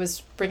that it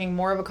was bringing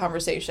more of a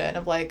conversation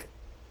of like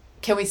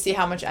can we see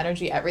how much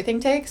energy everything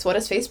takes? What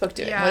is Facebook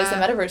doing? Yeah. What is the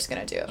metaverse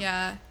going to do?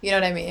 Yeah. You know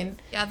what I mean?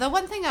 Yeah, the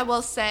one thing I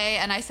will say,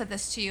 and I said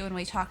this to you when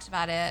we talked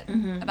about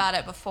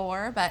it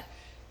before, but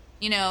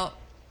you know,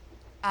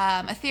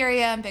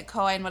 Ethereum,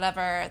 Bitcoin,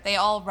 whatever, they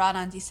all run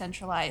on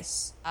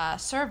decentralized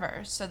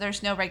servers, so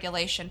there's no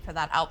regulation for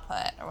that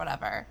output or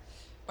whatever.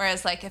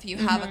 Whereas, like, if you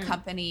have a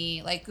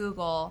company like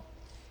Google,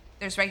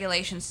 there's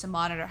regulations to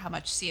monitor how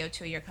much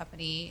CO2 your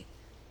company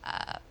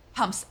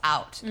pumps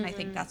out, and I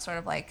think that's sort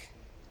of like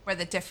where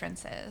the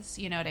difference is.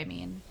 You know what I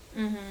mean?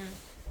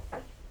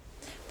 But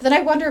then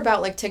I wonder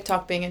about like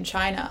TikTok being in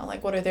China.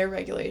 Like, what are their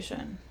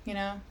regulation? You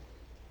know?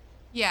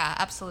 Yeah,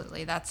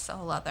 absolutely. That's a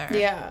whole other.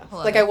 Yeah. Whole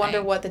Like, other I wonder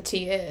thing. what the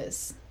T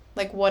is.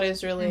 Like, what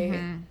is really?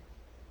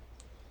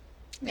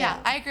 Yeah,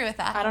 I agree with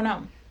that. I don't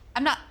know.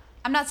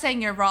 I'm not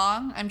saying you're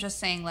wrong. I'm just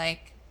saying,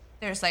 like,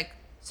 there's like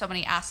so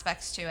many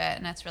aspects to it,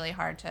 and it's really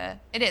hard to.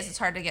 It's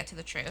hard to get to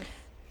the truth.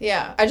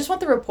 Yeah, I just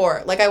want the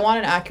report. Like, I want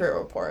an accurate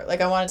report.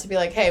 Like, I want it to be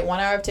like, hey, 1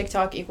 hour of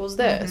TikTok equals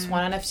this,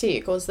 1 NFT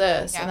equals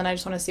this, and then I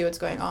just want to see what's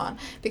going on.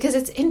 Because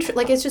it's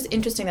it's just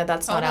interesting that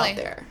that's not out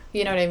there.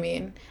 You know what I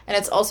mean? And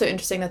it's also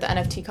interesting that the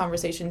NFT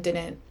conversation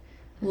didn't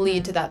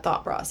lead to that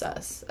thought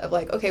process of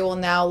like, okay, well,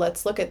 now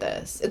let's look at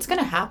this. It's going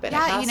to happen.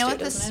 Yeah, you know what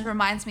this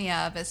reminds me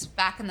of is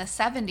back in the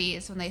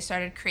 70s when they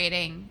started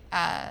creating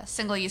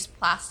single-use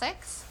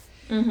plastics.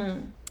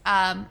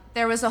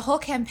 There was a whole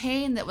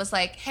campaign that was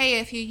like, hey,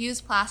 if you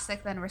use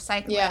plastic, then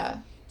recycle it.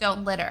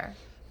 Don't litter.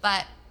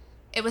 But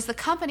it was the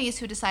companies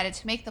who decided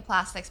to make the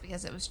plastics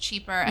because it was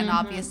cheaper and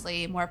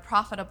obviously more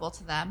profitable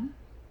to them.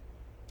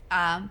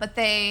 But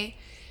they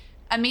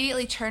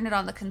immediately turned it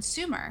on the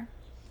consumer.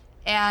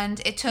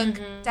 And it took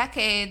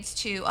decades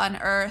to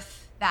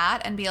unearth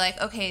that and be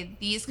like, okay,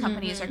 these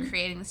companies are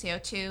creating the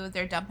CO2,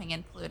 they're dumping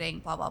and polluting,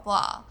 blah, blah,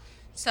 blah.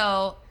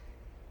 So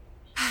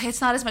it's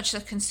not as much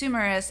the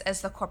consumer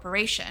as the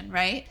corporation,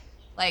 right?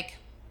 Like,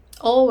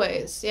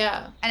 always,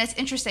 yeah. And it's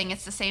interesting.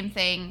 It's the same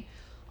thing.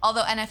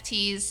 Although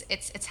NFTs,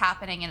 it's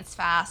happening and it's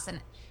fast,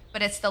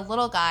 but it's the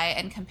little guy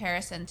in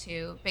comparison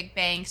to big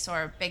banks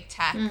or big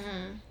tech.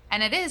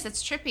 And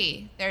it's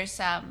trippy. There's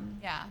I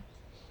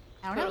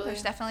don't know.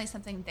 There's definitely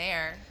something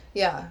there.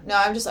 Yeah. No,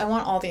 I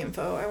want all the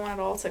info. I want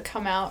it all to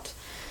come out.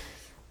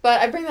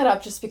 But I bring that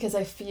up just because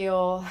I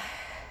feel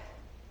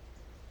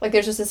like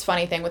there's just this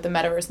funny thing with the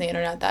metaverse and the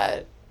internet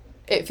that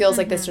it feels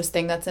like this just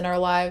thing that's in our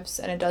lives,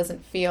 and it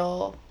doesn't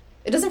feel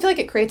like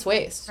it creates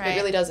waste. Right. It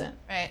really doesn't.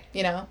 Right.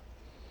 You know?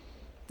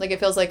 Like,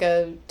 it feels like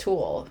a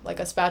tool, like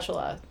a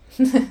spatula.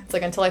 It's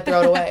like, until I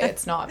throw it away,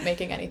 it's not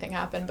making anything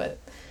happen, but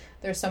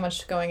there's so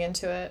much going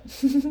into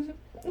it.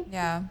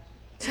 Yeah.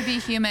 To be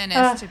human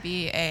is to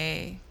be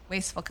a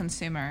wasteful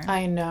consumer.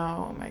 I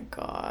know. Oh my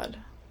God.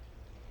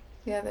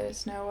 Yeah,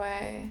 there's no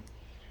way.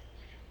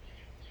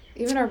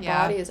 Even our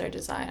bodies are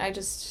designed.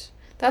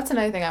 That's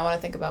another thing I want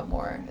to think about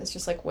more. It's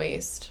just like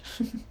waste.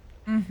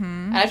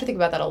 And I have to think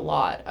about that a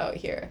lot out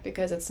here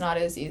because it's not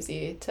as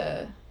easy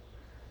to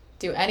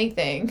do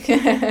anything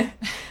than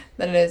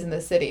it is in the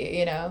city,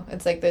 you know?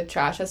 It's like the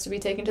trash has to be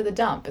taken to the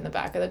dump in the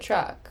back of the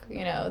truck,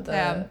 you know?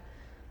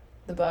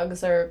 The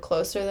bugs are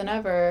closer than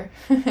ever.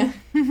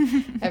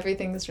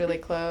 Everything's really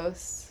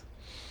close.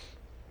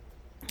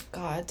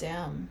 God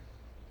damn.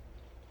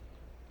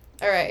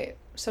 All right.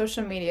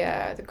 Social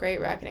media, the great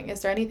reckoning.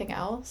 Is there anything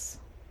else?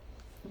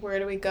 Where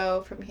do we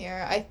go from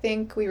here? I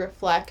think we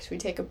reflect. We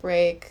take a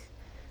break.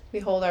 We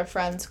hold our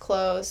friends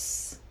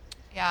close.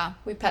 Yeah.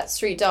 We pet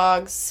street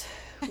dogs.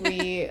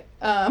 We,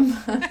 a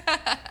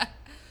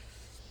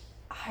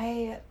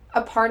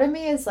part of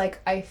me is like,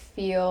 I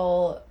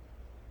feel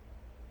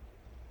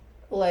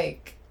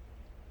like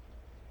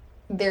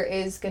there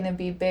is going to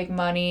be big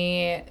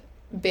money,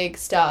 big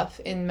stuff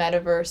in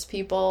metaverse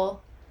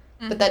people,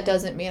 but that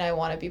doesn't mean I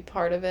want to be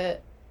part of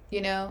it,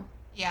 you know?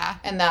 Yeah.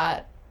 And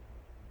that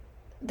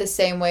the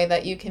same way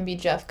that you can be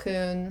Jeff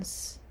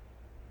Koons,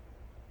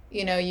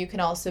 you know, you can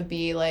also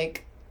be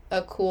like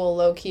a cool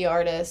low-key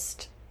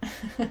artist.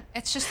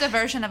 It's just a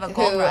version of a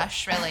gold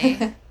rush,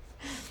 really.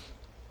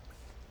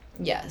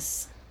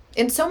 Yes.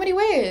 In so many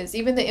ways.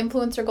 Even the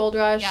influencer gold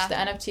rush, the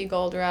NFT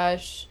gold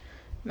rush,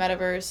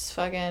 metaverse,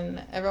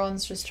 fucking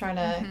everyone's just trying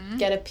to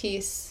get a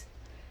piece.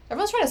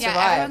 Everyone's trying to survive.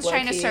 Yeah, everyone's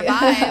trying to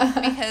survive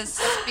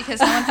because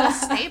no one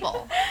feels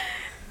stable.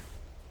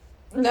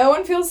 No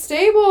one feels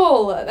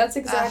stable. That's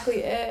exactly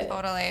it.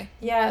 Totally.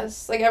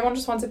 Yes. Like, everyone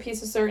just wants a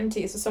piece of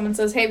certainty. So someone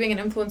says, hey, being an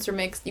influencer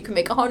you can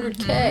make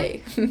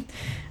 100K.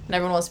 And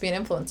everyone wants to be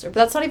an influencer. But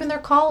that's not even their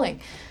calling.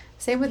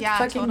 Same with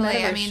fucking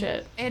metaverse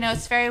shit. You know,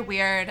 it's very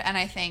weird. And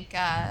I think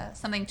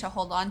something to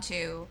hold on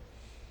to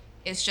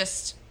is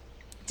just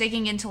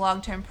digging into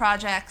long-term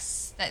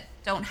projects that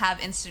don't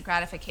have instant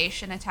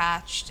gratification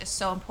attached is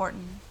so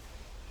important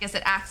because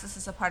it acts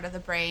as a part of the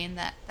brain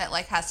that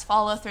like has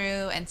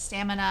follow-through and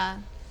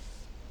stamina.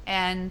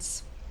 And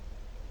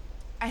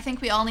I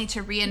think we all need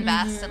to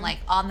reinvest in like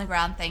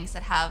on-the-ground things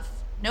that have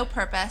no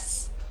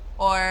purpose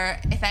or,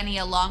 if any,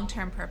 a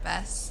long-term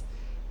purpose.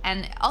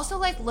 And also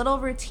like little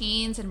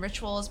routines and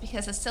rituals,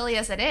 because as silly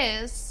as it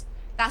is,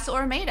 that's what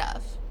we're made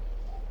of.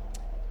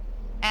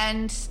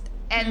 And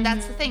And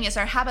that's the thing, is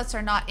our habits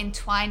are not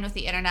entwined with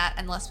the internet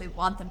unless we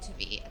want them to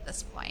be at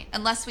this point.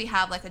 Unless we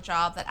have like a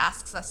job that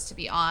asks us to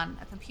be on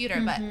a computer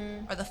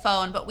or the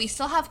phone, but we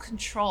still have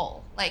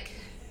control. Like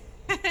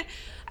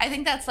I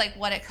think that's like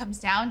what it comes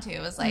down to,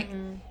 is like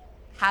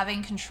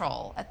having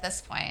control at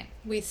this point.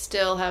 We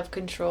still have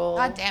control.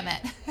 God damn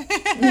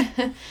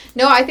it.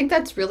 No, I think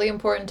that's really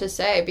important to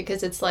say,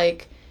 because it's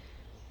like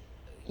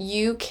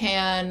you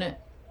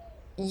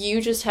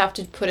just have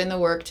to put in the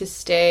work to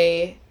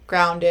stay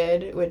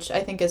grounded, which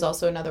I think is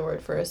also another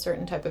word for a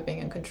certain type of being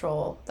in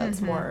control that's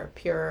more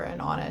pure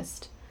and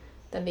honest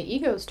than the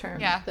ego's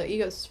term, the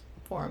ego's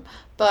form.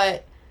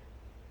 But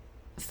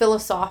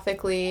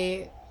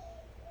philosophically,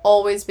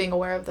 always being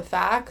aware of the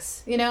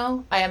facts, you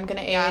know? I am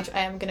gonna age, I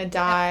am gonna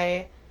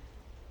die,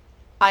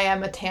 I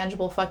am a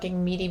tangible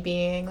fucking meaty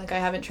being. Like, I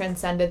haven't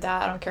transcended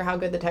that. I don't care how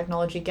good the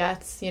technology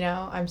gets, you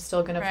know? I'm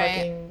still gonna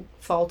fucking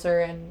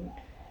falter and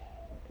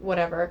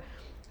whatever.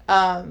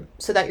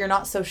 So that you're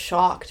not so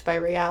shocked by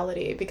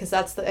reality, because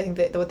that's I think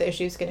what the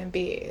issue is going to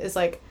be, is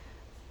like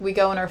we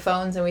go in our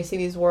phones and we see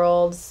these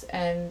worlds,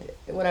 and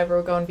whatever,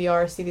 we go in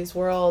VR, see these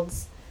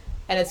worlds,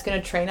 and it's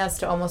going to train us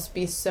to almost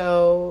be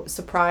so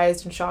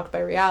surprised and shocked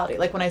by reality.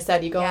 Like when I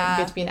said, you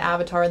get to be an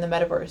avatar in the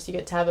metaverse, you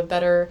get to have a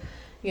better,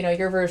 you know,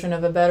 your version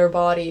of a better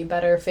body,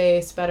 better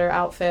face, better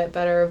outfit,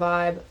 better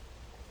vibe.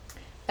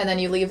 And then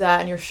you leave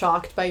that and you're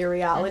shocked by your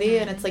reality.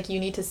 And it's like,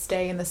 you need to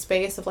stay in the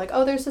space of like,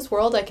 oh, there's this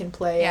world I can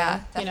play in,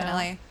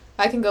 definitely. You know?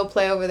 I can go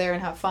play over there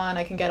and have fun.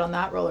 I can get on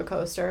that roller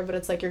coaster. But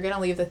it's like, you're going to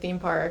leave the theme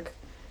park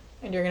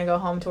and you're going to go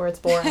home to where it's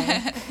boring,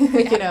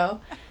 you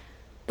know?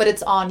 But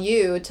it's on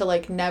you to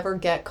like never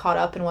get caught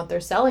up in what they're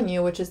selling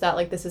you, which is that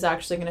like, this is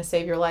actually going to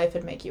save your life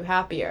and make you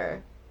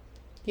happier.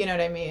 You know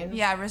what I mean?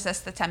 Yeah,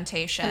 resist the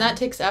temptation. And that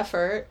takes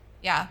effort.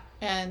 Yeah.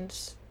 And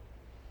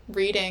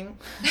reading.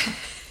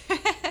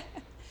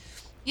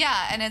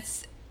 Yeah, and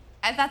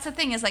that's the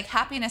thing, is like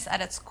happiness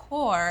at its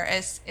core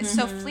is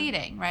so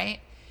fleeting, right?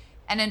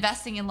 And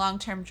investing in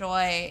long-term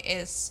joy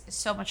is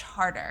so much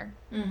harder.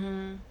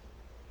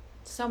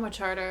 So much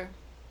harder.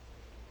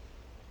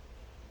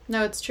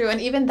 No, it's true.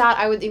 And even that,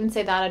 I would even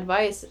say that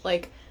advice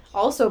like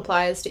also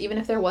applies to even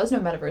if there was no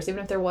metaverse,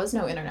 even if there was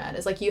no internet.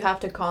 It's like you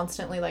have to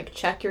constantly like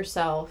check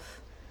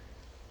yourself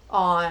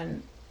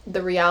on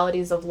the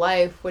realities of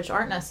life, which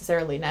aren't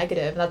necessarily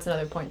negative. That's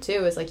another point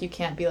too, is like you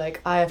can't be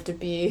like, like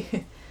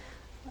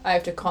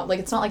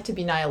it's not like to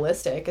be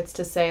nihilistic. It's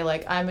to say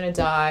like, I'm gonna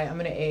die, I'm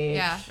gonna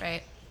age,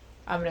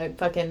 I'm gonna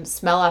fucking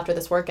smell after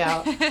this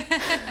workout.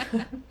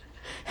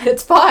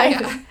 It's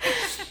fine.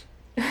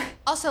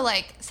 Also,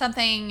 like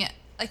something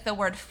like the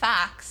word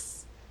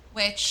facts,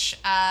 which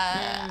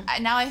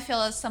now I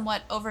feel is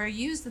somewhat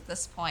overused at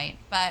this point,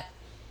 but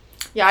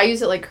yeah, I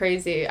use it like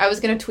crazy. I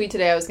was going to tweet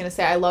today, I was going to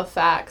say I love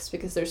facts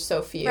because there's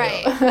so few.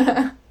 Right.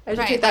 I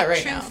should tweet that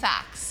right true now. True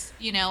facts,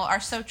 you know,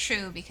 are so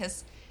true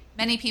because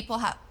many people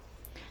have...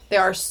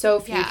 There are so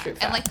few true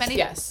facts. And like many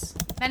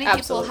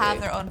people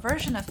have their own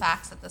version of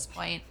facts at this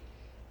point.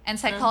 And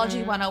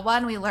Psychology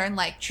 101, we learn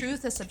like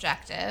truth is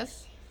subjective.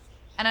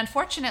 And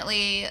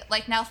unfortunately,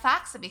 like now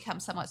facts have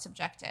become somewhat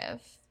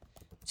subjective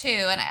too.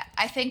 And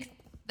I think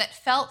that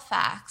felt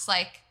facts,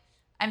 like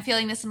I'm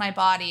feeling this in my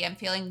body, I'm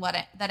feeling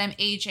that I'm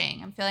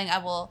aging, I'm feeling I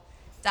will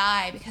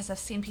die because I've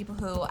seen people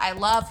who I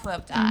love who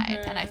have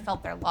died and I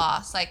felt their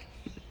loss. Like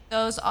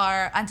those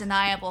are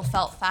undeniable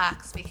felt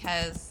facts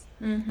because...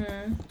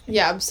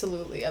 Yeah,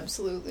 absolutely.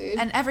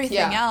 And everything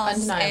else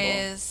undeniable.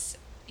 Is,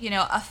 you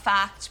know, a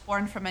fact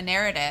born from a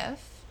narrative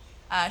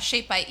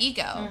shaped by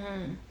ego.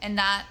 And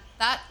that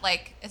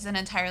like is an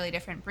entirely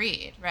different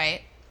breed,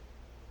 right?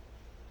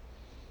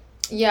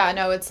 Yeah,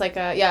 no, it's like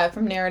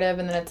from narrative,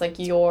 and then it's like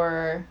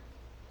your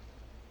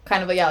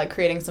kind of like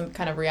creating some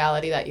kind of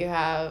reality that you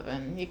have,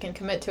 and you can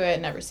commit to it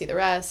and never see the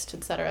rest,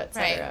 etc.,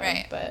 etc.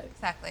 Right. But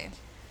exactly.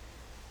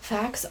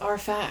 Facts are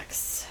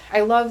facts.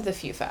 I love the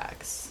few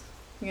facts.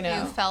 You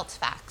know, you felt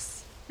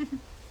facts.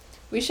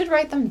 We should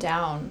write them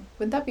down.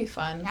 Wouldn't that be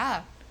fun?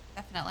 Yeah,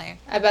 definitely.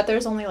 I bet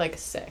there's only like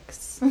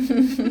 6.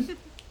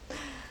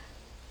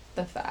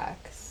 The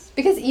facts.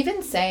 Because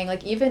even saying,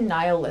 like, even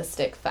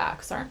nihilistic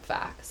facts aren't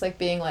facts. Like,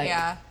 being like,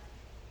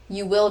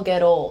 you will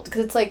get old.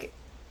 Because it's like,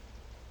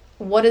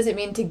 what does it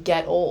mean to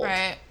get old?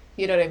 Right.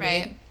 You know what I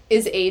mean?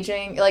 Is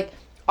aging, like,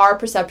 our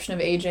perception of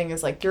aging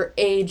is like, you're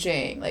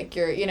aging. Like,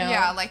 you're, you know.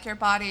 Yeah, like your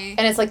body.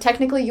 And it's like,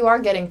 technically, you are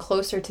getting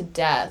closer to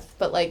death.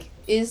 But, like,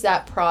 is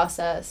that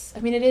process? I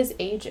mean, it is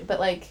aging. But,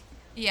 like.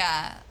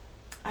 Yeah.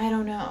 I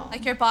don't know.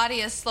 Like, your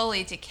body is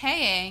slowly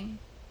decaying.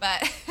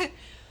 But.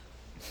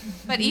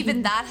 But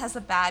even that has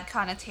a bad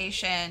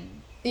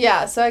connotation.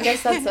 Yeah, so I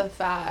guess that's a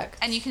fact.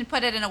 And you can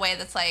put it in a way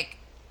that's like,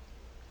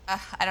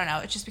 I don't know,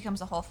 it just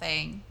becomes a whole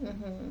thing.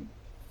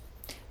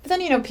 But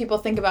then, you know, people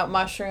think about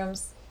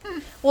mushrooms.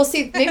 Well,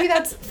 see, maybe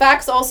that's...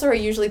 Facts also are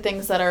usually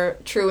things that are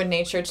true in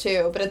nature,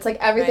 too. But it's like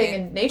everything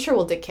in nature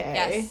will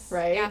decay,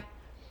 right? Yeah.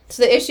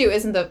 So the issue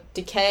isn't the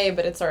decay,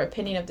 but it's our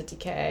opinion of the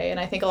decay. And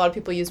I think a lot of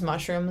people use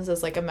mushrooms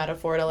as like a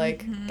metaphor to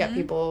like get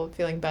people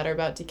feeling better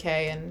about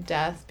decay and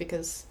death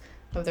because...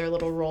 of their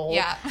little role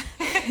Yeah.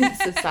 in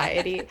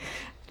society.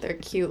 Their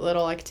cute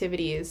little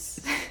activities.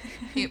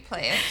 Cute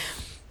place.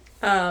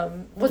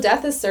 Well,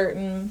 death is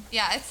certain.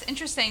 Yeah, it's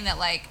interesting that,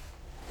 like,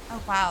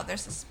 oh, wow,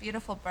 there's this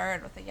beautiful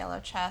bird with a yellow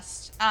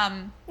chest.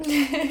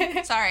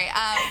 Sorry.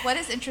 What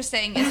is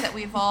interesting is that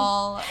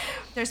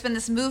there's been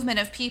this movement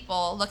of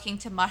people looking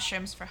to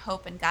mushrooms for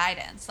hope and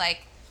guidance.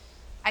 Like,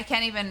 I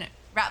can't even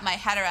wrap my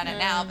head around it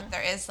now, but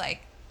there is,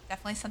 like,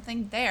 definitely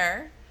something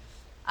there.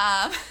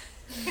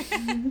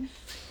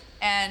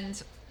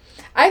 And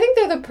I think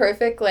they're the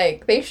perfect,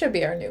 like, they should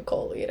be our new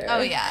cult leader.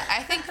 oh, yeah.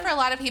 I think for a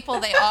lot of people,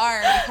 they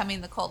are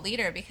becoming the cult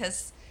leader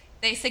because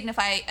they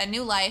signify a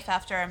new life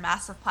after a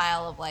massive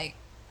pile of, like,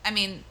 I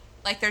mean,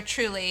 like, they're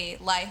truly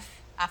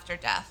life after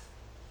death.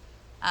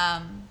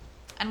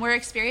 And we're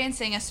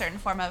experiencing a certain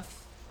form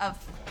of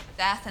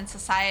death in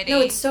society.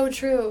 No, it's so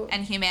true.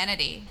 And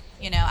humanity.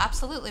 You know,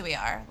 absolutely we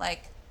are.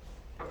 Like,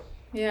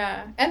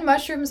 yeah. And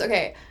mushrooms,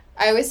 okay,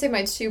 I always say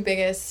my two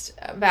biggest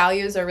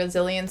values are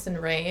resilience and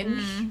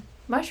range.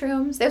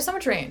 Mushrooms, they have so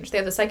much range. They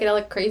have the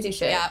psychedelic crazy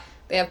shit. Yeah.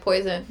 They have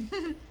poison.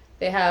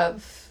 They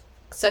have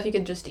stuff you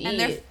can just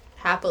eat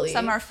happily.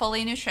 Some are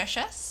fully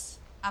nutritious.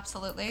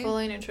 Absolutely.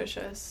 Fully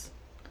nutritious.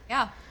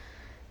 Yeah.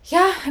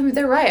 Yeah, I mean,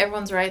 they're right.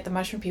 Everyone's right. The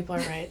mushroom people are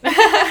right.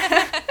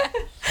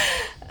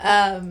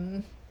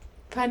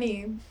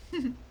 Funny.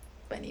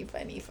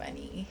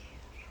 Funny.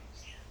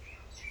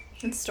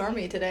 It's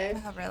stormy today.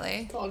 Oh,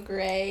 really? It's all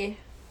gray.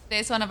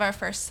 Today's one of our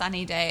first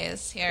sunny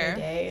days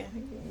here.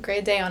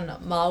 Great day on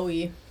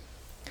Maui.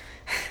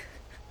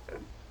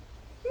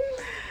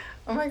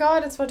 Oh my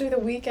god, it's about to be the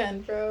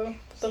weekend, bro.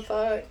 What the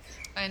fuck?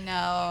 I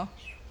know.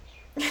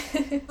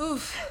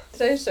 Oof.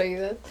 Did I show you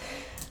this?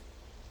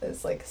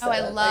 It's like Oh, I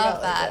setup.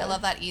 love that. Like I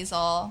love that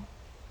easel.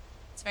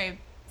 It's very,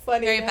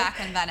 funny. very man. back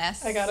in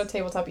Venice. I got a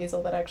tabletop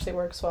easel that actually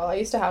works well. I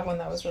used to have one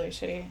that was really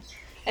shitty.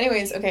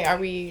 Anyways, okay, are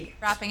we...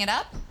 Wrapping it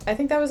up? I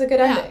think that was a good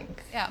ending.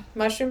 Yeah.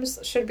 Mushrooms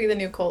should be the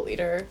new cult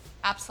leader.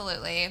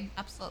 Absolutely.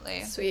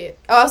 Sweet.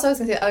 Oh, also, I was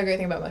going to say the other great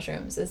thing about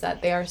mushrooms is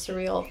that they are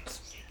surreal.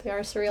 They are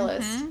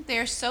surrealist. Mm-hmm. They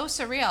are so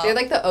surreal. They're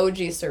like the OG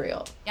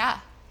surreal. Yeah.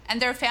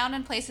 And they're found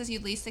in places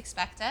you'd least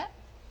expect it.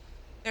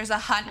 There's a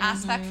hunt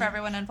aspect for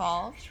everyone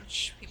involved,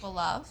 which people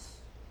love.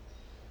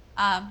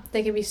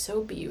 They can be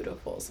so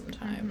beautiful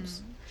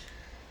sometimes.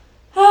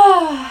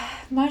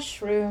 Ah,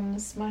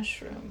 mushrooms.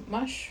 Mushroom.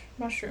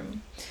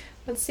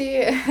 Let's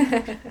see.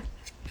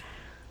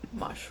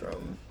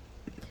 Mushroom.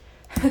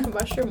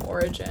 Mushroom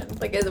origin.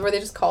 Like, were they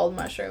just called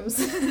mushrooms?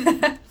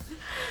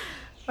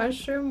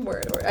 Mushroom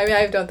word. I mean,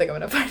 I don't think I'm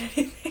going to find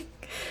anything.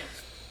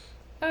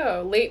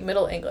 Oh, late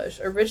Middle English.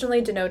 Originally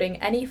denoting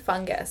any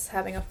fungus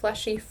having a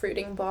fleshy,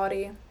 fruiting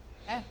body.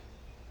 Okay.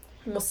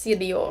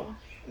 Musidio.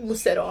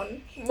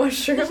 Museron.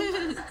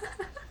 Mushroom.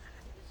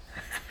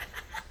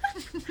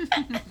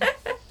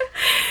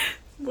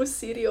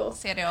 Musidio.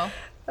 Serio.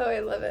 Oh, I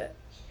love it.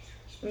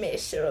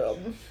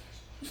 Mushroom.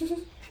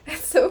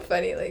 It's so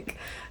funny, like,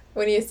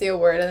 when you see a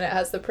word and it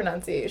has the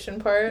pronunciation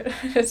part,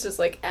 it's just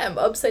like M,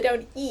 upside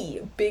down E,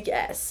 big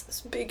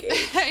S, big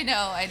H. I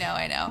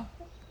know.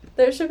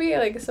 There should be,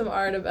 like, some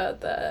art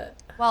about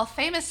that. Well,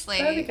 famously...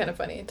 That would be kind of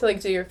funny, to, like,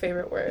 do your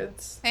favorite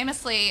words.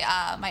 Famously,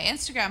 my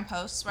Instagram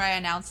posts where I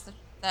announced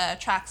the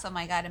tracks of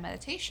my guided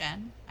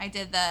meditation, I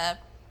did the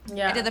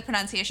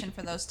pronunciation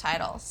for those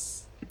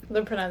titles.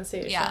 The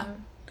pronunciation. Yeah.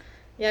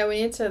 Yeah,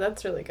 we need to,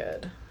 that's really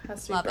good.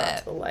 Has to be brought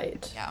to the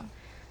light. Yeah.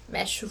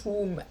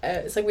 Mushroom.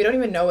 It's like we don't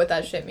even know what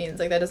that shit means.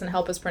 Like, that doesn't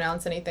help us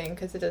pronounce anything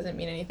because it doesn't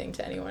mean anything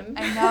to anyone.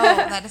 I know.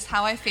 That is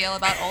how I feel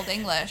about Old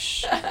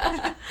English.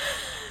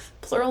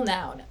 Plural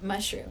noun.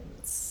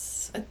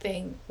 Mushrooms. A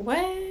thing.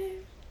 What?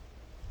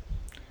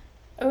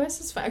 Oh,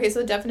 this is fun. Okay, so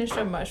the definition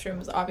of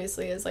mushrooms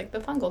obviously is like the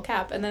fungal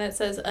cap, and then it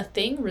says a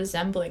thing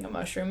resembling a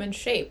mushroom in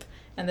shape,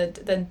 and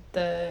the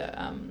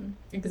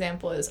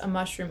example is a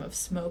mushroom of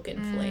smoke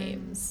and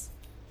flames.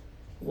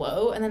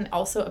 Whoa! And then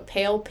also a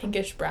pale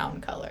pinkish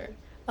brown color,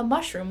 a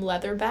mushroom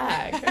leather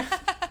bag.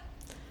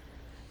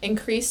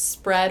 Increase,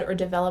 spread, or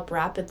develop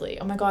rapidly.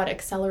 Oh my god,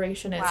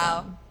 accelerationism.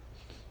 Wow.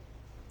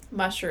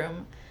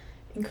 Mushroom.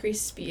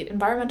 Increased speed.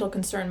 Environmental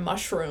concern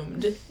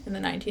mushroomed in the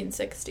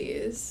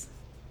 1960s.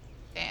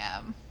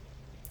 Damn.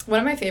 One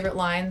of my favorite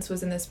lines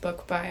was in this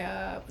book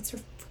by, what's her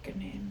freaking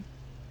name?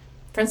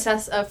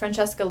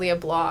 Francesca Lia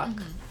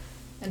Block.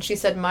 And she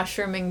said,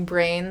 mushrooming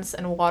brains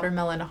and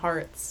watermelon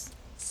hearts.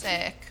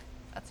 Sick.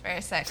 That's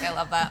very sick. I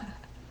love that.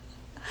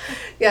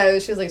 Yeah,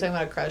 she was like talking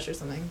about a crush or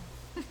something.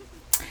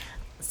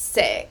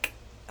 Sick.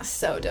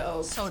 So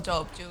dope. So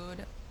dope,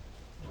 dude.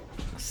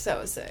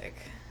 So sick.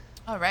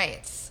 All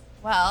right.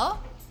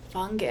 Well.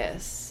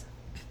 Fungus.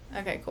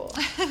 Okay, cool.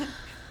 I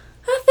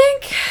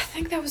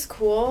think that was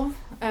cool.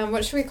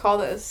 What should we call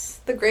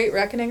this? The Great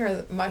Reckoning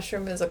or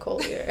Mushroom is a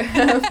cult leader?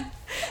 No.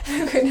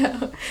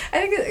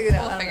 I think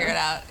We'll figure it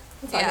out.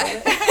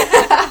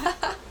 Yeah.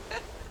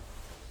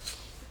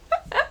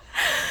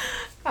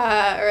 All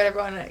right,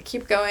 everyone,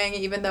 keep going.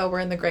 Even though we're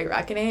in the Great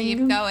Reckoning,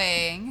 Keep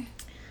going.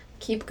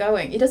 Keep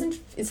going.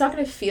 It's not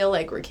going to feel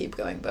like we're keep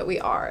going, but we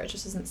are. It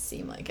just doesn't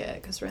seem like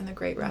it because we're in the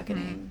Great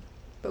Reckoning.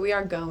 but we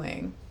are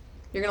going.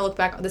 You're gonna look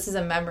back. This is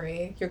a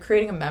memory. You're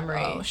creating a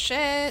memory. Oh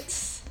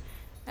shit!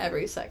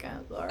 Every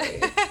second.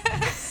 Sorry.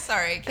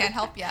 Sorry, can't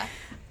help ya.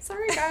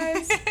 Sorry,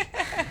 guys.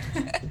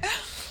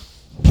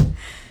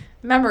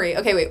 Memory.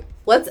 Okay, wait.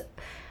 Let's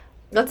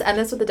end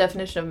this with the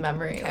definition of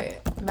memory. Okay.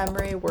 Wait.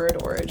 Memory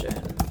word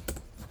origin.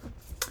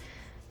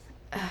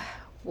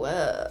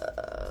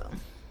 Whoa.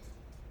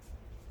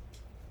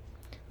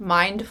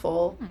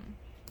 Mindful.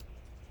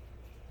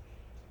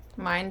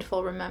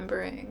 Mindful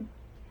remembering.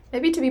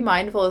 Maybe to be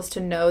mindful is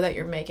to know that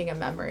you're making a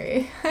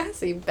memory.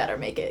 So you better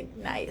make it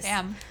nice.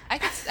 Damn.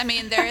 I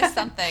mean, there is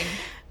something.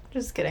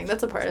 Just kidding.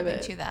 That's a part of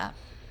it. To that.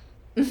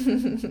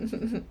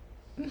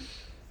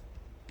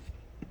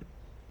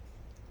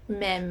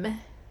 Mem.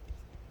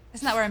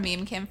 Isn't that where a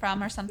meme came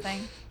from or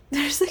something?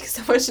 There's like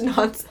so much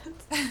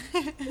nonsense.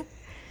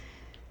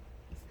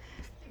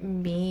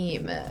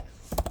 Meme.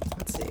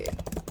 Let's see.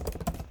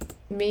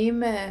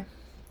 Meme.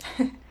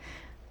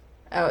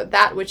 Oh,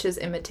 that which is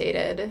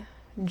imitated.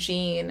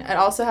 Gene. It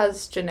also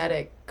has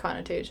genetic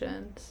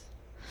connotations.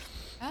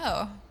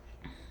 Oh.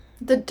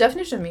 The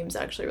definition of meme is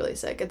actually really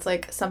sick. It's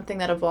like something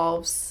that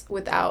evolves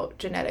without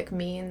genetic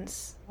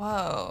means.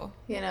 Whoa.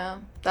 You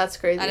know? That's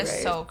crazy, That is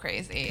right? so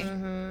crazy.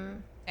 Mm-hmm.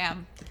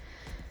 Damn.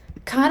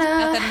 Kind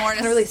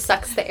of really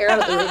sucks the air out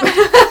of the room.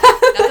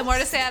 Nothing more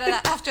to say out of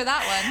that, after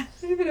that one. I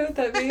don't even know what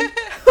that means.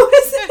 What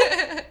is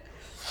it?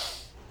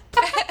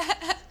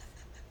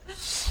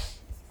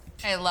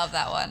 I love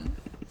that one.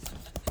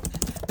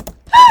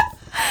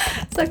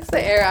 Sucks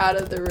the air out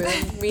of the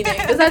room. Meaning,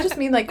 does that just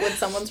mean like when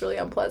someone's really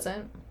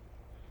unpleasant?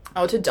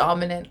 Oh, to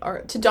dominate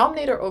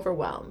or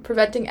overwhelm,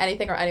 preventing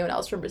anything or anyone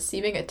else from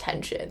receiving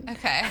attention.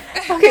 Okay.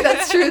 Okay,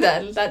 that's true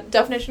then. That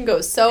definition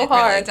goes so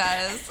hard. It really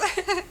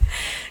does.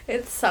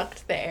 It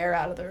sucked the air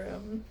out of the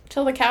room.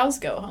 Till the cows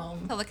go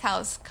home. Till the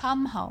cows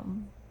come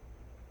home.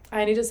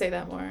 I need to say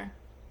that more.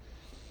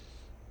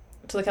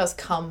 Till the cows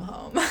come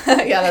home.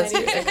 Yeah, that's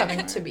true. They're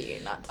coming to me,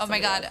 not to Oh my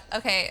god. else.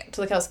 Okay.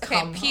 Till the cows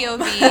come home.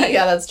 POV.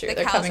 Yeah, that's true. The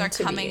They're cows coming are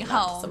to coming me, home.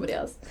 not to somebody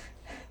else.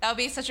 That would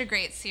be such a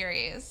great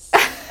series.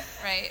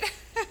 Right?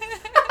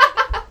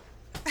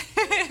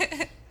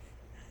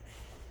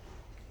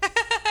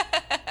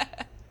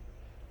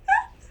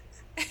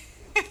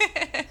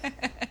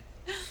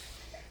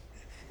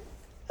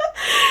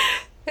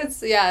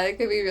 That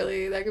could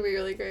be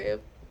really great.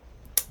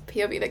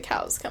 POV, the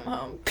cows come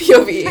home.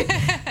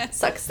 POV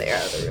sucks the air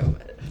out of the room.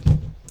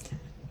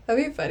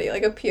 That'd be funny,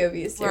 like a POV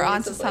series. We're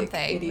onto of,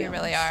 something. Like, we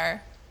really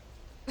are.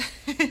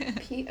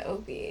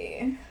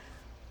 POV.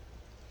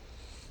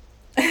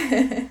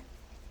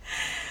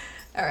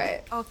 All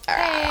right.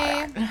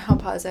 Okay. I'll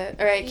pause it.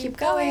 All right, keep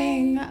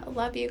going.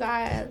 Love you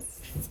guys.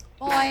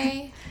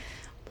 Boy.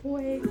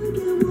 Boy.